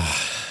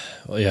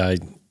 Well, yeah,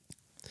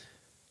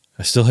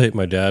 I still hate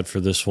my dad for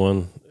this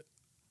one.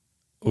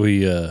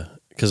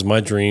 Because my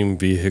dream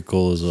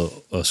vehicle is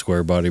a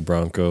square body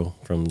Bronco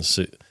from the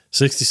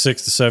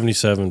 66 to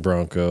 77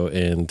 Bronco,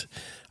 and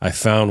I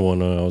found one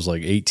when I was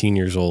like 18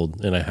 years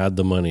old, and I had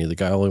the money. The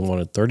guy only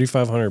wanted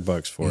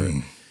 $3,500 for it,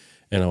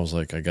 and I was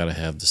like, I gotta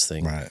have this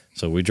thing. Right.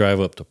 So we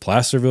drive up to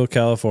Placerville,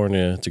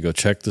 California, to go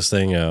check this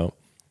thing out,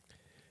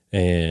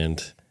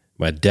 and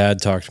my dad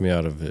talked me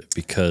out of it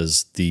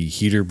because the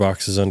heater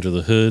boxes under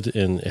the hood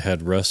and it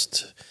had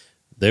rust.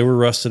 They were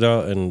rusted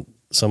out, and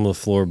some of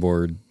the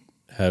floorboard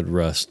had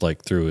rust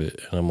like through it.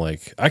 And I'm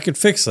like, I could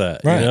fix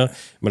that. Right. You know?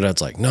 My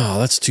dad's like, no,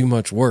 that's too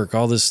much work.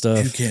 All this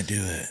stuff. You can't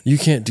do it. You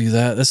can't do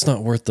that. That's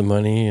not worth the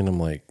money. And I'm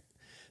like,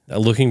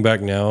 looking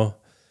back now,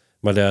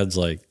 my dad's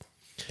like,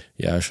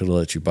 yeah, I should have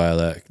let you buy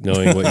that,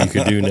 knowing what you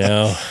could do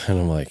now. And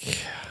I'm like,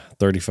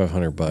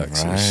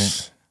 $3,500.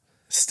 Right.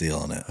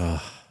 Stealing it.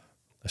 I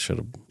should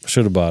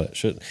have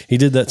bought it. He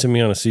did that to me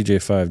on a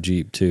CJ5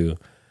 Jeep too.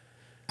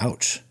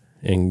 Ouch.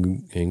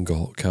 In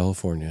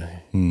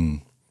California.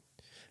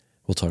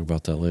 We'll talk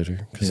about that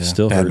later because it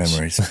still bad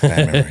hurts.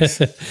 Bad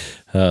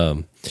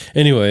memories.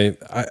 Anyway,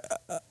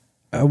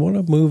 I want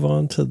to move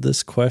on to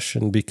this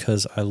question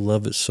because I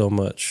love it so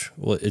much.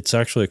 Well, it's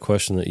actually a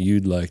question that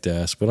you'd like to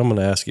ask, but I'm going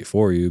to ask it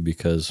for you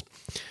because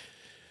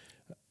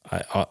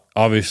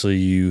obviously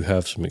you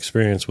have some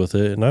experience with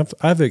it, and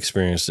I've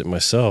experienced it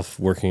myself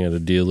working at a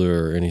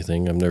dealer or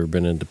anything. I've never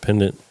been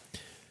independent.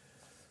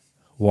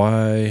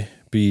 Why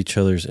be each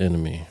other's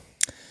enemy?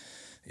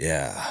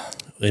 Yeah.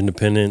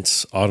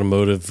 Independence,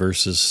 automotive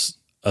versus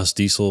us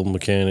diesel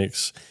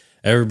mechanics.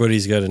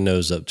 Everybody's got a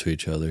nose up to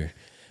each other.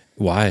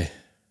 Why?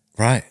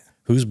 Right.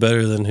 Who's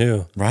better than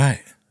who?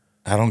 Right.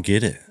 I don't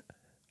get it.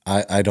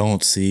 I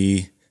don't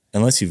see,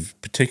 unless you've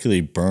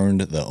particularly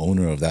burned the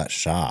owner of that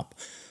shop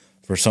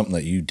for something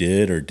that you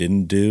did or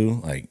didn't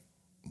do, like,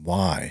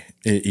 why?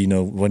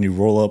 When you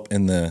roll up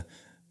in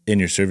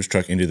your service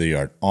truck into the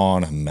yard,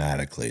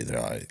 automatically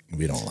they're like,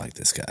 we don't like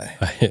this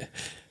guy.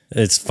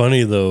 It's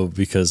funny though,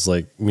 because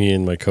like me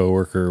and my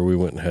coworker, we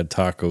went and had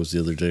tacos the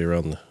other day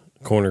around the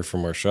corner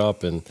from our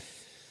shop, and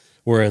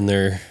we're in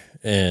there,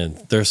 and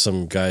there's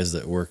some guys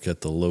that work at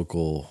the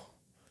local,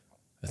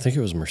 I think it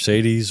was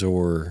Mercedes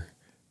or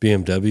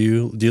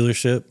BMW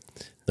dealership.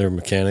 They're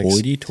mechanics.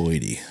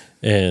 Hoity-toity.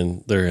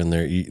 And they're in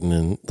there eating,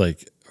 and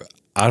like,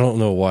 I don't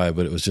know why,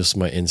 but it was just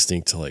my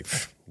instinct to like,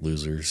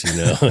 losers,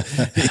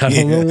 I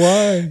don't know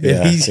why.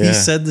 Yeah, he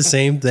said the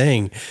same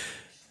thing.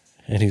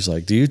 And he's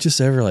like, do you just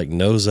ever like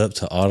nose up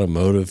to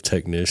automotive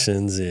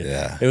technicians? And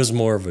it was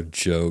more of a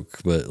joke,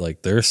 but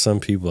like there's some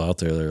people out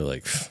there that are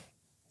like,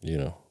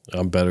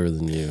 I'm better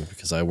than you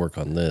because I work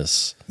on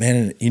this. Man,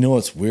 and you know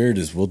what's weird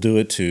is we do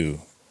it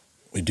to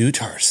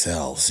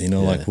ourselves,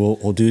 like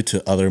we'll do it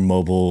to other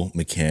mobile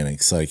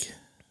mechanics, like,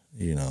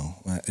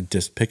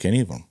 just pick any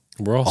of them.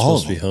 We're all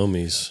supposed to be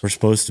homies. We're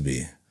supposed to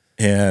be.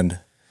 And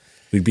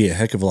we'd be a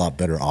heck of a lot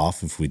better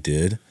off if we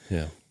did.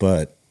 Yeah.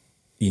 But,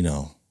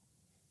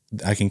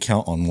 I can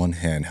count on one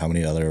hand how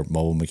many other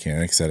mobile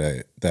mechanics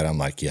that I'm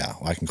like,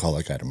 I can call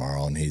that guy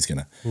tomorrow and he's going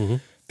to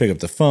pick up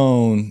the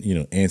phone,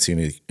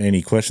 answer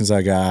any questions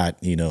I got,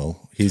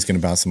 he's going to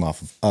bounce them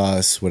off of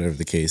us, whatever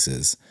the case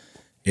is.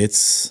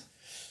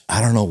 I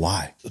don't know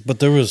why.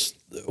 But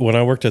when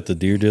I worked at the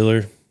Deer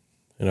dealer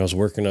and I was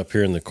working up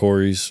here in the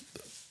quarries,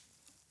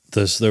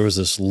 there was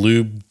this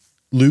lube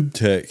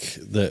tech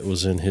that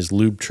was in his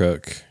lube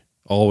truck,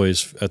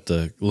 always at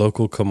the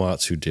local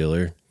Komatsu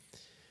dealer.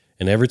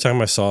 And every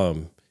time I saw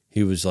him,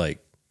 he was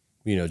like,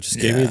 just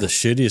gave me the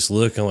shittiest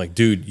look. I'm like,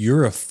 dude,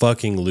 you're a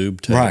fucking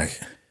lube tech. Right.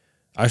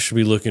 I should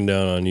be looking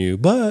down on you.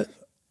 But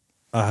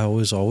I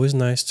was always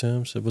nice to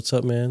him. Said, what's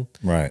up, man?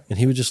 Right. And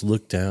he would just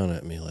look down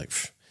at me like,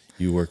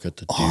 you work at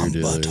the Deer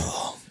dealer.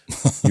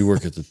 You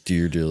work at the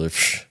Deer dealer.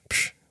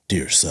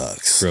 Deer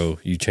sucks. Bro,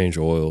 you change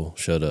oil.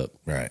 Shut up.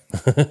 Right.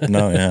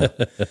 No, yeah.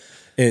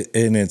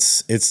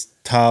 It's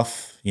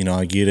tough.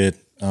 I get it.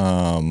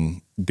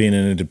 Being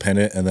an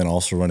independent and then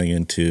also running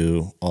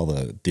into all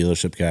the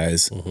dealership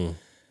guys.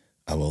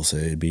 I will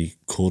say it'd be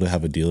cool to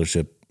have a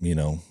dealership,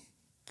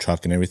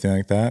 truck and everything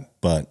like that.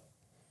 But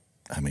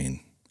I mean,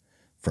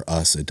 for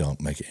us, it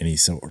don't make any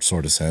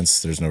sort of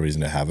sense. There's no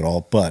reason to have it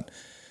all. But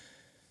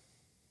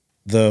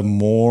the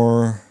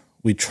more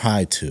we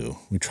try to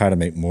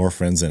make more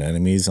friends than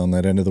enemies on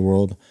that end of the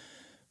world.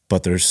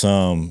 But there's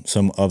some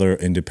other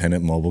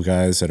independent mobile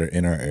guys that are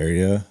in our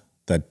area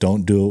that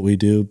don't do what we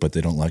do, but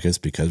they don't like us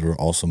because we're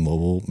also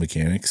mobile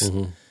mechanics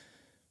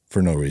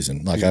for no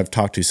reason. Like I've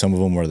talked to some of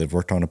them where they've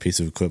worked on a piece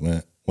of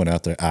equipment went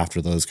out there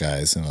after those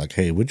guys and like,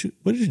 hey, what did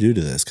you do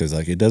to this? Because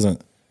like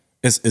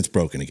it's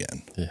broken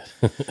again. Yeah.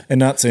 And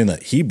not saying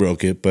that he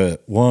broke it,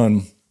 but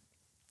one,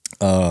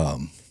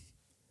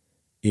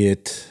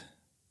 it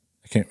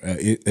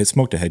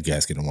smoked a head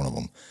gasket in one of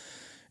them,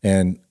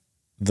 and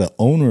the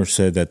owner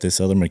said that this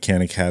other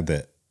mechanic had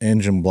the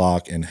engine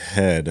block and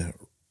head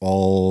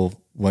all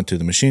went to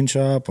the machine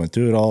shop, went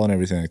through it all and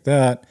everything like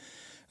that. I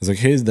was like,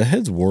 hey, the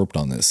head's warped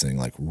on this thing,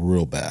 like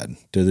real bad.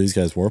 Did these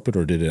guys warp it,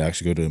 or did it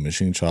actually go to a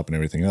machine shop and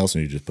everything else,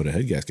 and you just put a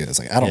head gasket? It's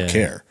like, I don't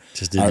care.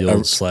 Just did the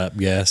old slap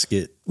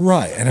gasket.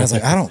 Right. And I was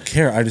like, I don't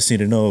care. I just need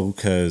to know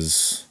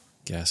because...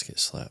 Gasket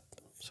slap.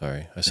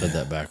 Sorry, I said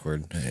that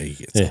backward. Hey,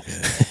 it's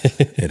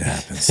okay. It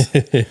happens.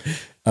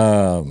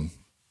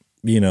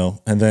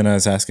 And then I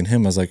was asking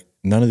him, I was like,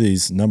 none of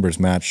these numbers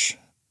match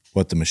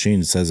what the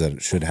machine says that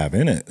it should have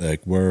in it.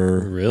 Like,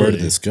 where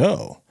did this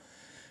go?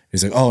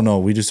 He's like, oh, no,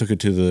 we just took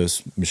it to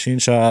this machine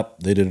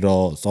shop. They did it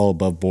all. It's all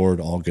above board,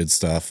 all good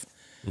stuff.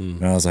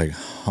 And I was like,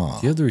 huh.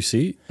 Do you have the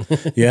receipt?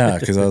 Yeah,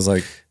 because I was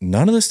like,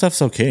 none of this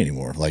stuff's okay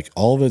anymore. Like,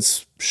 all of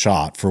it's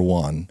shot, for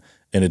one,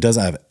 and it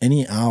doesn't have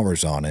any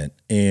hours on it,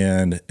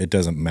 and it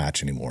doesn't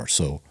match anymore.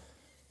 So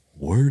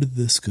where did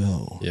this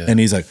go? Yeah. And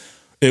he's like,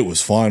 it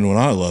was fine when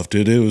I left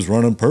it. It was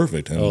running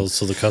perfect. And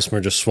so the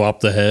customer just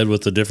swapped the head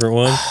with a different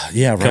one?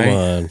 Yeah, right. Come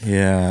on.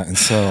 Yeah, and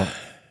so...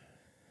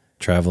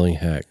 Traveling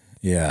hack.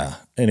 Yeah.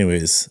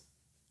 Anyways,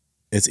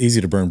 it's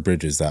easy to burn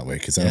bridges that way,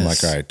 because then I'm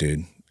like, all right,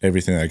 dude,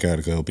 everything I got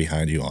to go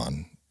behind you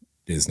on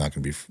is not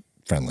going to be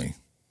friendly.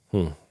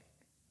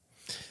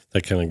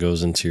 That kind of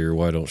goes into your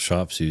why don't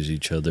shops use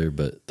each other,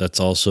 but that's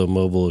also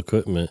mobile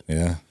equipment.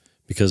 Yeah.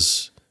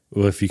 Because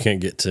if you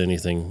can't get to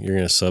anything, you're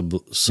going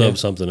to sub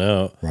something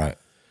out. Right.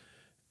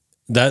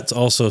 That's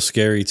also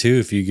scary too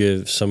if you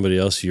give somebody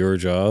else your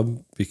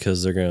job,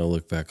 because they're going to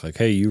look back like,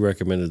 hey, you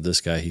recommended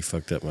this guy, he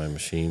fucked up my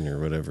machine or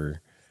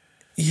whatever.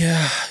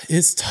 Yeah,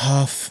 it's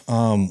tough.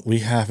 We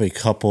have a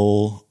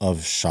couple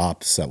of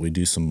shops that we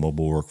do some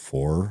mobile work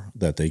for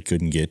that they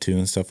couldn't get to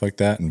and stuff like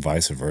that, and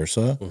vice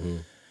versa. Mm-hmm.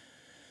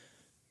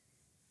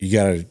 You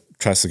got to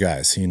trust the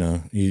guys.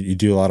 You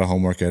do a lot of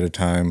homework at a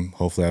time.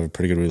 Hopefully have a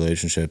pretty good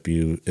relationship.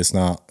 It's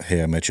not,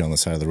 hey, I met you on the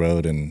side of the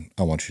road and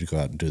I want you to go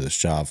out and do this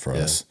job for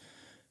us.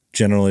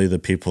 Generally, the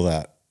people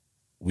that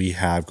we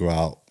have go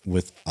out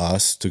with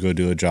us to go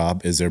do a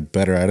job is they're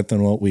better at it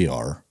than what we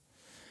are,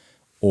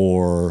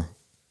 or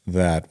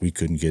that we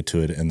couldn't get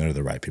to it and they're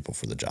the right people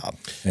for the job.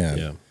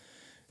 And,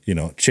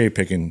 cherry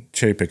picking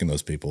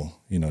those people,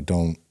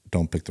 don't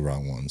pick the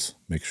wrong ones.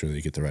 Make sure that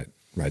you get the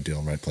right deal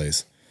in the right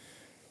place.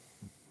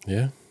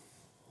 Yeah.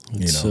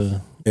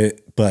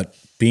 But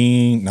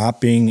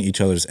not being each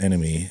other's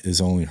enemy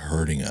is only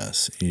hurting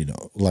us.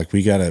 Like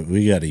we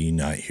gotta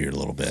unite here a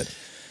little bit.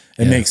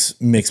 It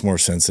makes more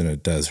sense than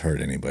it does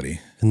hurt anybody.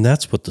 And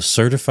that's what the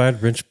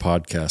Certified Wrench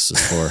podcast is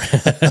for.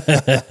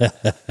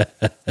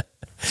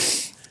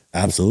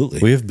 Absolutely.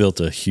 We have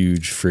built a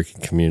huge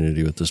freaking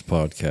community with this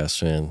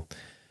podcast, and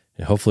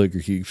hopefully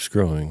it keeps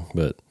growing.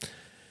 But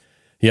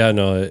yeah,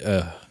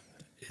 no,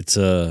 it's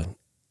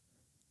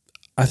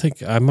I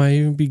think I might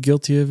even be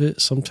guilty of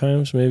it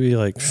sometimes. Maybe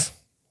like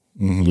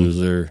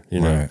loser,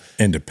 right.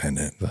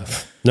 Independent.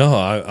 But no,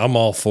 I'm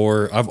all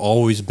for. I've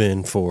always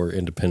been for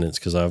independence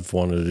because I've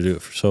wanted to do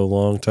it for so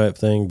long, type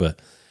thing. But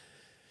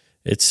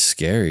it's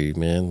scary,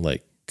 man.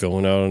 Like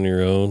going out on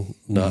your own,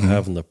 not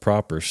having the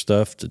proper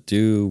stuff to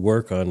do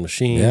work on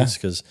machines.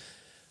 Because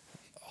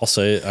I'll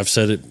say it, I've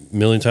said it a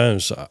million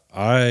times.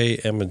 I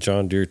am a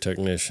John Deere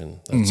technician.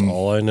 That's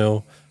all I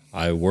know.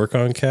 I work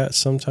on cats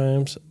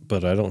sometimes,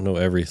 but I don't know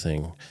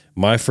everything.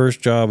 My first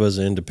job as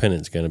an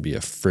independent is going to be a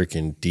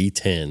freaking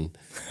D10.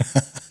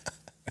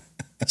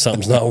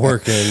 Something's not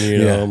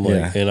working, I'm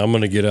like, and I'm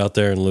going to get out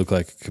there and look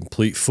like a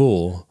complete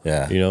fool,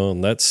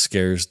 and that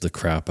scares the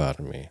crap out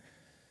of me.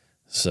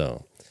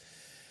 So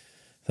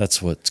that's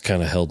what's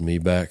kind of held me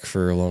back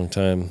for a long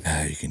time.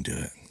 You can do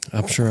it.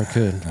 I'm sure I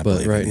could,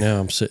 but right now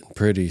I'm sitting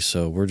pretty,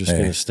 so we're just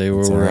going to stay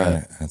where we're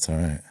at. That's all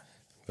right.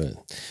 But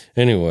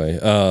anyway,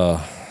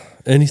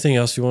 anything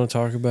else you want to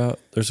talk about?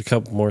 There's a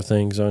couple more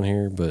things on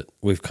here, but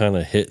we've kind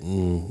of hit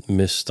and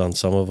missed on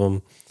some of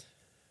them.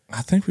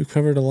 I think we've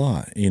covered a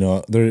lot.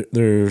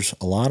 There's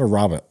a lot of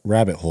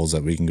rabbit holes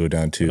that we can go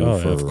down to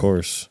for of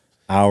course.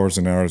 Hours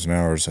and hours and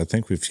hours. I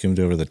think we've skimmed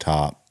over the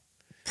top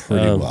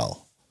pretty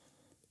well.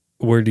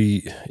 Where do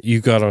you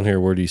got on here?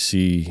 Where do you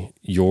see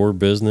your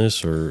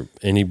business or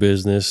any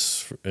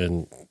business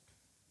and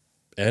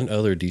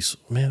other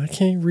diesel? Man, I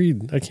can't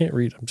read. I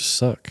just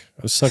suck.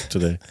 I suck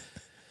today.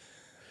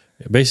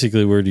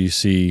 Basically, where do you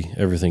see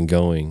everything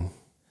going,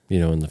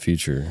 in the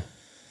future?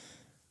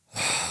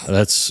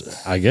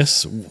 That's, I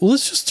guess, well,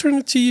 let's just turn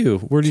it to you.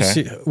 Where do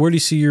you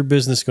see your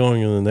business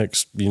going in the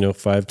next,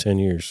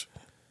 5-10 years?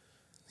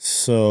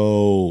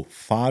 So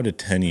 5 to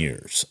 10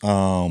 years.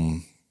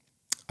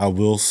 I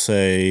will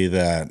say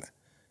that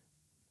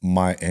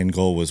my end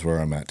goal was where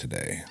I'm at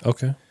today.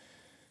 Okay.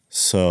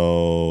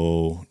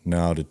 So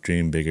now to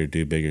dream bigger,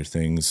 do bigger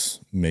things,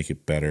 make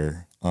it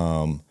better.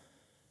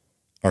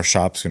 our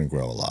shop's going to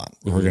grow a lot.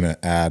 Mm-hmm. We're going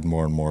to add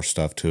more and more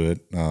stuff to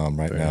it.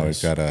 Right now,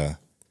 nice. We've got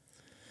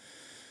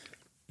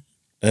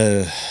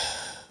a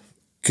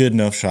good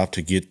enough shop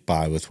to get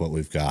by with what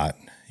we've got,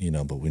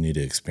 but we need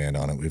to expand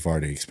on it. We've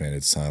already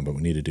expanded some, but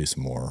we need to do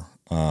some more.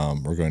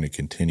 We're going to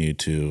continue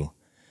to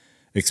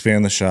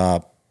expand the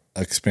shop,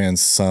 expand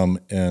some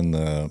in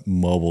the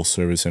mobile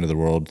service end of the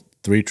world.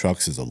 3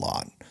 trucks is a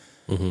lot.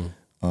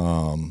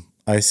 Mm-hmm.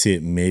 I see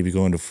it maybe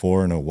going to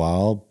 4 in a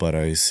while, but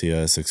I see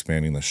us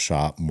expanding the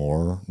shop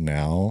more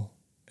now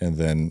and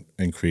then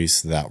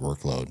increase that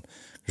workload.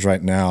 Because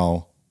right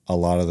now, a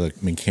lot of the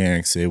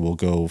mechanics, they will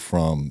go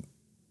from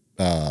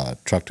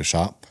truck to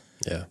shop.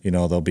 Yeah.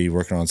 They'll be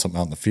working on something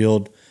out in the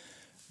field.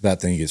 That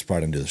thing gets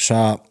brought into the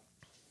shop.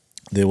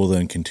 They will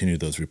then continue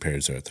those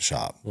repairs there at the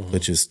shop, mm-hmm.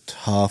 which is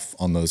tough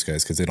on those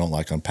guys because they don't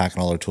like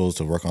unpacking all their tools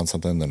to work on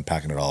something, then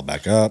packing it all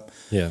back up.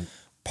 Yeah.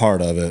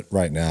 Part of it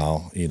right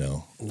now,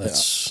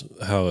 That's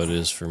how it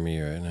is for me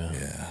right now.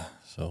 Yeah.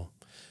 So,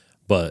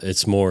 but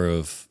it's more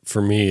of,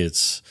 for me,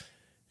 it's,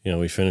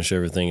 we finish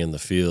everything in the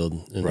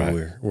field, and right.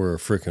 we're a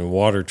freaking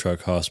water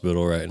truck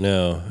hospital right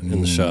now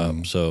in the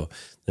shop. So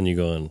then you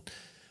go and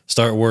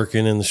start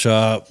working in the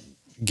shop,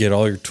 get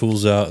all your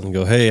tools out, and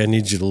go, hey, I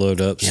need you to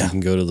load up so you can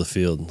go to the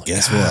field. Like,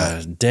 guess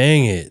what?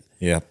 Dang it.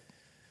 Yep.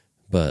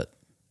 But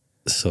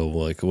so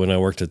like when I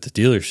worked at the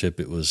dealership,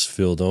 it was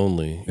field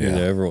only. Yeah. You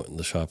never went in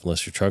the shop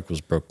unless your truck was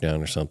broke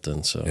down or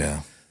something. So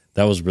yeah,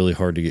 that was really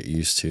hard to get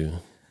used to.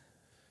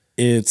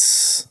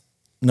 It's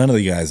none of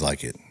the guys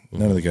like it.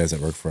 None of the guys that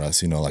work for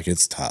us,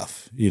 it's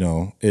tough.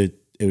 It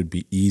would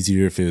be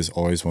easier if it was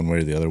always one way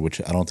or the other,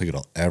 which I don't think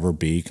it'll ever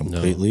be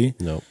completely.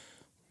 No.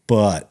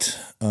 But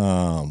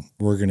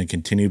we're going to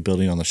continue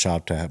building on the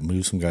shop to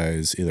move some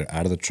guys either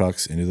out of the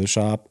trucks into the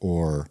shop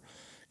or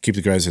keep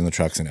the guys in the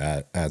trucks and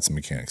add some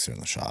mechanics there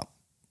in the shop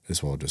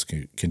as well. Just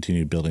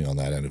continue building on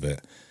that end of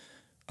it.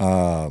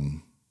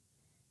 On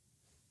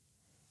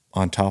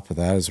top of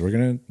that is we're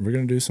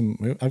gonna do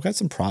some. I've got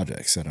some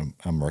projects that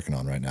I'm working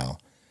on right now.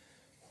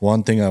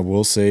 One thing I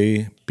will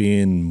say,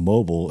 being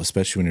mobile,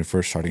 especially when you're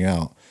first starting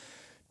out,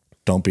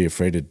 don't be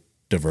afraid to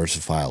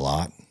diversify a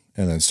lot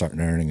and then start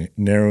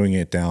narrowing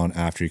it down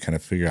after you kind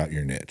of figure out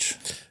your niche.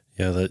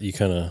 Yeah, that you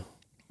kind of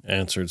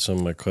answered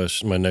some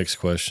of my next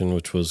question,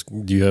 which was,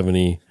 do you have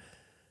any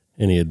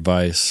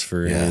advice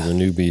for any of the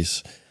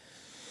newbies?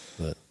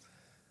 But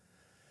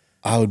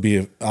I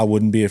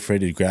wouldn't be afraid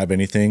to grab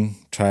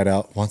anything, try it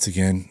out. Once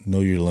again, know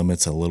your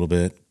limits a little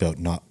bit, but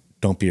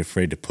don't be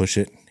afraid to push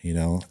it,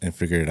 and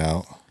figure it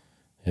out.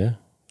 Yeah,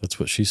 that's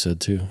what she said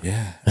too.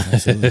 Yeah,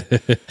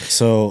 absolutely.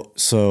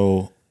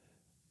 So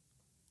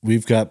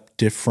we've got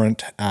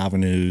different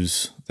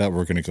avenues that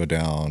we're going to go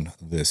down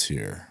this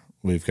year.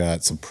 We've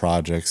got some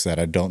projects that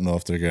I don't know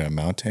if they're going to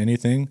amount to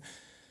anything.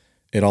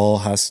 It all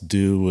has to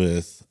do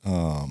with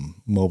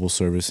mobile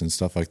service and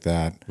stuff like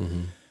that.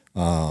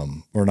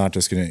 Mm-hmm. We're not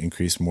just going to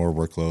increase more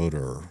workload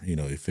or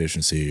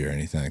efficiency or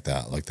anything like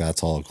that. Like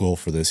that's all a goal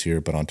for this year.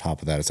 But on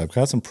top of that, I've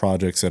got some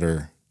projects that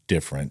are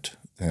different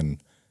than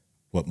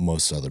what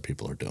most other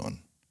people are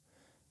doing.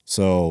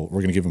 So we're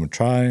going to give them a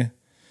try.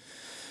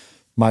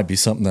 Might be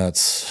something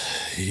that's,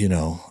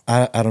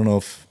 I don't know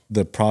if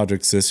the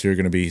projects this year are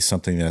going to be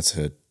something that's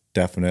a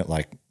definite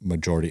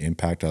majority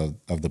impact of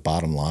the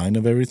bottom line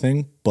of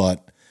everything,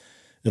 but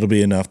it'll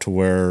be enough to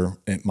where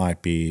it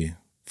might be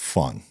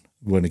fun.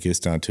 When it gets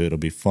down to it, it'll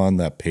be fun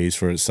that pays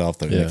for itself,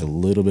 that we make a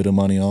little bit of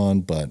money on,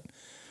 but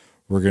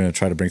we're going to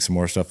try to bring some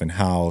more stuff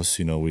in-house.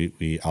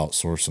 We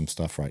outsource some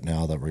stuff right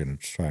now that we're going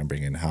to try and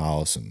bring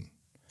in-house and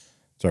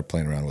start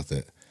playing around with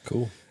it.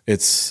 Cool.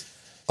 It's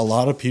a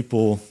lot of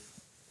people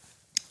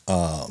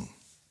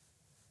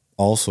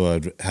also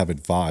have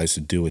advised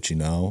to do what you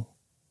know.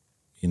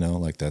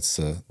 That's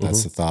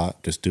the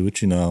thought. Just do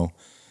what you know.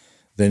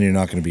 Then you're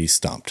not going to be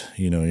stumped.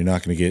 You're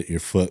not going to get your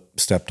foot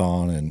stepped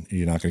on and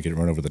you're not going to get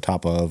run over the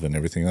top of and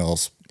everything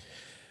else.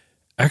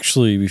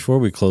 Actually, before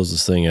we close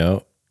this thing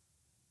out,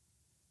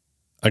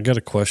 I got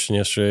a question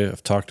yesterday.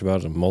 I've talked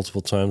about it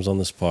multiple times on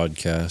this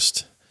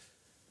podcast.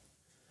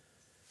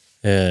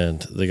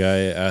 And the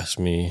guy asked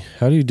me,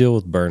 how do you deal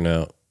with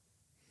burnout?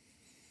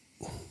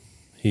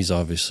 He's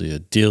obviously a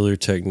dealer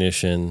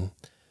technician.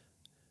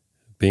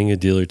 Being a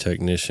dealer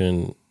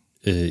technician,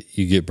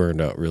 you get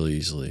burned out really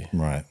easily.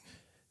 Right.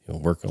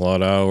 Working a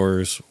lot of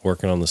hours,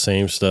 working on the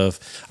same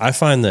stuff. I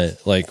find that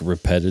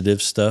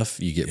repetitive stuff,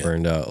 you get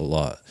burned out a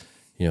lot.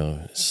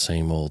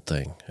 Same old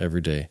thing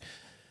every day.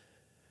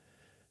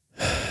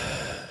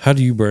 How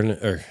do you burn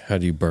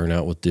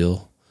out with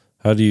deal?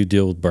 How do you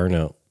deal with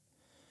burnout?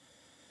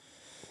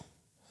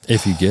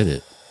 If you get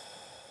it.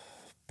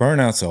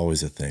 Burnout's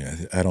always a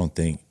thing. I don't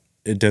think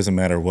it doesn't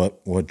matter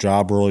what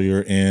job role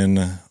you're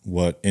in,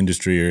 what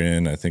industry you're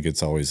in. I think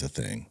it's always a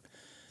thing.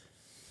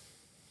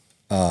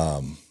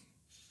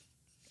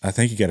 I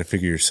think you got to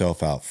figure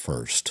yourself out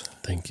first.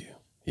 Thank you.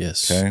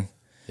 Yes. Okay.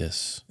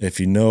 Yes. If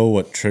you know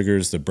what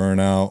triggers the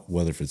burnout,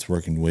 whether if it's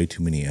working way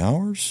too many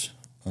hours,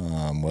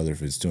 whether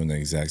if it's doing the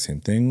exact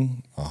same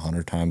thing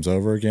 100 times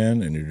over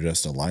again, and you're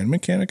just a line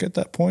mechanic at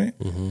that point,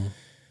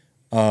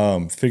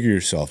 Figure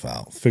yourself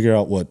out. Figure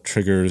out what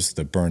triggers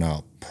the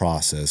burnout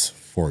process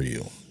for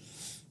you.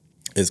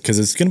 It's because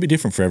it's going to be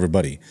different for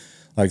everybody.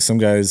 Like some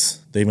guys,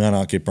 they might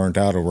not get burnt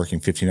out or working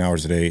 15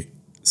 hours a day,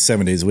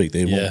 7 days a week.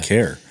 They won't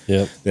care.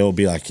 Yep. They'll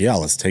be like, yeah,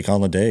 let's take on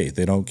the day.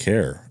 They don't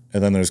care.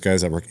 And then there's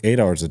guys that work 8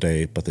 hours a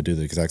day, but they do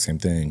the exact same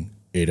thing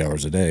 8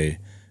 hours a day,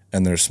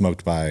 and they're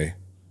smoked by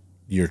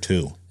year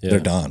 2. Yeah. They're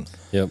done.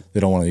 Yep. They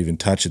don't want to even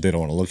touch it. They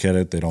don't want to look at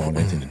it. They don't want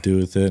anything to do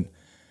with it.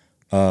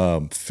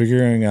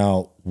 Figuring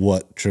out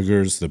what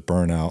triggers the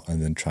burnout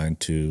and then trying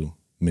to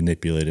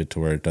manipulate it to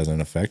where it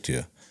doesn't affect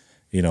you.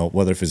 You know,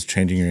 whether if it's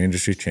changing your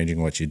industry,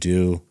 changing what you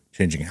do,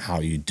 changing how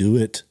you do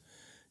it,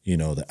 you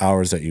know, the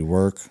hours that you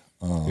work,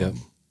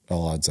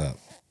 all adds up.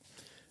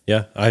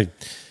 Yeah, I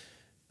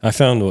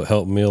found what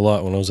helped me a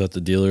lot when I was at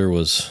the dealer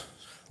was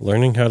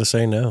learning how to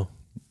say no.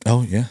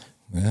 Oh, yeah.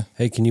 Yeah.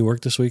 Hey, can you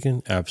work this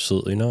weekend?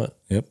 Absolutely not.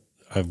 Yep.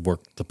 I've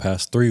worked the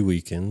past 3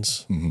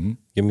 weekends. Mm-hmm.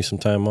 Give me some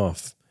time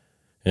off.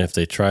 And if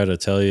they try to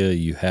tell you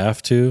you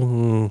have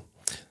to,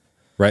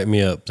 write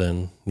me up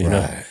then. You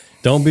know,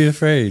 don't be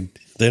afraid.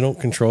 They don't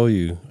control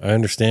you. I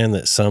understand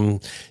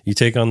that you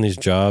take on these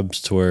jobs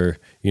to where,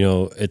 you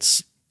know,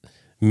 it's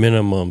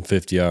minimum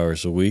 50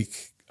 hours a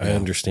week. Yeah. I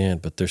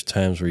understand, but there's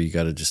times where you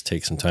got to just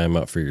take some time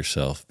out for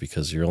yourself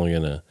because you're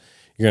going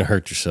to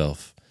hurt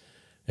yourself.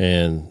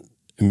 And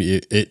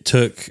it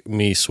took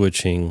me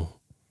quitting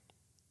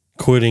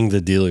the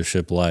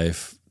dealership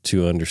life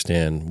to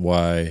understand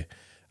why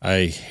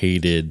I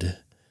hated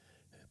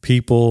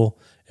people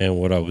and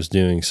what I was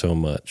doing so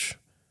much.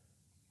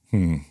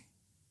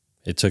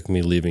 It took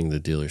me leaving the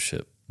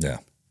dealership. Yeah.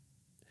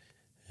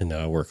 And now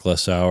I work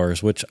less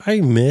hours, which I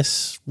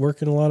miss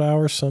working a lot of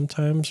hours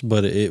sometimes,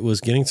 but it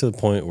was getting to the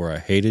point where I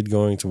hated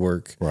going to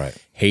work. Right.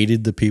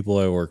 Hated the people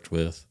I worked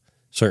with,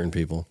 certain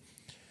people,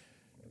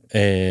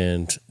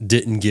 and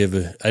didn't give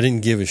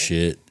a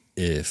shit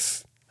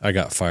if I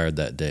got fired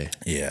that day.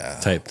 Yeah.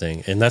 Type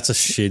thing. And that's a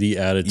shitty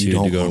attitude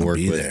to go to work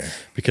with. There.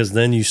 Because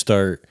then you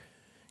start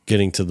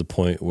getting to the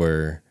point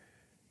where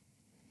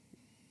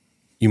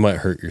you might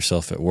hurt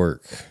yourself at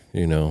work,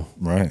 you know?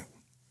 Right.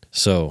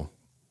 So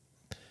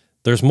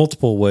there's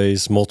multiple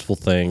ways, multiple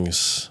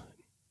things.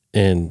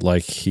 And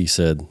like he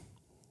said,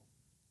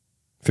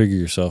 figure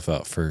yourself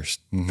out first.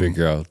 Mm-hmm.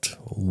 Figure out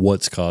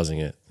what's causing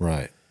it.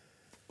 Right.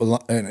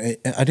 Well, and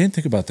I didn't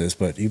think about this,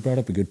 but you brought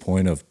up a good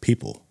point of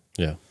people.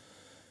 Yeah.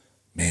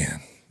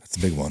 Man, that's a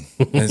big one.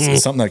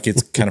 It's something that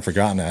gets kind of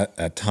forgotten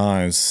at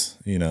times,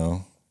 you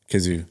know,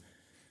 because as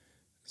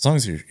long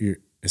as you're,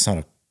 it's not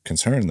a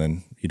concern,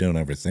 then you don't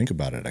ever think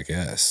about it, I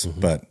guess. Mm-hmm.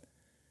 But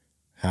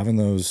having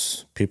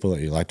those people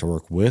that you like to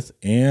work with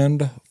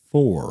and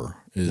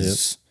for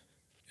is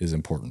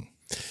important.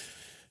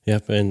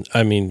 Yep. And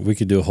I mean, we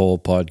could do a whole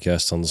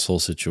podcast on this whole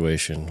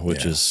situation,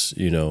 which is,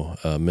 you know,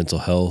 mental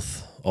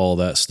health, all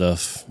that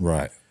stuff.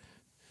 Right.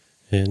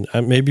 And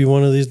maybe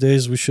one of these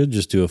days we should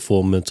just do a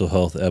full mental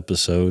health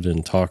episode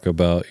and talk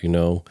about, you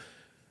know,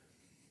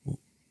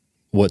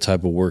 what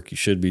type of work you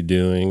should be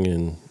doing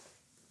and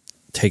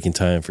taking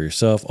time for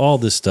yourself, all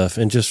this stuff.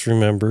 And just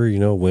remember, you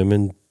know,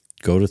 women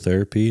go to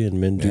therapy and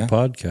men do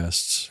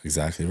podcasts.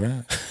 Exactly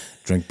right.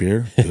 Drink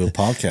beer, do a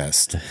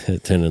podcast.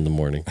 At 10 in the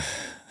morning.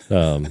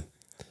 But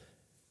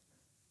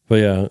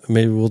yeah,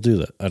 maybe we'll do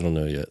that. I don't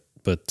know yet.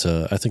 But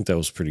I think that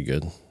was pretty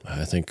good.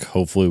 I think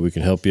hopefully we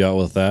can help you out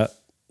with that.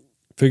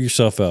 Figure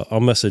yourself out. I'll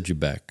message you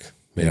back.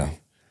 Maybe.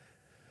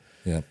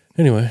 Yeah.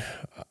 Anyway,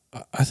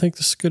 I think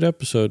this is a good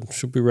episode.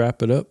 Should we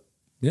wrap it up?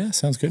 Yeah,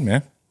 sounds good,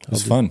 man. It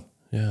was fun.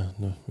 Yeah,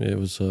 no, it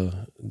was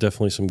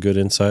definitely some good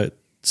insight.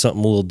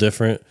 Something a little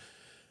different.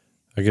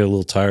 I get a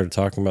little tired of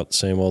talking about the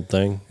same old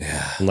thing.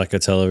 Yeah. And like I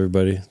tell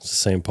everybody, it's the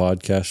same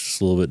podcast, just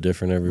a little bit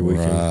different every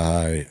weekend.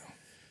 Right.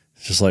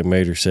 Just like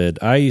Mater said,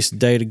 I used to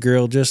date a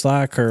girl just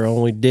like her,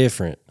 only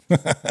different.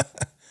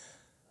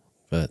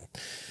 But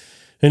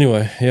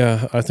anyway,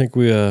 yeah, I think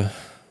we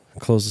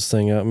close this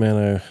thing out,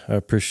 man. I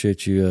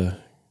appreciate you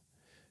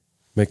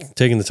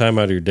taking the time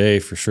out of your day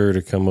for sure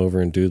to come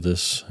over and do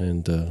this,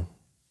 and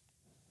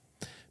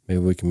maybe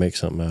we can make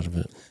something out of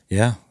it.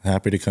 Yeah,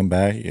 happy to come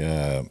back,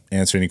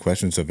 answer any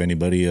questions of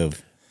anybody.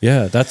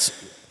 Yeah, that's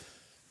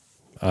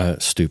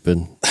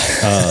stupid.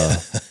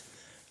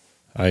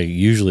 I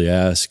usually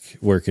ask,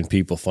 where can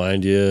people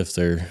find you if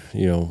they're,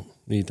 you know,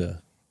 need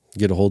to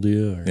get a hold of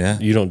you? Or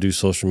you don't do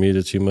social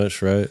media too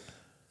much, right?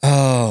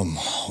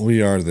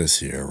 We are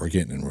this year. We're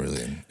getting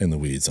really in the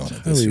weeds on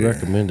it this year. I really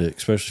recommend it,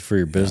 especially for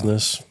your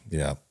business.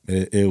 Yeah,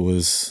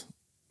 it's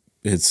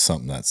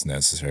something that's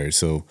necessary.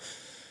 So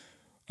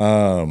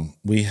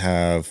we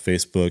have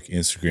Facebook,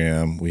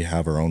 Instagram. We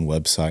have our own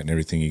website and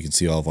everything. You can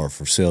see all of our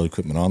for sale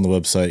equipment on the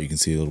website. You can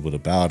see a little bit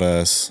about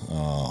us.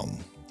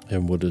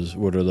 And what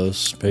are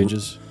those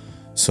pages?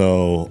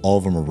 So all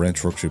of them are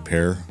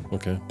rentworksrepair.com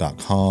Okay.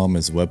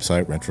 is the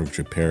website. Rentworks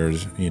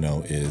Repairs, you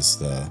know, is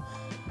the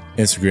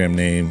Instagram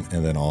name,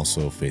 and then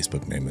also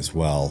Facebook name as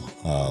well.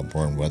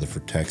 We're in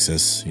Weatherford,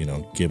 Texas. You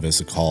know, give us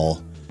a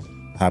call.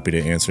 Happy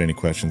to answer any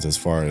questions as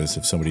far as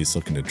if somebody's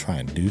looking to try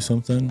and do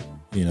something,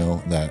 you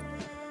know, that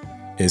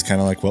is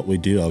kind of like what we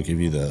do. I'll give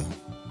you the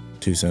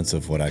 2 cents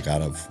of what I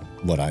got of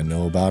what I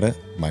know about it.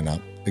 Might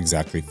not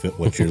exactly fit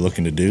what you're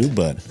looking to do,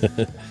 but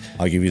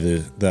I'll give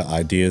you the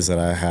ideas that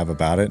I have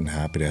about it and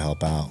happy to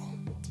help out.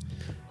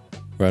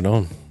 Right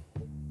on.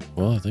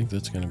 Well, I think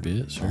that's going to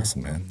be it, sir.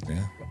 Awesome, man.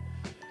 Yeah.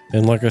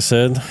 And like I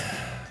said,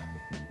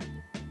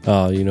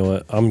 you know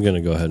what? I'm going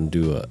to go ahead and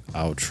do an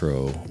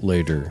outro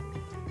later.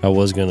 I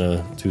was going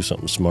to do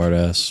something smart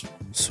ass.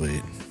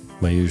 Sweet.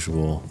 My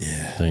usual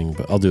thing,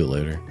 but I'll do it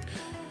later.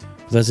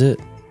 But that's it.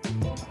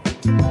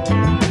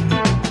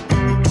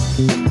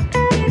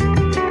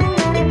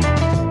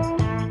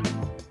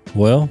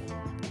 Well,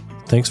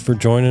 thanks for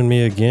joining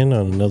me again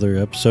on another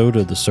episode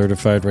of the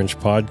Certified Wrench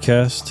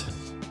Podcast.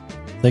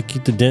 Thank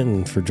you to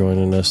Denton for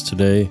joining us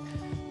today.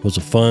 It was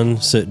a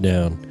fun sit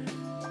down.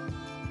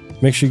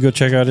 Make sure you go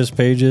check out his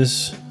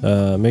pages.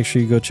 Make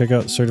sure you go check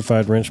out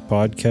Certified Wrench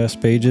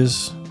Podcast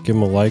pages. Give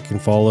them a like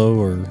and follow,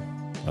 or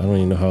I don't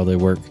even know how they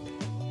work.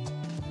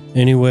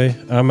 Anyway,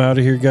 I'm out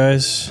of here,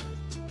 guys.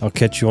 I'll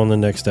catch you on the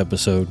next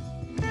episode.